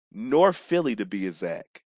 North Philly to be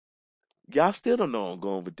exact. Y'all still don't know where I'm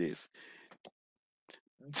going with this.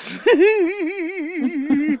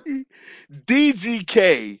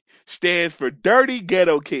 DGK stands for Dirty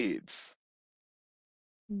Ghetto Kids.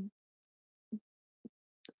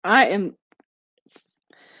 I am.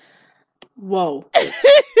 Whoa.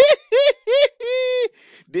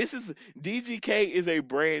 This is DGK is a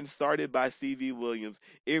brand started by Stevie Williams.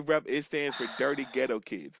 It stands for Dirty Ghetto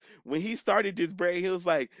Kids. When he started this brand, he was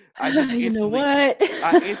like, I just You know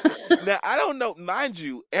instantly what? now I don't know, mind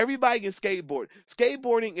you, everybody can skateboard.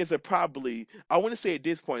 Skateboarding is a probably I want to say at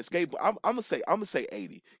this point, skateboard I'm gonna say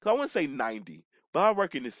 80. Cause I want to say 90. But I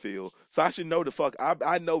work in this field, so I should know the fuck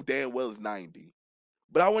I know damn well it's 90.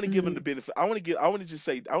 But I want to give him the benefit. I want to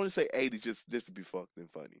say 80 just to be fucked and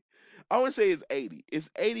funny. I want to say it's 80. It's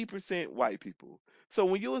 80% white people. So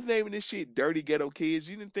when you was naming this shit Dirty Ghetto Kids,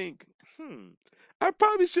 you didn't think, I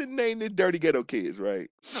probably shouldn't name this Dirty Ghetto Kids, right?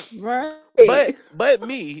 Right. But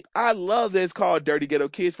me, I love that it's called Dirty Ghetto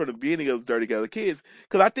Kids from the beginning of Dirty Ghetto Kids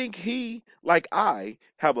because I think he, like I,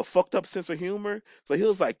 have a fucked up sense of humor. So he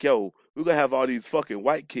was like, "Yo, we're gonna have all these fucking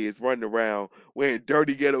white kids running around wearing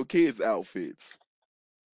Dirty Ghetto Kids outfits."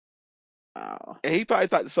 Wow. And he probably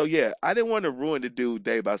thought so. Yeah, I didn't want to ruin the dude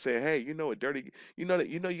day by saying, "Hey, you know a dirty, you got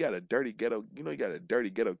a dirty ghetto, you got a dirty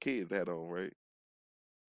ghetto kids hat on, right?"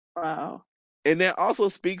 Wow. And that also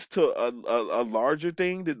speaks to a larger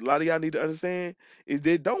thing that a lot of y'all need to understand is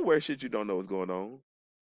that don't wear shit you don't know what's going on.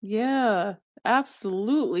 Yeah,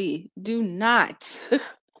 absolutely. Do not.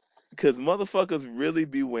 Because motherfuckers really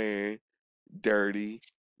be wearing dirty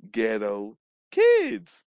ghetto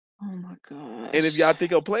kids. Oh my And if y'all gosh.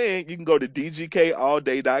 think I'm playing, you can go to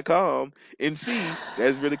dgkallday.com and see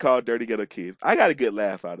that's really called Dirty Ghetto Kids. I got a good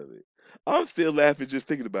laugh out of it. I'm still laughing just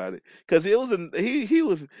thinking about it because he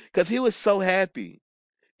was so happy.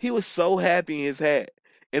 He was so happy in his hat,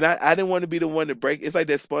 and I didn't want to be the one to break. It's like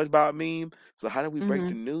that SpongeBob meme. So how do we break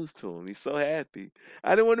the news to him? He's so happy.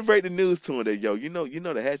 I didn't want to break the news to him that you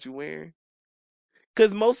know the hat you wearing.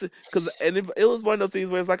 It was one of those things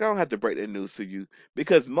where it's like I don't have to break that news to you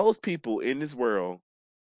because most people in this world,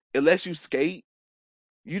 unless you skate,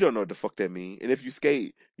 you don't know what the fuck that mean. And if you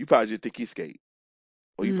skate, you probably just think he skate,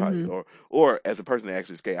 or you probably Mm-hmm. or as a person that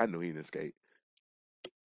actually skate, I knew he didn't skate.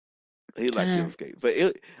 He like he don't skate, but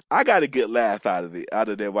I got a good laugh out of it, out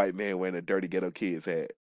of that white man wearing a Dirty Ghetto Kids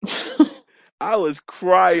hat. I was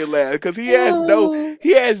crying laughing because Oh.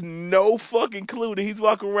 he has no fucking clue that he's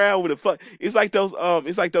walking around with a fuck. It's like those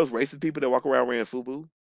racist people that walk around wearing FUBU.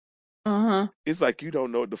 Uh-huh. It's like you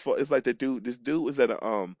don't know what the fuck. It's like this dude was at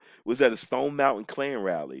a Stone Mountain Klan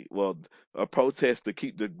rally. Well, a protest to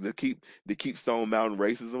keep Stone Mountain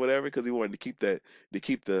racist or whatever because he wanted to keep that to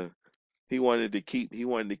keep the he wanted to keep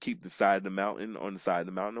the side of the mountain on the side of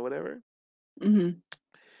the mountain or whatever. Mm-hmm.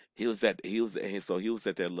 He was at that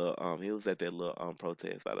little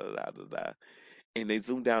protest. Da, da, da, da, da. And they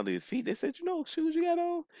zoomed down to his feet. They said, "You know what shoes you got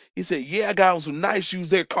on?" He said, "Yeah, I got on some nice shoes.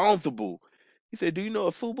 They're comfortable." He said, "Do you know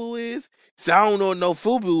what FUBU is?" He said, "I don't know what no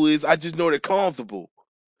FUBU is. I just know they're comfortable.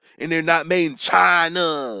 And they're not made in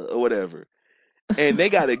China or whatever." And they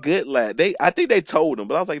got a good laugh. I think they told him,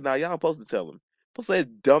 but I was like, "Nah, y'all supposed to tell him. Supposed to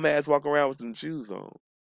let dumbass walk around with some shoes on."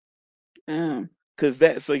 Mm. Cause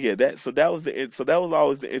that was that was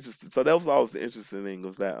always the interesting thing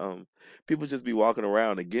was that people just be walking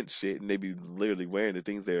around against shit and they be literally wearing the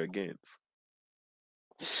things they're against.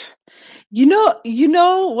 You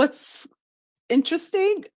know what's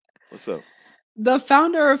interesting? What's up? The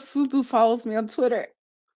founder of Fubu follows me on Twitter.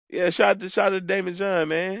 Yeah, shout out to Damon John,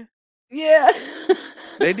 man. Yeah.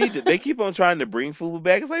 They keep on trying to bring food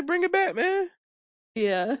back. It's like bring it back, man.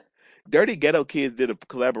 Yeah. Dirty Ghetto Kids did a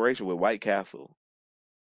collaboration with White Castle.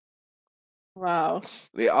 Wow.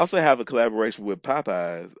 They also have a collaboration with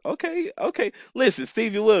Popeyes. Okay. Listen,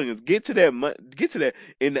 Stevie Williams, get to that. Get to that.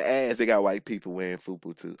 In the ads, they got white people wearing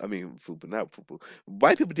FUBU too. I mean, FUBU, not FUBU.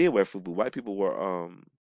 White people did wear FUBU. White people wore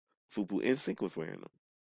FUBU. NSYNC was wearing them.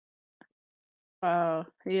 Wow.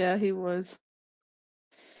 Yeah, he was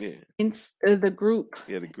Yeah, in the group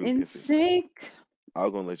yeah, the group in NSYNC. sync. I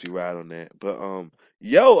was gonna let you ride on that, but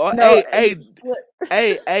yo, No, in split.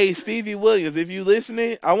 hey, Stevie Williams, if you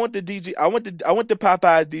listening, I want the DG, I want the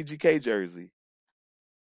Popeyes DGK jersey.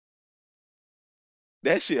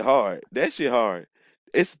 That shit hard. That shit hard.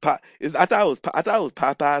 It's pop. It's I thought it was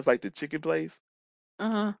Popeyes like the chicken place,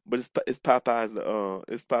 Uh-huh. but it's Popeyes.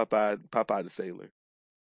 It's Popeye the Sailor.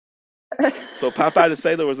 So Popeye the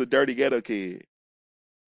Sailor was a dirty ghetto kid.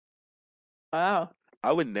 Wow.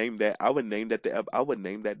 I would name that. I would name that I would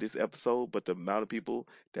name that this episode, but the amount of people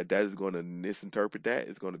that is going to misinterpret that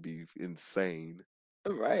is going to be insane.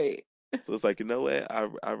 Right. So it's like, you know what?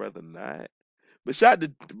 I rather not. Shout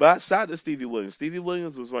out to Stevie Williams. Stevie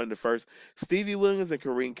Williams was one of the first. Stevie Williams and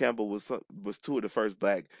Kareem Campbell was two of the first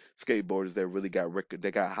black skateboarders that really got They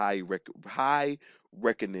got high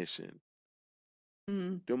recognition.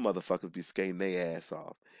 Mm. Them motherfuckers be skating their ass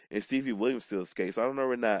off, and Stevie Williams still skates. I don't know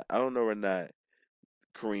or not. I don't know or not.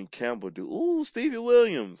 Kareem Campbell do. Ooh, Stevie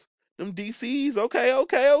Williams. Them DCs.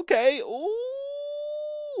 Okay.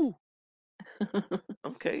 Ooh.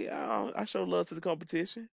 Okay. I show love to the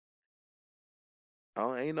competition.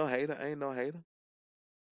 Oh, ain't no hater. Ain't no hater.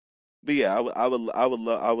 But yeah, I would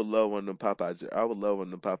love one of them I would love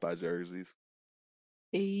one of them Popeye jerseys.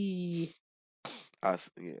 Eh.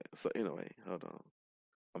 Yeah. So anyway, hold on.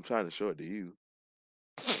 I'm trying to show it to you.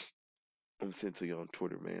 I'm gonna send it to you on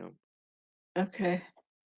Twitter, ma'am. Okay.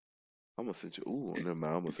 I'm gonna send you. Ooh, never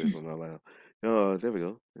mind. I'm gonna say something out loud. There we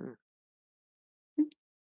go. Yeah.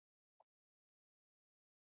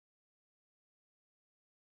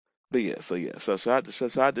 But yeah. So shout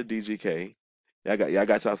out to DGK. Y'all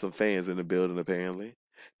got y'all some fans in the building apparently.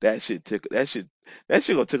 That shit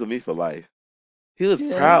gonna tickle me for life. Yeah.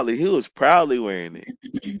 He was proudly wearing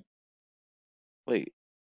it. Wait,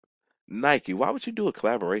 Nike, why would you do a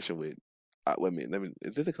collaboration with? Wait a minute,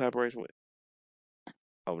 is this a collaboration with?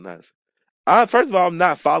 Oh, nice. First of all, I'm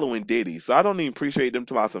not following Diddy, so I don't even appreciate them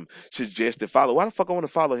talking about some suggested follow. Why the fuck I want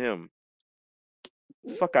to follow him?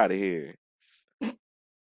 Fuck out of here.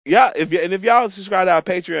 Yeah, if y'all subscribe to our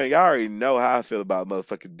Patreon, y'all already know how I feel about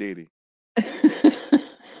motherfucking Diddy.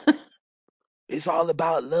 It's all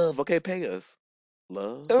about love. Okay, pay us.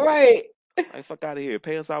 Love. Right. Like fuck out of here.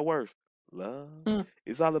 Pay us our worth. Love. Mm.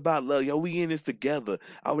 It's all about love. Yo, we in this together.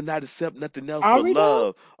 I would not accept nothing else Are but we though?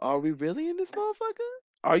 love. Are we really in this motherfucker?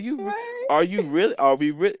 Are you Right. are you really are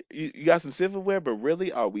we really you got some silverware, but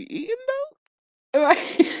really are we eating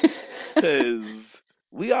Right. though? Cause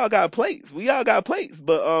we all got plates. We all got plates,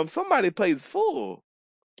 but somebody plates full.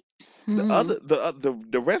 Hmm.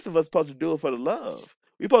 The rest of us supposed to do it for the love.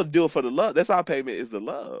 We supposed to do it for the love. That's our payment is the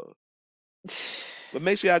love. But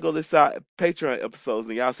make sure y'all go listen to our Patreon episodes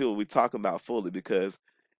and y'all see what we're talking about fully because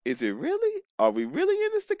is it really? Are we really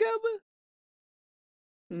in this together?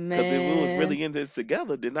 Because if we was Man. really in this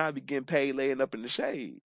together, then I'd be getting paid laying up in the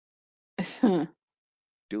shade.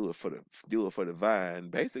 Do it for the vine.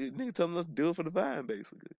 Basically, nigga telling us to do it for the vine,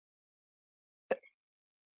 basically.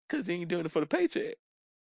 Because he ain't doing it for the paycheck.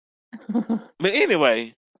 But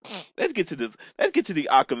anyway, let's get to the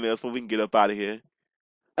Aquamel so we can get up out of here.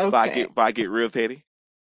 Okay. If I get real petty.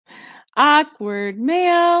 Awkward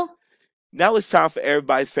mail. Now it's time for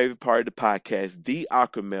everybody's favorite part of the podcast, the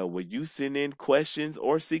Aquamel, where you send in questions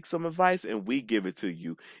or seek some advice and we give it to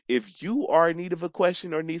you. If you are in need of a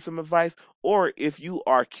question or need some advice, or if you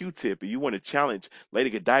are Q-Tip and you want to challenge Lady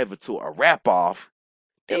Godiva to a rap off,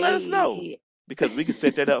 then let us know. Hey. because we can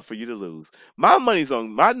set that up for you to lose. My money's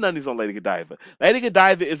on Lady Godiva. Lady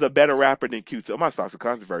Godiva is a better rapper than Q-Tip. I might start some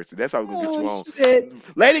controversy. That's how we're gonna get you Oh on.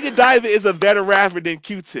 shit. Lady Godiva is a better rapper than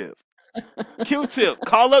Q-Tip. Q-Tip,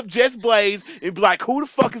 call up Jess Blaze and be like, "Who the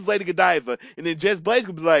fuck is Lady Godiva?" And then Jess Blaze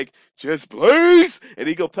gonna be like, "Jess Blaze," and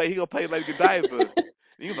he gonna play Lady Godiva. And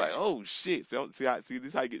you be like, "Oh shit!" See, this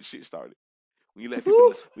is how you get shit started. When you let people,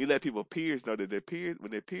 Whew. when you let people peers know that their peers,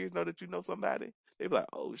 when their peers know that you know somebody, they be like,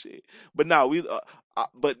 "Oh shit!" But no,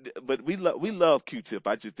 but we love Q-Tip.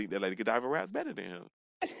 I just think that Lady Godiva raps better than him.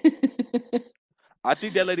 I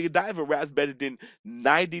think that Lady Godiva raps better than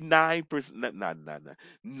 99%, not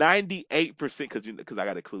 98%, because I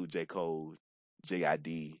got to include J Cole,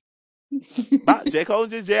 JID. J Cole,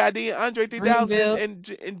 just JID and Andre 3000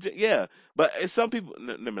 Dreamville. yeah. But it's some people.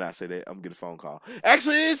 Let me not say that. I'm gonna get a phone call.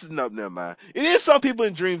 Actually, it's no, never mind. It is some people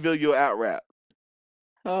in Dreamville you'll out rap.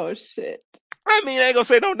 Oh shit. I mean, I ain't gonna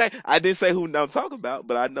say no name. I didn't say who I'm talking about,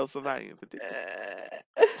 but I know somebody in particular.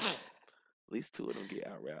 At least two of them get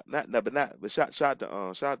out rap. But shout to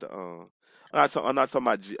I'm not talking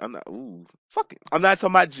about G. I'm not. Ooh, fuck it. I'm not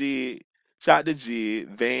talking about G. Shout out to G.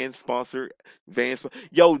 Van sponsored.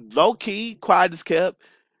 Yo, low key, quiet as kept.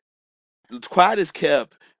 Quiet as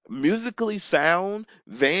kept. Musically sound.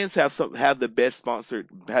 Vans have the best sponsored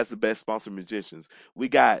has the best sponsored musicians. We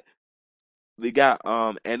got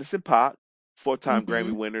Anderson Paak, 4-time Grammy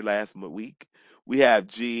Hmm. winner last week. We have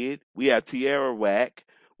Jid. We have Tierra Whack.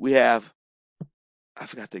 We have I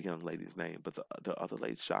forgot the young lady's name, but the other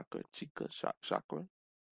lady, Chakra.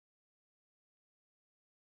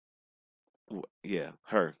 Yeah,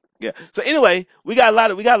 her. Yeah. So anyway, we got a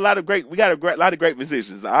lot of great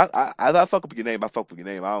musicians. I fuck up with your name. I fuck with your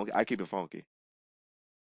name. I keep it funky.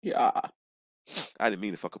 Yeah. I didn't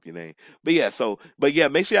mean to fuck up your name, but yeah.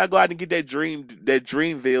 Make sure y'all go out and get that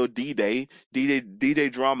Dreamville D-Day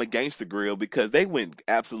drama Gangsta Grill, because they went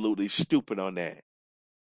absolutely stupid on that.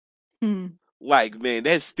 Hmm. Like, man,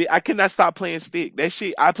 that stick. I cannot stop playing stick. That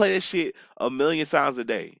shit. I play that shit a million times a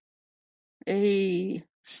day. Hey.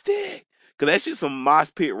 Stick. Cause that shit some mosh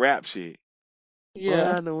pit rap shit. Roll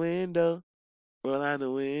Yeah. out the window. Roll out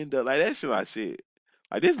the window. Like, that shit my shit.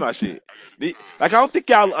 Like, this my shit. Like, I don't think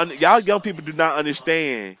y'all young people do not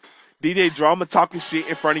understand. DJ Drama talking shit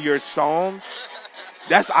in front of your song.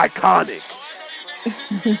 That's iconic.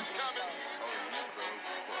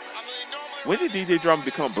 When did DJ Drama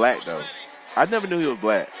become black though? I never knew he was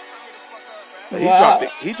black. Like, he dropped Wow.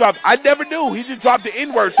 it. He dropped. I never knew. He just dropped the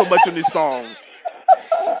N word so much on his songs.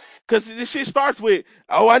 Cause this shit starts with,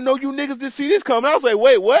 "Oh, I know you niggas didn't see this coming." I was like,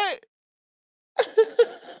 "Wait, what?"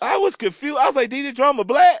 I was confused. I was like, "DJ Drama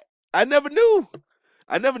black?" I never knew.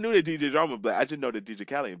 I never knew that DJ Drama was black. I just know that DJ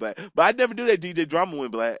Khaled black, but I never knew that DJ Drama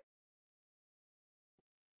went black.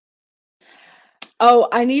 Oh,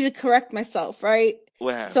 I need to correct myself, right?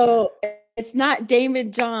 What happened? So it's not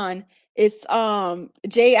Damon John. It's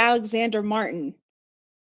J. Alexander Martin.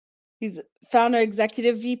 He's founder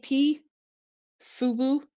executive VP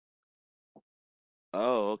Fubu.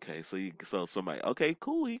 Oh, okay. So somebody. Okay,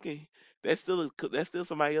 cool. He can. That's still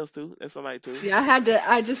somebody else too. That's somebody too. Yeah,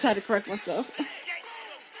 I just had to correct myself.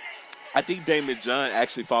 I think Damon John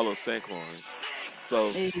actually follows Saquon.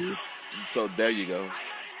 So Hey. so there you go.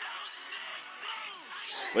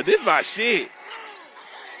 But this my shit.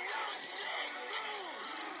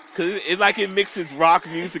 Cause it's like it mixes rock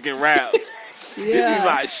music and rap. This be Yeah.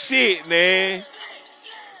 my shit, man.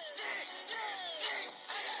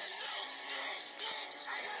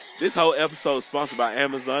 This whole episode is sponsored by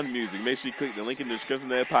Amazon Music. Make sure you click the link in the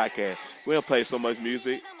description of that podcast. We don't play so much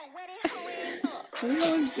music. We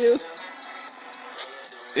always do.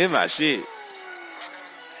 In my shit.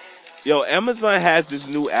 Yo, Amazon has this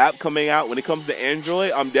new app coming out. When it comes to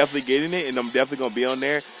Android, I'm definitely getting it, and I'm definitely gonna be on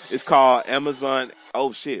there. It's called Amazon.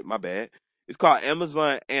 Oh shit, my bad. It's called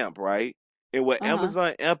Amazon Amp, right? And what Uh-huh.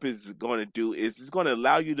 Amazon Amp is going to do is it's going to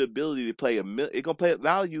allow you the ability to play it's going to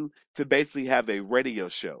allow you to basically have a radio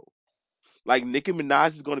show. Like, Nicki Minaj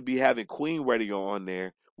is going to be having Queen Radio on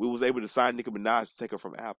there. We was able to sign Nicki Minaj to take her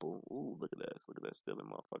from Apple. Ooh, look at us. Look at us stealing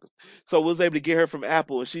motherfuckers. So we was able to get her from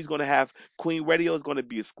Apple, and she's going to have Queen Radio is going to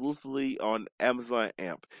be exclusively on Amazon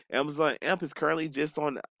Amp. Amazon Amp is currently just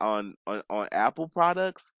on Apple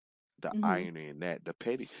products. The Hmm. irony in that, the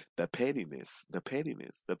pettiness, the pettiness, the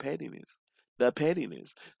pettiness. The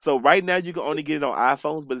pettiness. So right now you can only get it on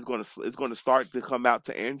iPhones, but it's gonna start to come out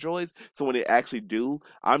to Androids. So when they actually do,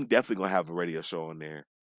 I'm definitely gonna have a radio show on there,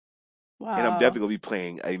 and I'm Wow. definitely gonna be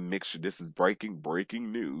playing a mixture. This is breaking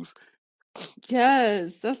news.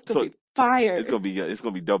 Yes, that's gonna So be fire. it's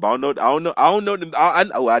gonna be dope. I don't know.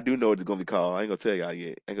 I do know what it's gonna be called. I ain't gonna tell y'all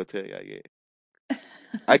yet.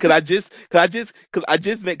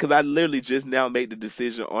 Cause I literally just now made the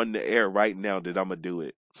decision on the air right now that I'm gonna do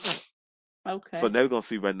it. So Okay. now we're gonna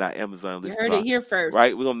see right now Amazon You listen heard to it our here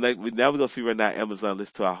right. first. Now we're gonna see right now Amazon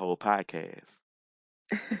listen to our whole podcast.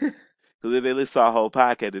 Because if they listen to our whole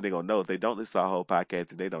podcast, then they're gonna know. If they don't listen to our whole podcast,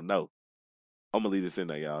 then they don't know. I'm gonna leave this in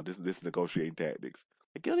there, y'all. This negotiating tactics.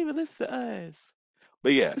 Like you don't even listen to us.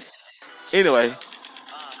 But yeah.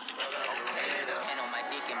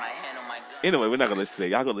 Anyway, we're not gonna listen to that.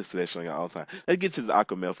 Y'all gonna listen to that shit on your own time. Let's get to the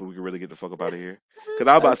Aquamel so we can really get the fuck up out of here. Cause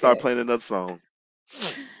I'm about to start Okay. playing another song.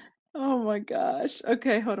 Oh my gosh.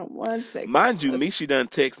 Okay, hold on one second. Mind you, Let's. Mishi done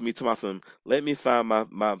text me to my son. Let me find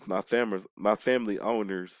my family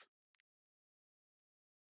owners.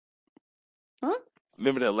 Huh?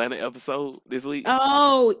 Remember the Atlanta episode this week?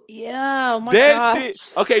 Oh yeah. Oh my That shit.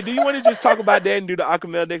 gosh. Okay, do you want to just talk about that and do the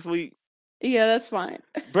Aquamel next week? Yeah, that's fine.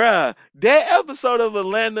 Bruh, that episode of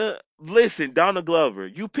Atlanta, listen, Donna Glover,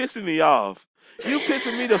 you pissing me off. You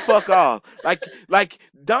pissing me the fuck off. Like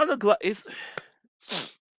Donna Glover, it's,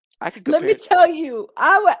 I can Let me compare. tell you,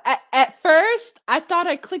 at first I thought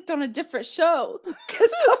I clicked on a different show because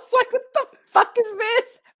I was like, "What the fuck is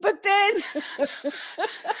this?" But then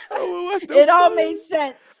Oh, watch no it all fun. made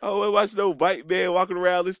sense. Oh, watch no white man walking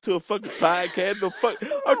around listening to a fucking podcast. The fuck,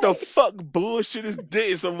 what the Right. fuck bullshit is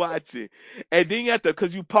this I'm watching? And then you have to,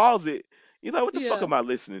 cause you pause it. You know what the fuck Yeah. am I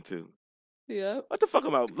listening to? Yep. What the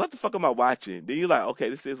fuck am I watching? Then you're like, okay,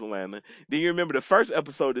 this is Atlanta. Then you remember the first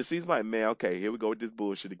episode of the season, like, man, okay, here we go with this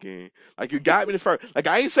bullshit again. Like you got me the first, like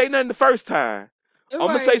I ain't say nothing the first time. I'm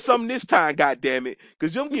gonna say Right. something this time, god damn it,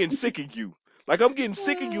 cause I'm getting sick of you. Like I'm getting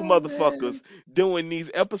sick of you Oh motherfuckers man. doing these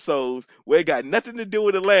episodes where it got nothing to do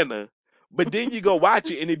with Atlanta. But then you go watch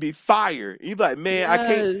it and it be fire. And you be like, man, I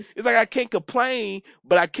can't. Yes. It's like I can't complain,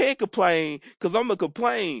 but I can't complain because I'm gonna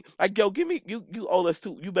complain. Like, yo, give me you owe us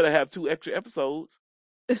two. You better have two extra episodes.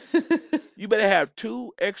 You better have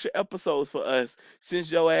two extra episodes for us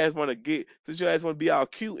since your ass wanna be all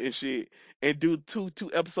cute and shit and do two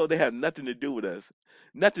episodes that have nothing to do with us.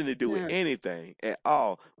 Nothing to do with Yeah. anything at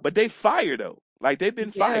all. But they fire though. Like they've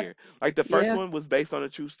been Yeah. fired. Like the first Yeah. one was based on a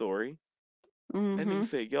true story. That nigga Mm-hmm.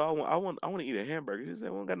 said, "Yo, I want to eat a hamburger." He said,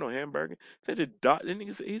 "I don't got no hamburger." Said the dog.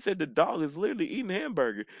 He said the dog is literally eating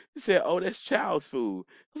hamburger. He said, "Oh, that's child's food."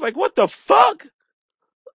 I was like, "What the fuck?"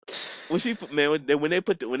 When she put man when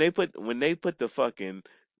they put the fucking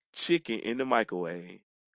chicken in the microwave,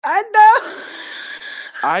 I know.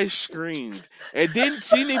 I screamed. And then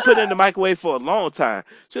she didn't put it in the microwave for a long time.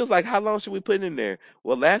 She was like, "How long should we put it in there?"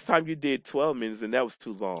 Well, last time you did 12 minutes and that was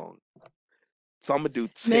too long. So I'm gonna do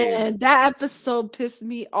 10. Man, that episode pissed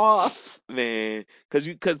me off. Man, cause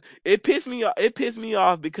it pissed me off. It pissed me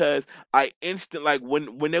off because I instant like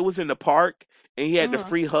when they was in the park and he had the Uh,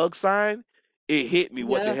 free hug sign, it hit me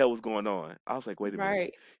what the yeah, hell was going on. I was like, wait a minute,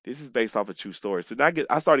 right. this is based off a true story. So now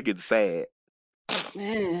I started getting sad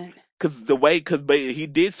Man. because but he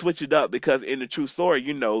did switch it up because in the true story,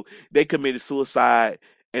 they committed suicide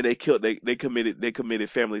and they killed they committed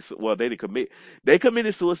well they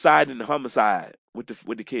committed suicide and homicide with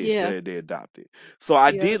the kids Yeah, that they adopted. So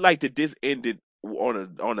I yeah, did like that this ended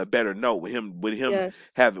on a better note with him yes.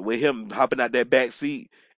 having with him hopping out that back seat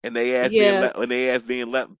and they ass being Yeah. left when they ass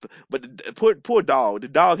being left, but poor dog, the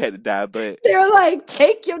dog had to die, but They're like,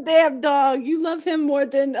 take your damn dog. You love him more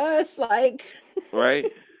than us. Like, right.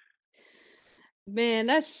 man,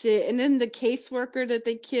 that shit. And then the caseworker that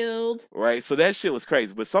they killed. Right, so that shit was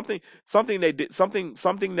crazy. But something they did something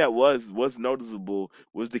that was noticeable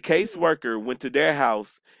was the Mm, caseworker went to their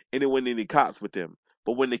house and it wasn't any cops with them.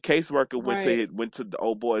 But when the caseworker right. went to the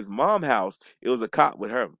old boy's mom house, it was a cop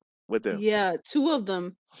with her with them. Yeah, two of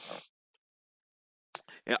them.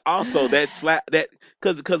 And also that slap that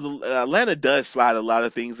because Atlanta does slide a lot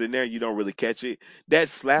of things in there, you don't really catch it. That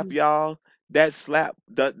slap, y'all, that slap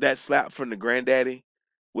from the granddaddy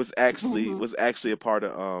Mm-hmm. was actually a part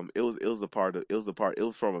of it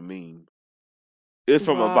was from a meme. It was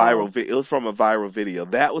from a Wow. it was from a viral video.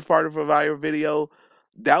 That was part of a viral video.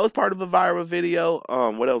 That was part of a viral video.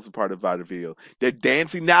 What else was part of a viral video? The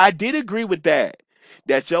dancing. Now I did agree with that.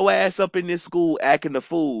 That your ass up in this school acting a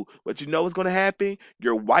fool, but you know what's gonna happen?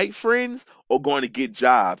 Your white friends are going to get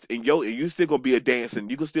jobs, and you still gonna be a dancing.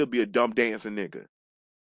 You can still be a dumb dancing nigga.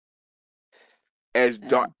 As Yeah.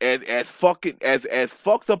 dark as fucking as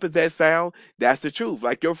fucked up as that sound, that's the truth.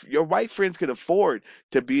 Like your white friends can afford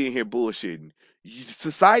to be in here bullshitting.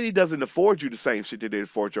 Society doesn't afford you the same shit that they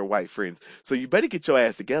afford your white friends. So you better get your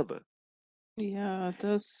ass together. Yeah,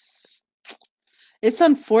 those. It's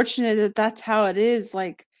unfortunate that that's how it is.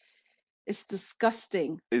 Like, it's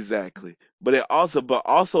disgusting. Exactly. But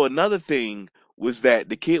also another thing was that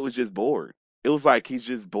the kid was just bored. It was like he's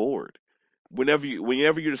just bored. Whenever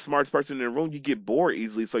you're the smartest person in the room, you get bored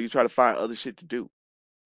easily, so you try to find other shit to do.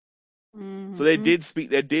 So they Mm-hmm. did speak.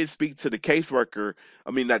 They did speak to the caseworker.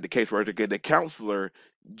 I mean, not the caseworker, the counselor,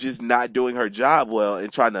 just not doing her job well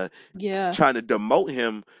and Yeah. trying to demote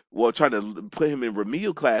him. Well, trying to put him in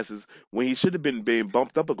remedial classes when he should have been being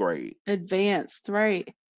bumped up a grade. Advanced,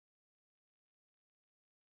 right.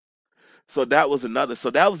 So that was another. So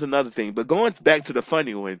that was another thing. But going back to the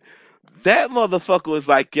funny one, that motherfucker was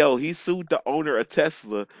like, "Yo, he sued the owner of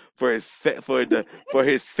Tesla for for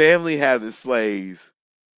his family having slaves."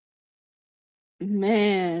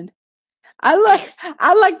 Man. I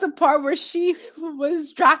like the part where she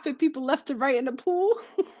was dropping people left and right in the pool.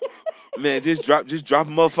 Man, just drop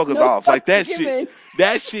motherfuckers No off like fucks that shit. given.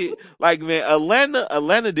 That shit, like man,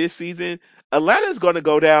 Atlanta this season, Atlanta's gonna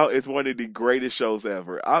go down as one of the greatest shows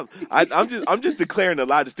ever. I'm just declaring a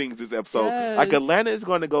lot of things this episode. Like Yes. Atlanta is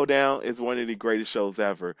gonna go down as one of the greatest shows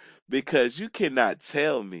ever because you cannot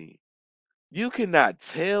tell me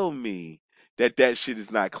that that shit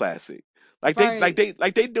is not classic. Right.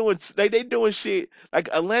 They doing shit like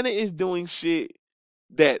Atlanta is doing shit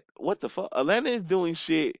that what the fuck Atlanta is doing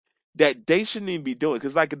shit that they shouldn't even be doing.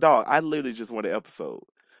 Cause like a dog, I literally just want an episode.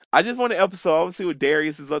 I just want an episode. I want to see what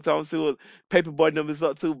Darius is up to. I want to see what Paperboy number is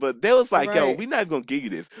up to. But they was like, yo, Right. we're not gonna give you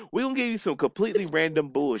this. We're gonna give you some completely random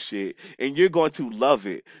bullshit, and you're going to love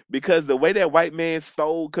it because the way that white man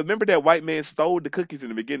stole. Cause remember that white man stole the cookies in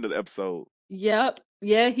the beginning of the episode, Yep.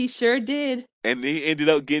 Yeah, he sure did. and he ended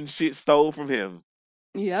up getting shit stole from him.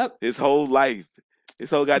 Yep. His whole life, his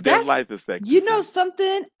whole goddamn That's life you know expectancy.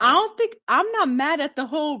 something? I don't think I'm not mad at the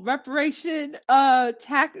whole reparation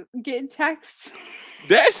tax getting taxed.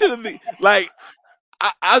 That should have been like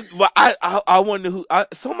I wonder who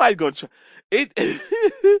somebody's gonna try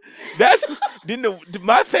it. That's didn't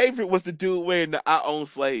my favorite was the dude wearing the "I own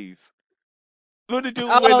slaves." What the dude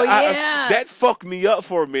wearing Oh the yeah. that fucked me up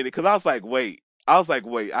for a minute because I was like, wait. I was like,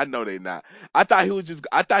 wait, I know they not. I thought he was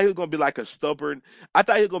gonna be like a stubborn. I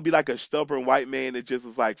thought he was gonna be like a stubborn white man that just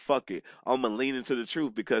was like, fuck it, I'm gonna lean into the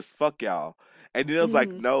truth because fuck y'all. And then it was like,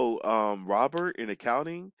 Mm, no, Robert in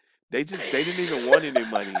accounting, they didn't even want any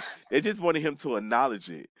money. They just wanted him to acknowledge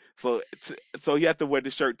it. So he had to wear the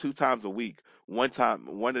shirt 2 times a week. One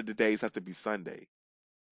of the days have to be Sunday.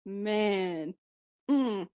 man.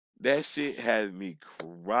 Mm. That shit had me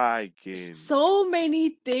crying. So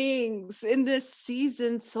many things in this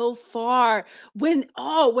season so far. When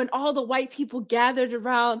all the white people gathered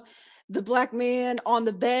around the black man on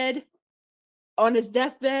the bed, on his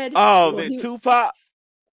deathbed. Oh Well, man, Tupac,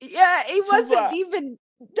 he wasn't Tupac. even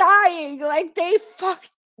dying. Like they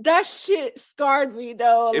fucked that shit scarred me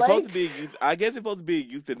though. It's supposed to Like, be a youth. I guess it's supposed to be a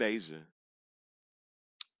euthanasia.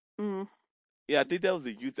 mm, Yeah, I think that was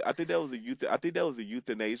a youth. I think that was a youth. I think that was a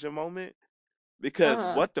euthanasia moment because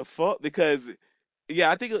uh, what the fuck? Because yeah,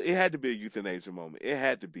 I think it had to be a euthanasia moment. It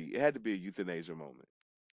had to be. It had to be a euthanasia moment.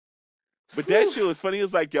 But that whew, shit was funny. It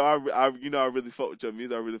was like, yo, I really fuck with your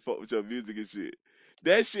music. I really fuck with your music and shit.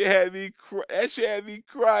 That shit had me. That shit had me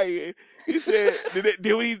crying. He said, did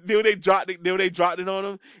they dropped it on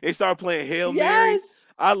him? They started playing Hail Mary. yes,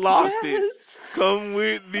 I lost it. yes. Come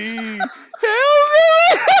with me, Hail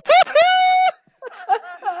Mary.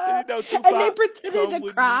 And you know And they Tupac, pretended come to with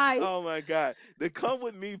me. cry. Oh my God, the come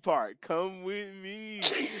with me part. Come with me,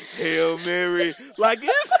 Hail Mary. Like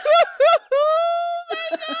it's.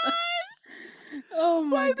 Oh my God. Oh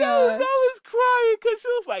my Like that was god. I was crying because she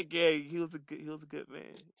was like, yeah, he was a good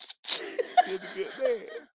man. He was a good man.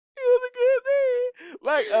 He was a good man.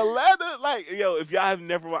 Like Atlanta, like yo, if y'all have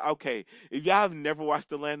never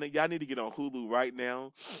watched Atlanta, y'all need to get on Hulu right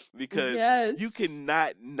now because you Yes.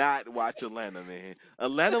 cannot not watch Atlanta, man.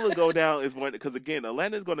 Atlanta will go down as one because again,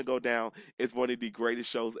 Atlanta is going to go down as one of the greatest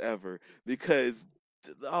shows ever because.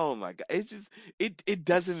 Oh my god! It just it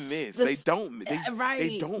doesn't miss. They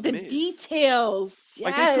Right. don't The miss. details.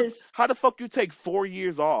 Like they took Yes. how the fuck you take 4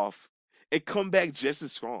 years off and come back just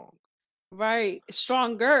as strong, Right.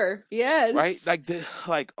 Stronger. right? Yes.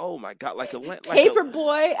 Like oh my god, like a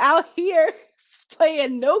Paperboy out here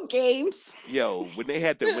playing no games. yo when they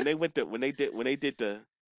had the when they went to when they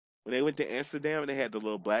went to Amsterdam and they had the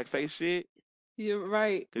little blackface shit You're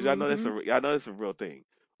right. because Mm-hmm. y'all know that's a real thing.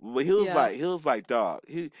 But Yeah. he was like dog,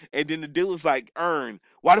 and then the dude was like Earn,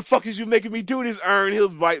 why the fuck is you making me do this? Earn, he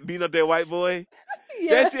was white beating up that white boy.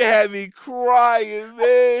 Yeah. That shit had me crying,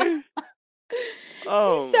 man. He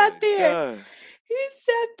Oh sat my there. god. He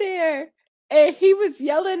sat there and he was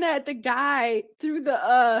yelling at the guy through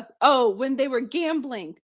the when they were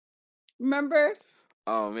gambling. Remember?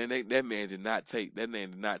 Oh man, that man did not take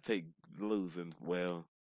losing well.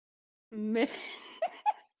 Man.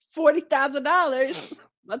 $40,000.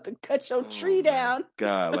 About to cut your Oh tree my down.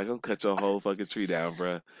 God! Like I'm cut your whole fucking tree down,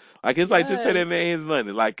 bruh. Like it's like just pay that Yes. man his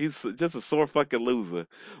money. Like he's just a sore fucking loser.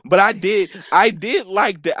 But I did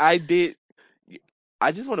like that. I did.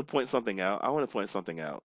 I just want to point something out. I want to point something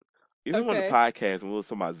out. You remember on the Okay. podcast when we was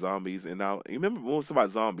talking about zombies, and now you remember when we was talking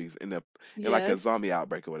about zombies in like a Yes. zombie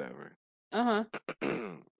outbreak or whatever. Uh-huh.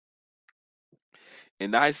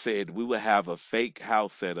 And I said we would have a fake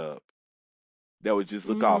house set up that would just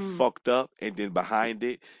look all Mm. fucked up, and then behind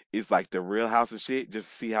it is like the real house and shit, just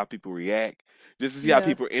to see how people react, just to see how Yeah.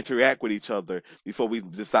 people interact with each other before we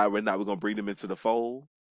decide whether or not we're gonna bring them into the fold.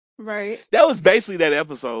 Right. That was basically that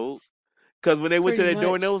episode. Cause when they went to Pretty that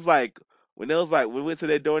door and it much. was like, when we went to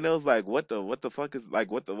that door and it was like, what the fuck is like,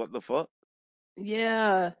 what the fuck?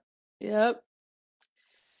 Yeah. Yep.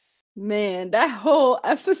 Man, that whole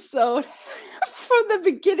episode from the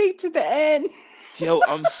beginning to the end. Yo,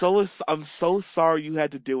 I'm so sorry you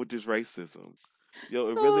had to deal with this racism. Yo, Oh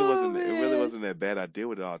it really man. wasn't that bad. I deal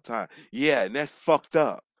with it all the time. Yeah, and that's fucked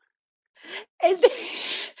up. And then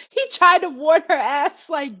he tried to warn her ass,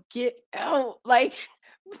 like, get out. Like,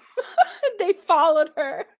 they followed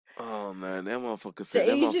her. Oh man, The that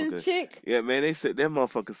Asian motherfucker, chick. yeah, man, they said that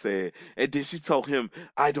motherfucker said, and then she told him,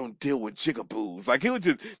 "I don't deal with jigaboos." Like it was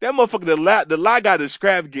just that motherfucker. The lie got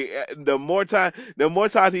extravagant. The more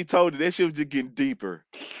times he told it, that shit was just getting deeper.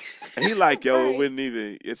 And he like, yo, it Right. wasn't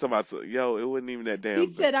even. It's about, yo, it wasn't even that He damn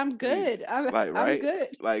said, I'm deep. good. I'm Like, I'm right? good.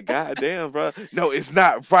 Like, goddamn, bro. No, it's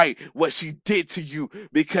not right what she did to you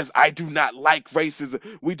because I do not like racism.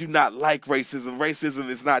 We do not like racism. Racism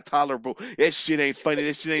is not tolerable. That shit ain't funny.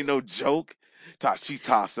 That shit ain't no joke. She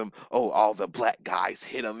tossed him. Oh, all the black guys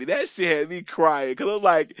hit him. That shit had me crying because I'm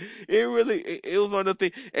like, it was one of the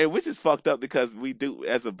things, and which is fucked up because we do,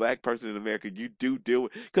 as a black person in America, you do deal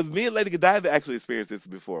with, because me and Lady Godiva actually experienced this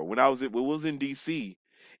before when we was in DC.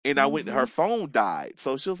 And I went, her Mm-hmm. phone died.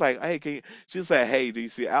 So she was like, hey, she said, hey, do you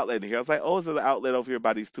see an outlet in here? I was like, oh, it's an outlet over here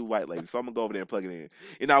by these two white ladies. So I'm going to go over there and plug it in.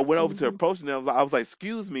 And I went over to Mm-hmm. approach them. I was like,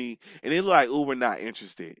 excuse me. And they looked like, oh, we're not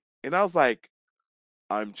interested. And I was like,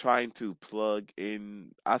 I'm trying to plug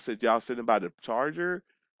in. I said, y'all sitting by the charger.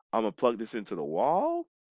 I'm going to plug this into the wall.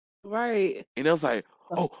 Right. And it was like,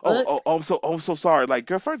 The fuck? I'm so sorry. Like,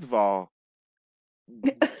 girl, first of all,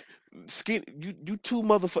 skin, you two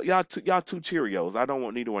motherfuckers, y'all two Cheerios. I don't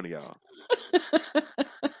want neither one of y'all.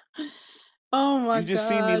 Oh my You just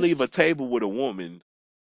see me leave a gosh. table with a woman,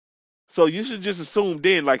 so you should just assume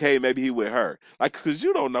then, like, hey, maybe he with her, like, cause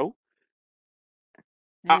you don't know.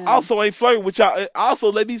 I Man. also ain't flirting with y'all.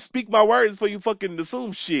 Also, let me speak my words before you fucking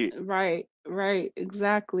assume shit. Right. Right.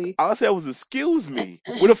 Exactly. All I said was excuse me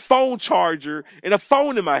with a phone charger and a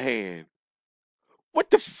phone in my hand. What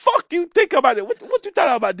the fuck you think about it? What you thought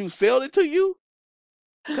I was about to do? Sell it to you?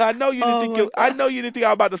 Cause I know you didn't Oh think my I god. know you didn't think I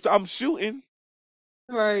was about to. I'm shooting.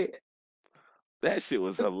 Right. That shit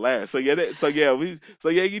was hilarious. So yeah,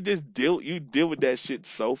 you deal with that shit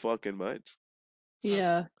so fucking much.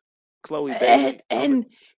 Yeah. Chloe, And baby, and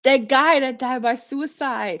that guy that died by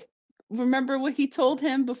suicide. Remember what he told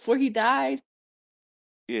him before he died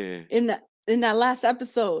yeah, in that last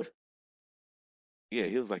episode? yeah.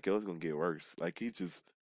 He was like, yo, it's gonna get worse. Like he just,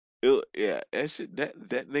 yeah, that shit, that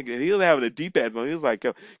nigga, he was having a deep ass moment. He was like,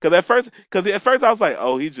 cause at first I was like,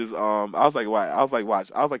 oh, he just, I was like, why? I was like,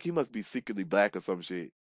 watch, I was like, he must be secretly black or some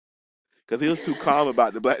shit. Cause he was too calm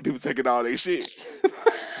about the black people taking all their shit.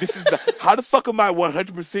 This is how the fuck am I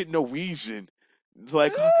 100% Norwegian?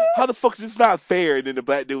 Like, how the fuck is this not fair? And then the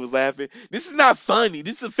black dude was laughing. This is not funny.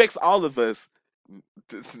 This affects all of us.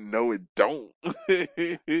 No, it don't.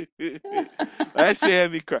 That shit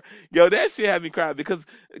had me cry. Yo, that shit had me cry because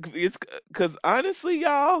because honestly,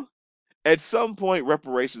 y'all, at some point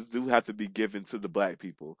reparations do have to be given to the black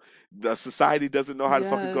people. The society doesn't know how the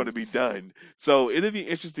fuck it's going to be Yes. done. So it'll be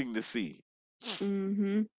interesting to see.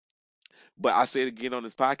 Mm-hmm. But I say it again on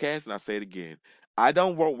this podcast, and I say it again. I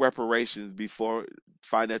don't want reparations before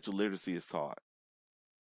financial literacy is taught.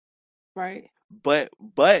 Right. But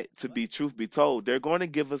to be truth be told, they're going to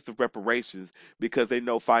give us the reparations because they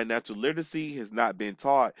know financial literacy has not been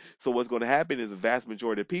taught. So what's going to happen is a vast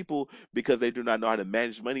majority of people, because they do not know how to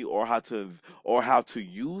manage money or how to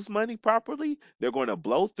use money properly, they're going to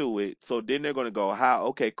blow through it. So then they're going to go, "How?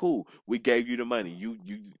 Okay, cool. We gave you the money.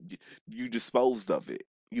 You disposed of it.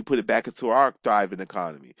 You put it back into our thriving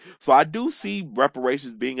economy." So I do see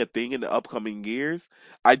reparations being a thing in the upcoming years.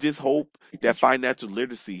 I just hope that financial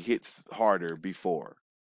literacy hits harder before.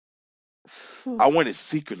 I want it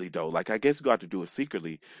secretly though. Like I guess you got to do it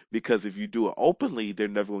secretly because if you do it openly, they're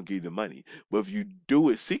never gonna give you the money. But if you do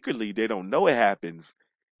it secretly, they don't know it happens,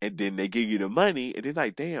 and then they give you the money, and then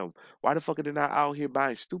like, damn, why the fuck are they not out here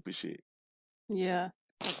buying stupid shit? Yeah.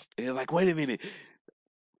 And they're like, wait a minute,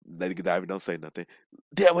 Lady Godiva, don't say nothing.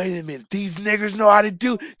 Yeah, wait a minute, these niggas know how to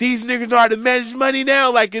do. These niggas know how to manage money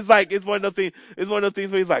now. Like it's one of those things. It's one of those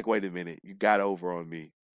things where he's like, wait a minute, you got over on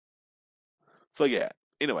me. So yeah.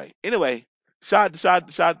 Anyway. Shout to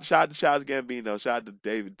Charles Gambino. Shout out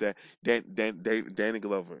to Danny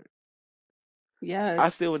Glover. I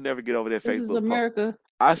still Yes. would never get over that This is Facebook post. America.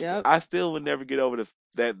 Yep. I still would never get over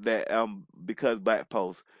that because black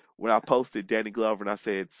post when I posted Danny Glover and I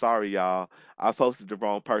said sorry y'all, I posted the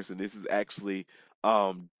wrong person.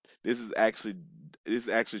 Um this is actually this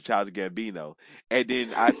is actually Childish Gambino. And then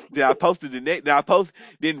I posted the next then I post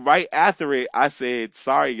then right after it I said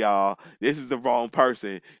sorry y'all, this is the wrong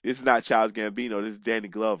person. This is not Childish Gambino. This is Danny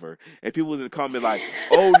Glover. And people was in the comment like,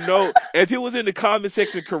 oh no, and people was in the comment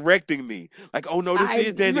section correcting me like, oh no, this I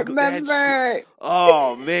is that shit. remember.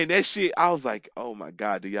 Oh man, that shit. I was like, oh my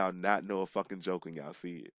god, do y'all not know a fucking joke when y'all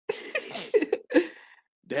see it?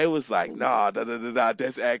 They was like, nah,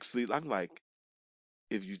 that's actually. I'm like,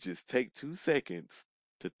 if you just take 2 seconds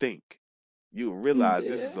to think, you'll realize Yeah.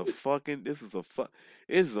 this is a fucking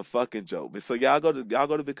joke. But so y'all go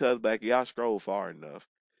to Because Black, y'all scroll far enough.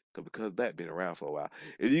 Cause Because Black been around for a while.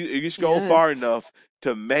 If you scroll far Yes. enough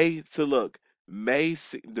to May 6th,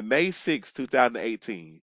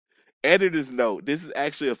 2018. Editor's note: this is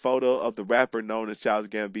actually a photo of the rapper known as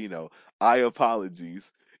Childish Gambino. I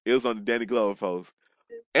apologies. It was on the Danny Glover post.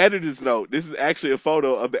 Editor's note: this is actually a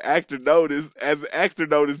photo of the actor known as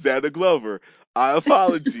Danny Glover. I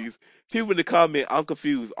apologies. People in the comment, I'm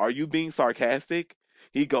confused. Are you being sarcastic?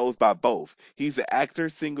 He goes by both. He's an actor,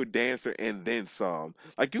 singer, dancer, and then some.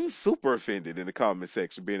 Like you was super offended in the comment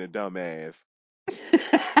section, being a dumbass.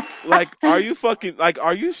 Like, are you fucking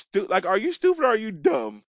are you stupid or are you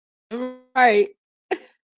dumb? Right.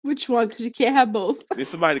 Which one? Because you can't have both. There's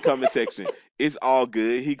somebody in the comment section. It's all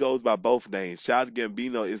good. He goes by both names. Childish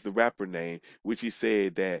Gambino is the rapper name, which he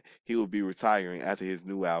said that he will be retiring after his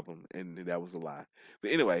new album, and that was a lie.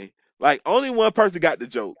 But anyway, like only one person got the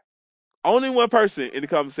joke. Only one person in the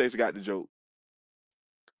comment section got the joke.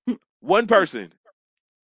 One person.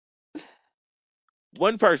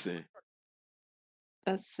 One person.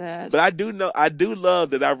 That's sad. But I do love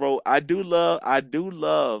that I wrote. What I do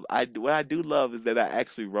love is that I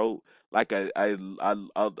actually wrote like a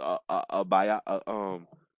bio,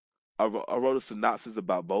 I wrote a synopsis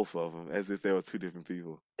about both of them as if they were two different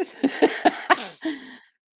people.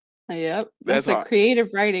 Yep. That's That's like hard, creative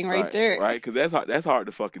writing right right? there. Right? Because that's hard. That's hard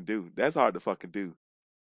to fucking do. That's hard to fucking do.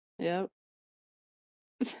 Yep.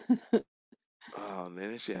 Oh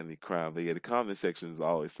man, that shit had me crying. But yeah, the comment section is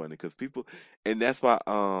always funny because people, and that's why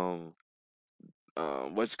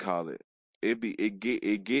what you call it?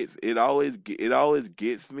 It always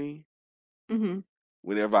gets me hmm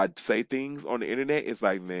whenever I say things on the internet. It's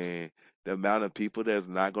like, man, the amount of people that's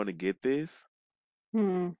not going to get this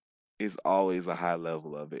Hmm. is always a high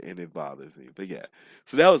level of it, and it bothers me. But yeah,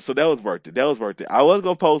 so that was worth it. That was worth it. I was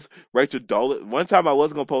gonna post Rachel Dola. One time I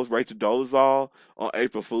was gonna post Rachel Dolezal on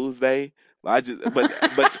April Fool's Day. But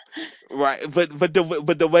right, but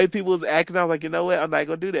the way people was acting, I was like, you know what? I'm not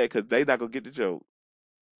gonna do that because they not gonna get the joke.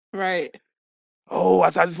 Right. Oh, I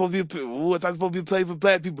thought it was supposed to be. Oh, I thought it was supposed to be played for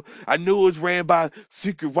black people. I knew it was ran by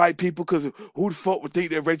secret white people because who the fuck would think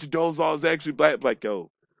that Rachel Dolezal is actually black? Like, yo,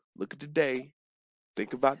 look at the day,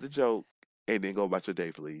 think about the joke, and then go about your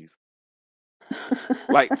day, please.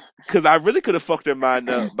 Like, cause I really could have fucked their mind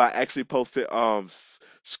up by actually posting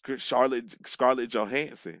Scarlett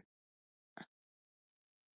Johansson.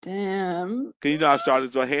 Damn. Cause you know how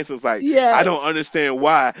Scarlett Johansson's like, I don't Yes. understand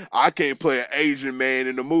why I can't play an Asian man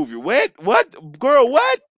in the movie. What, girl?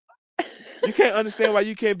 What? You can't understand why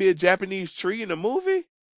you can't be a Japanese tree in a movie?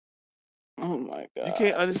 Oh my You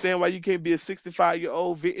can't god. understand why you can't be a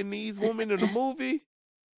 65-year-old Vietnamese woman in a movie?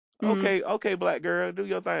 Mm. Okay, black girl, do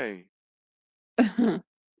your thing.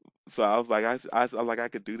 So I was like, I was like, I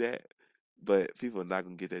could do that, but people are not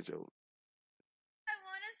gonna get that joke. I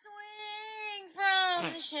wanna swing from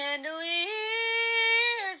the chandeliers,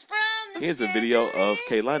 from the Here's a video of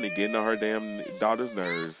Kaylani getting on her damn daughter's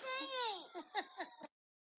nerves.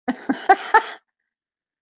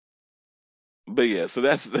 But yeah, so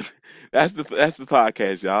that's the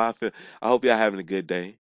podcast, y'all. I hope y'all having a good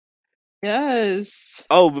day. Yes.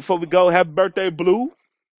 Oh, before we go, happy birthday, Blue.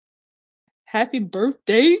 Happy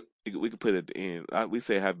birthday. We could put it at the end. We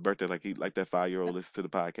say happy birthday like that 5-year-old listen to the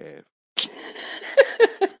podcast.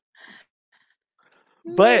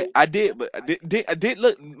 But I did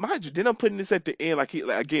look, mind you, then I'm putting this at the end like he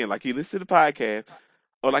listened to the podcast.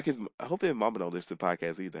 Or like I hope his mama don't listen to the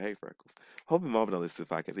podcast either. Hey Freckles. Hope my mom don't listen to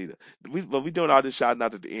this podcast either. But we doing all this shouting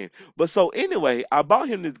out at the end. But so anyway, I bought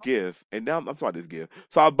him this gift, and now I'm talking about this gift.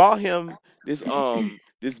 So I bought him this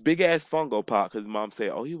big ass Funko Pop because mom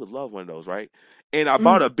said, oh, he would love one of those, right? And I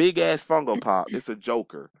bought Mhm. a big ass Funko Pop. It's a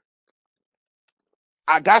Joker.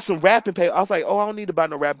 I got some wrapping paper. I was like, oh, I don't need to buy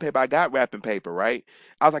no wrapping paper. I got wrapping paper, right?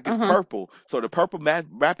 I was like, it's Uh-huh. purple. So the purple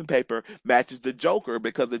wrapping paper matches the Joker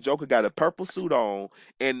because the Joker got a purple suit on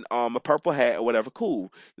and a purple hat or whatever.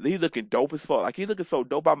 Cool. He looking dope as fuck. Like he looking so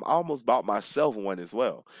dope. I almost bought myself one as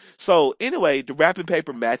well. So anyway, the wrapping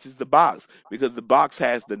paper matches the box because the box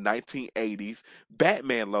has the 1980s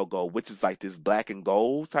Batman logo, which is like this black and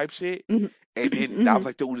gold type shit. Mhm. And then I was Mhm.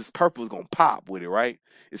 like, dude, this purple is gonna pop with it, right?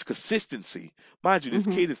 It's consistency. Mind you, this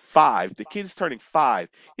Mhm. kid is 5. The kid is turning 5.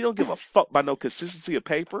 He don't give a fuck about no consistency of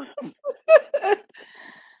paper.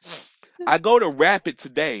 I go to wrap it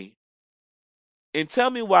today, and tell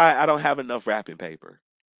me why I don't have enough wrapping paper.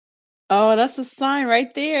 Oh, that's a sign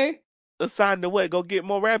right there. Assign to what? Go get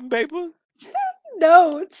more wrapping paper?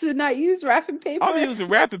 No, to not use wrapping I'm paper. using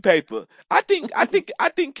wrapping paper. I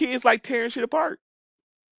think kids like tearing shit apart.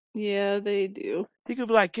 Yeah, they do. He could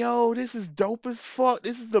be like, yo, this is dope as fuck.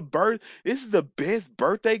 This is the best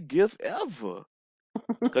birthday gift ever.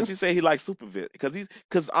 Cause she said he likes Supervet.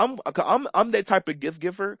 Cause I'm that type of gift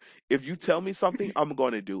giver. If you tell me something, I'm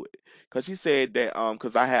going to do it. Cause she said that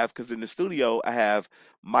cause in the studio I have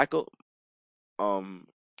Michael um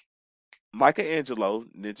Michelangelo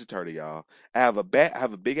Ninja Turtle, y'all. I have a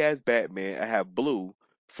big ass Batman. I have Blue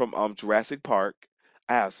from Jurassic Park.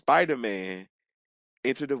 I have Spider Man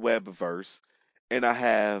Enter the Webverse, and I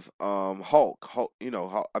have Hulk, Hulk,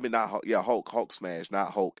 I mean not Hulk, yeah, Hulk smash,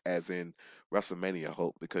 not Hulk as in WrestleMania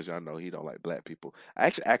Hulk, because y'all know he don't like black people. I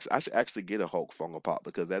should actually get a Hulk Funko Pop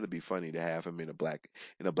because that'd be funny to have him in a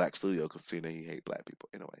black studio, because seeing that he hate black people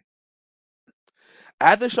anyway. I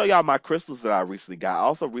had to show y'all my crystals that I recently got.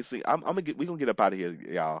 Also, recently, we gonna get up out of here,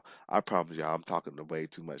 y'all. I promise y'all, I'm talking way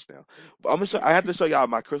too much now. But I had to show y'all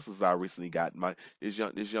my crystals that I recently got. This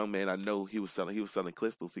young man, I know he was selling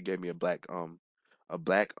crystals. He gave me a black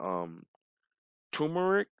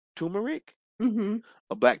turmeric turmeric Mhm.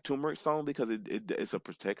 a black turmeric stone because it's a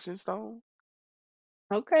protection stone.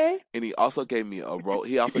 Okay. And he also gave me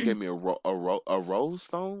he also gave me a rose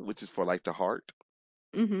stone, which is for like the heart.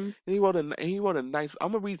 Mhm. And he wrote a nice.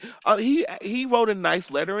 I'm gonna read. He wrote a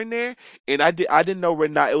nice letter in there, and I didn't know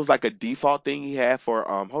Renat. It was like a default thing he had for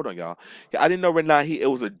Hold on, y'all. I didn't know Renat. It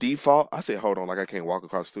was a default. I said hold on, like I can't walk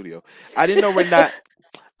across the studio. I didn't know Renat.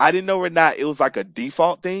 I didn't know Renat. It was like a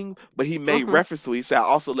default thing, but he made Uh-huh. reference to it. He said I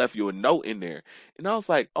also left you a note in there, and I was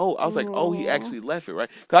like, oh, he Oh. actually left it right.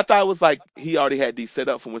 Cause I thought it was like he already had these set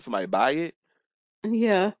up for when somebody buy it.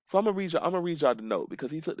 Yeah. So I'm gonna read y'all the note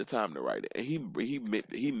because he took the time to write it, and he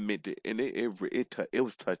meant it, and it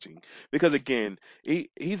was touching because again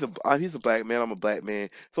he's a black man, I'm a black man,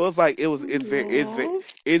 so it's like Aw.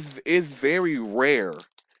 it's very rare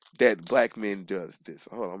that black men does this.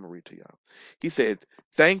 Hold on, I'm gonna read to y'all. He said,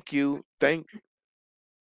 "Thank you,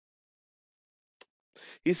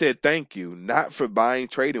 he said thank you, not for buying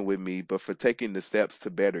trading with me, but for taking the steps to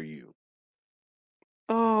better you."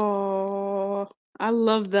 Oh, I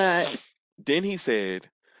love that. Then he said,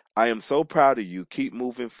 "I am so proud of you. Keep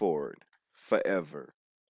moving forward, forever."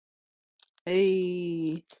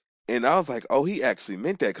 Hey. And I was like, oh, he actually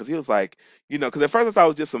meant that because he was like, because at first I thought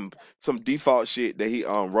it was just some default shit that he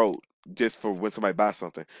wrote just for when somebody buys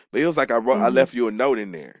something. But he was like, I Mhm. left you a note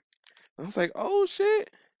in there. I was like, oh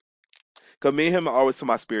shit. Cause me and him are always to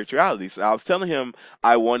my spirituality. So I was telling him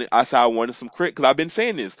I said I wanted some because I've been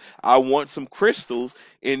saying this. I want some crystals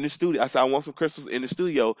in the studio. I said I want some crystals in the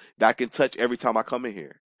studio that I can touch every time I come in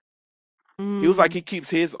here. He was like Mm. he keeps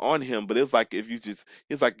his on him, but it's like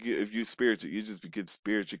it's like if you spiritual, you just get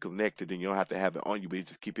spiritually connected, and you don't have to have it on you, but you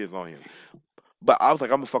just keep his on him. But I was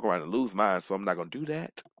like, I'm gonna fuck around and lose mine, so I'm not gonna do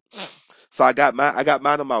that. So I got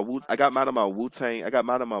mine on my Wu Tang, I got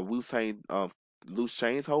mine on my Wu Tang loose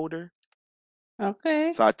chains holder.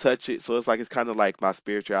 Okay. So I touch it, so it's like it's kind of like my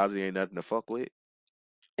spirituality ain't nothing to fuck with.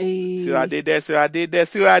 See what I Hey. did there? See what I did there?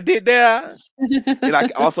 See what I did there? And I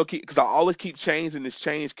also keep because I always keep change in this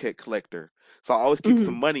change kit collector. So I always keep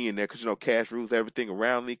some Mhm. money in there because cash rules everything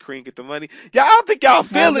around me. Cream get the money. Yeah, I don't think y'all How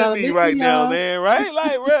feeling about me me, right now, y'all? man. Right?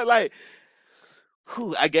 Like, real, like,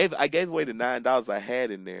 whew, I gave away the $9 I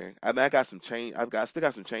had in there. I mean, I got some change. I still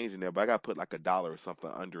got some change in there, but I got to put like $1 or something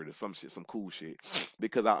under it or some shit, some cool shit,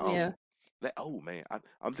 because Yeah. oh man,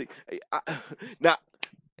 I'm thinking now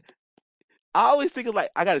I always think of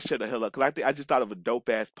like I gotta shut the hell up because I think I just thought of a dope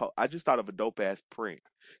ass I just thought of a dope ass print.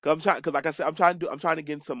 Cause I'm trying, cause like I said, I'm trying to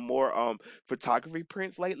get some more photography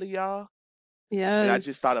prints lately, y'all. Yes. And I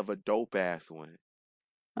just thought of a dope ass one.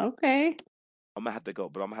 Okay. I'm gonna have to go,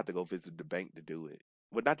 but I'm gonna have to go visit the bank to do it.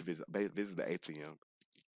 Well, not to visit, visit the ATM.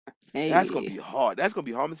 That's gonna Hey. be hard. That's gonna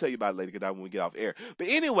be hard. I'm gonna tell you about it later when we get off air. But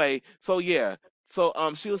anyway, so yeah, so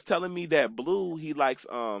she was telling me that Blue he likes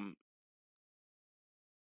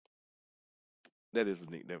that is a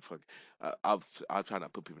nickname. Fuck. I'll try not to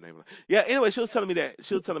put people's name. Yeah. Anyway, she was telling me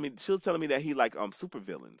that he like super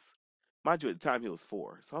villains. Mind you, at the time he was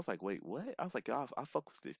 4, so I was like, wait, what? I was like, y'all, I fuck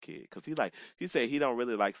with this kid because he said he don't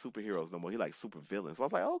really like superheroes no more. He likes super villains. So I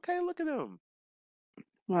was like, okay, look at him.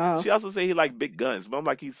 Wow. She also said he like big guns, but I'm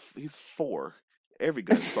like, he's 4. Every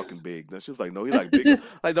gun is fucking big. No, she was like, no, he like big.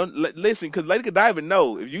 Like, don't listen, because Lady Godiva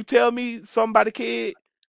know. If you tell me something about a kid,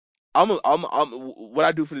 I'm what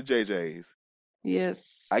I do for the JJs.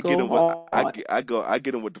 Yes. I get Go them what hard. I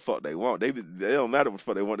get them what the fuck they want. They don't matter what the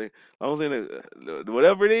fuck they want. I'm saying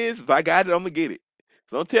whatever it is, if I got it, I'm gonna get it.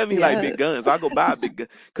 So don't tell me like Yes. big guns. I'll go buy a big gun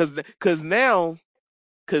because now.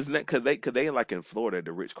 Cause they like in Florida,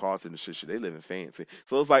 the Rich Carlton and shit. They live in fancy,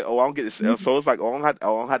 so it's like, oh, I don't get it. So it's like, oh, I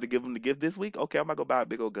don't have to give him the gift this week. Okay, I'm gonna go buy a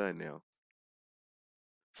big old gun now.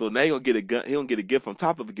 So now he gonna get a gun. He gonna get a gift on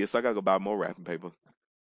top of a gift. So I gotta go buy more wrapping paper.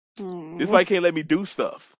 This is why he can't let me do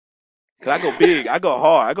stuff. Cause I go big. I go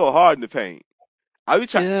hard. I go hard in the paint. I be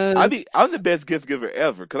trying. Yes. I'm the best gift giver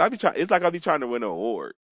ever. Cause I be trying. It's like I be trying to win an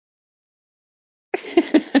award.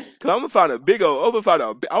 Cause I'm gonna find a big old.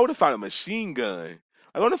 I want to find a machine gun.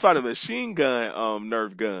 I want to find a machine gun.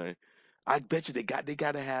 Nerf gun. I bet you they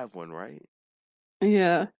gotta have one, right?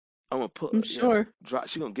 Yeah. I'm gonna put I'm yeah. sure. Drop.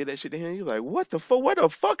 She gonna get that shit to him. You like, what the fuck? Where the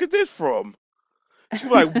fuck is this from? She be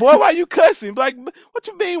like, boy, why you cussing? Be like, what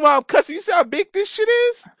you mean? Why I'm cussing? You see how big this shit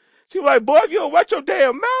is? She be like, boy, if you don't watch your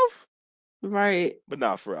damn mouth. Right. But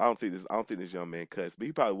nah, for real, I don't think this young man cuss. But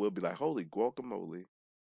he probably will be like, holy guacamole.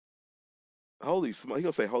 Holy smoke. He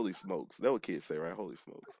gonna say holy smokes. That's what kids say, right? Holy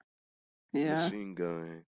smokes. Yeah. Machine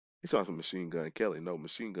gun. He's talking some machine gun Kelly. No,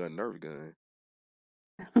 machine gun Nerf gun.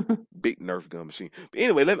 Big Nerf gun machine. But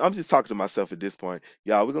anyway, I'm just talking to myself at this point.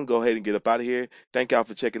 Y'all, we're gonna go ahead and get up out of here. Thank y'all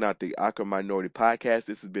for checking out the Awkward Minority Podcast.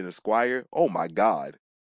 This has been Esquire. Oh my God.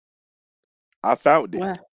 I found it.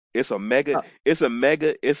 What? It's a mega, Oh, it's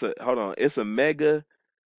a mega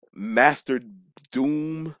Master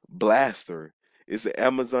Doom Blaster. It's an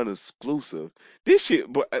Amazon exclusive. This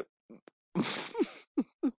shit, but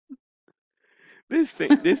this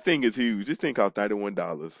thing is huge. This thing costs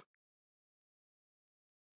 $91.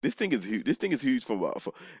 This thing is huge. This thing is huge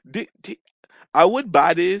I would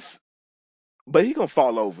buy this, but he gonna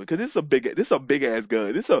fall over because this a big ass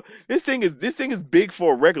gun. This thing is big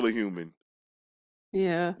for a regular human.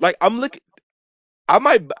 yeah. Like I'm looking, I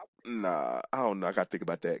might. Nah, I don't know. I gotta think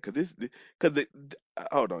about that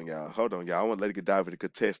hold on, y'all. Hold on, y'all. I want to let it dive to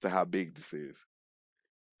contest to how big this is.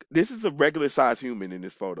 This is a regular size human in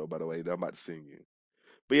this photo, by the way, that I'm about to send you.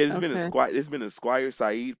 But yeah, Okay. it's been a Squire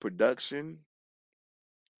Saeed production.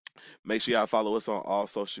 Make sure y'all follow us on all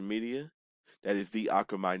social media. That is the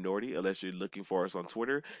Awkward Minority. Unless you're looking for us on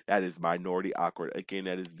Twitter, that is Minority Awkward. Again,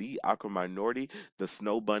 that is the Awkward Minority. The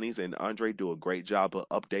Snow Bunnies and Andre do a great job of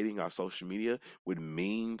updating our social media with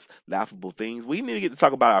memes, laughable things. We need to get to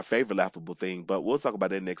talk about our favorite laughable thing, but we'll talk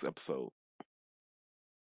about that next episode.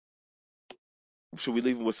 Should we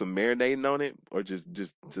leave it with some marinating on it, or just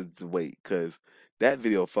wait? Cause that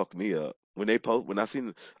video fucked me up when I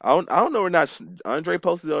seen. I don't know, or not Andre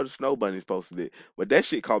posted it or the Snow Bunnies posted it, but that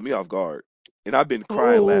shit caught me off guard, and I've been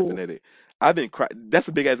crying laughing Oh, at it. I've been crying. That's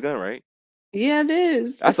a big ass gun, right? yeah, it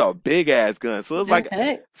is. That's a big ass gun. So it's The like,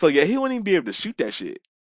 heck? so yeah, he wouldn't even be able to shoot that shit.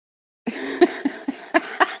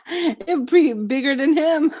 It'd be bigger than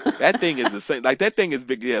him. That thing is the same. Like that thing is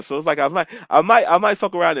big. Yeah. So it's like I might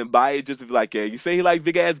fuck around and buy it just to be like, yeah, you say he like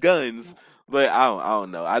big ass guns, but I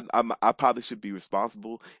don't know. I probably should be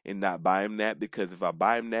responsible and not buy him that because if I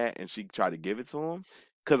buy him that and she try to give it to him,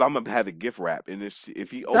 because I'm gonna have a gift wrap, and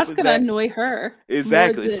if he That's opens gonna that. annoy her more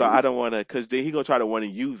Exactly. So than I don't want to, cause then he gonna try to want to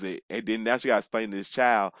use it, and then now she gotta explain to this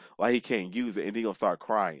child why he can't use it, and he gonna start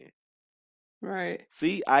crying. right.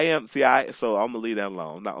 See, I am. See, I. So I'm gonna leave that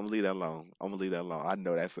alone. I'm gonna leave that alone. I'm gonna leave that alone. I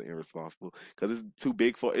know that's irresponsible because it's too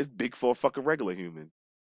big for. It's big for a fucking regular human.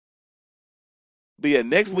 But yeah,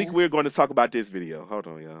 next week Yeah. we're going to talk about this video. Hold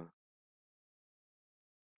on, y'all.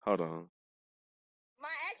 Hold on. My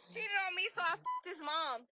ex cheated on me, so I f***ed his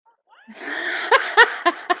mom.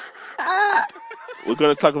 We're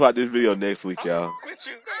gonna talk about this video next week, y'all. With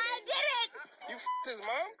you. I did it. You f***ed his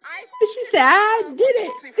mom? She said, "I did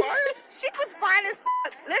it." Was he fired? She was fine as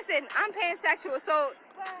f***. Listen, I'm pansexual, so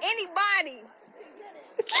anybody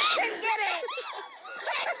can get it.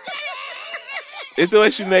 It's the way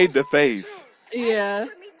she made the face. Yeah.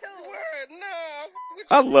 Me too. Word, nah.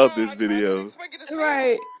 I love this video.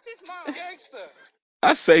 Right.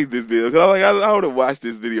 I saved this video because I want to watch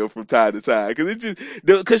this video from time to time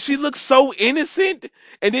because she looks so innocent,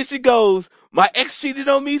 and then she goes, "My ex cheated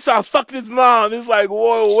on me, so I fucked his mom." It's like,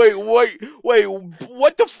 whoa, wait,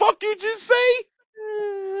 what the fuck you just say?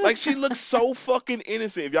 Like, she looks so fucking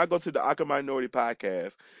innocent. If y'all go to the Awkward Minority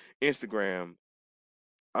Podcast Instagram,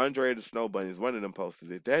 Andre the Snow Bunny is one of them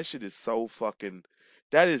posted it. That shit is so fucking.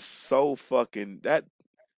 That is so fucking. That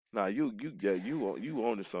nah, you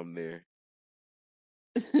own to something there.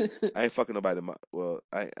 I ain't fucking nobody. Well,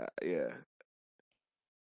 yeah.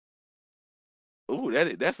 Ooh,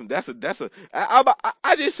 that's a.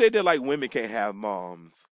 I just said that like women can't have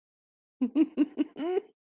moms,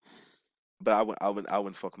 but I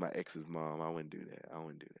wouldn't fuck my ex's mom. I wouldn't do that. I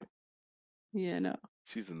wouldn't do that. Yeah, no.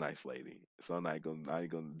 She's a nice lady, so I ain't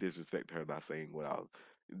gonna disrespect her by saying what I was.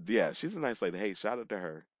 Yeah, she's a nice lady. Hey, shout out to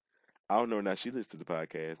her. I don't know if not she listens to the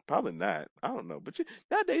podcast. Probably not. I don't know, but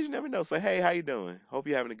nowadays you never know. Say, hey, how you doing? Hope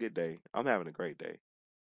you're having a good day. I'm having a great day.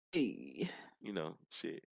 Hey. You know,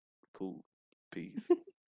 shit, cool, peace.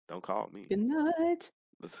 Don't call me. Good night.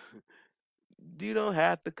 You don't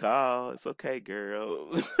have to call. It's okay, girl.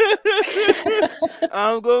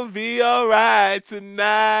 I'm gonna be alright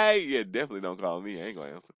tonight. Yeah, definitely don't call me. I ain't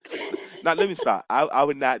gonna answer. Now let me stop. I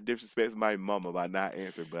would not disrespect my mama by not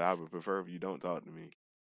answering, but I would prefer if you don't talk to me.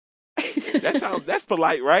 That's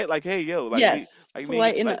polite, right? Like, hey, yo, Yes, polite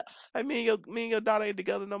like enough. me and your daughter ain't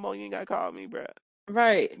together no more. You ain't gotta call me, bruh.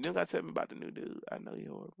 Right. You don't gotta tell me about the new dude. I know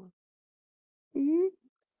you're horrible. Mhm.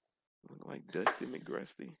 Like Dusty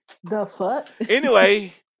McGrusty. The fuck?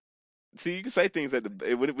 Anyway, see, you can say things at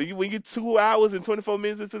the when you get 2 hours and 24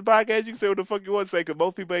 minutes into the podcast, you can say what the fuck you want to say because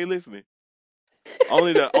most people ain't listening.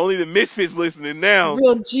 Only the misfits listening now.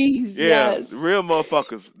 Real G's, Yeah, the yes. real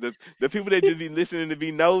motherfuckers. The people that just be listening to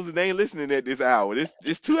be nosy, and they ain't listening at this hour.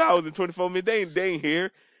 It's 2 hours and 24 minutes. They ain't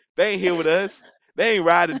here. They ain't here with us. They ain't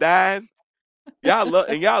ride or die. Y'all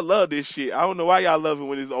love this shit. I don't know why y'all love it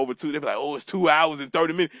when it's over 2. They be like, oh, it's 2 hours and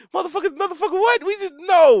 30 minutes. Motherfucker, what? We just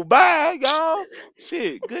no. Bye, y'all.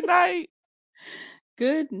 Shit. Good night.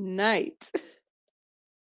 Good night.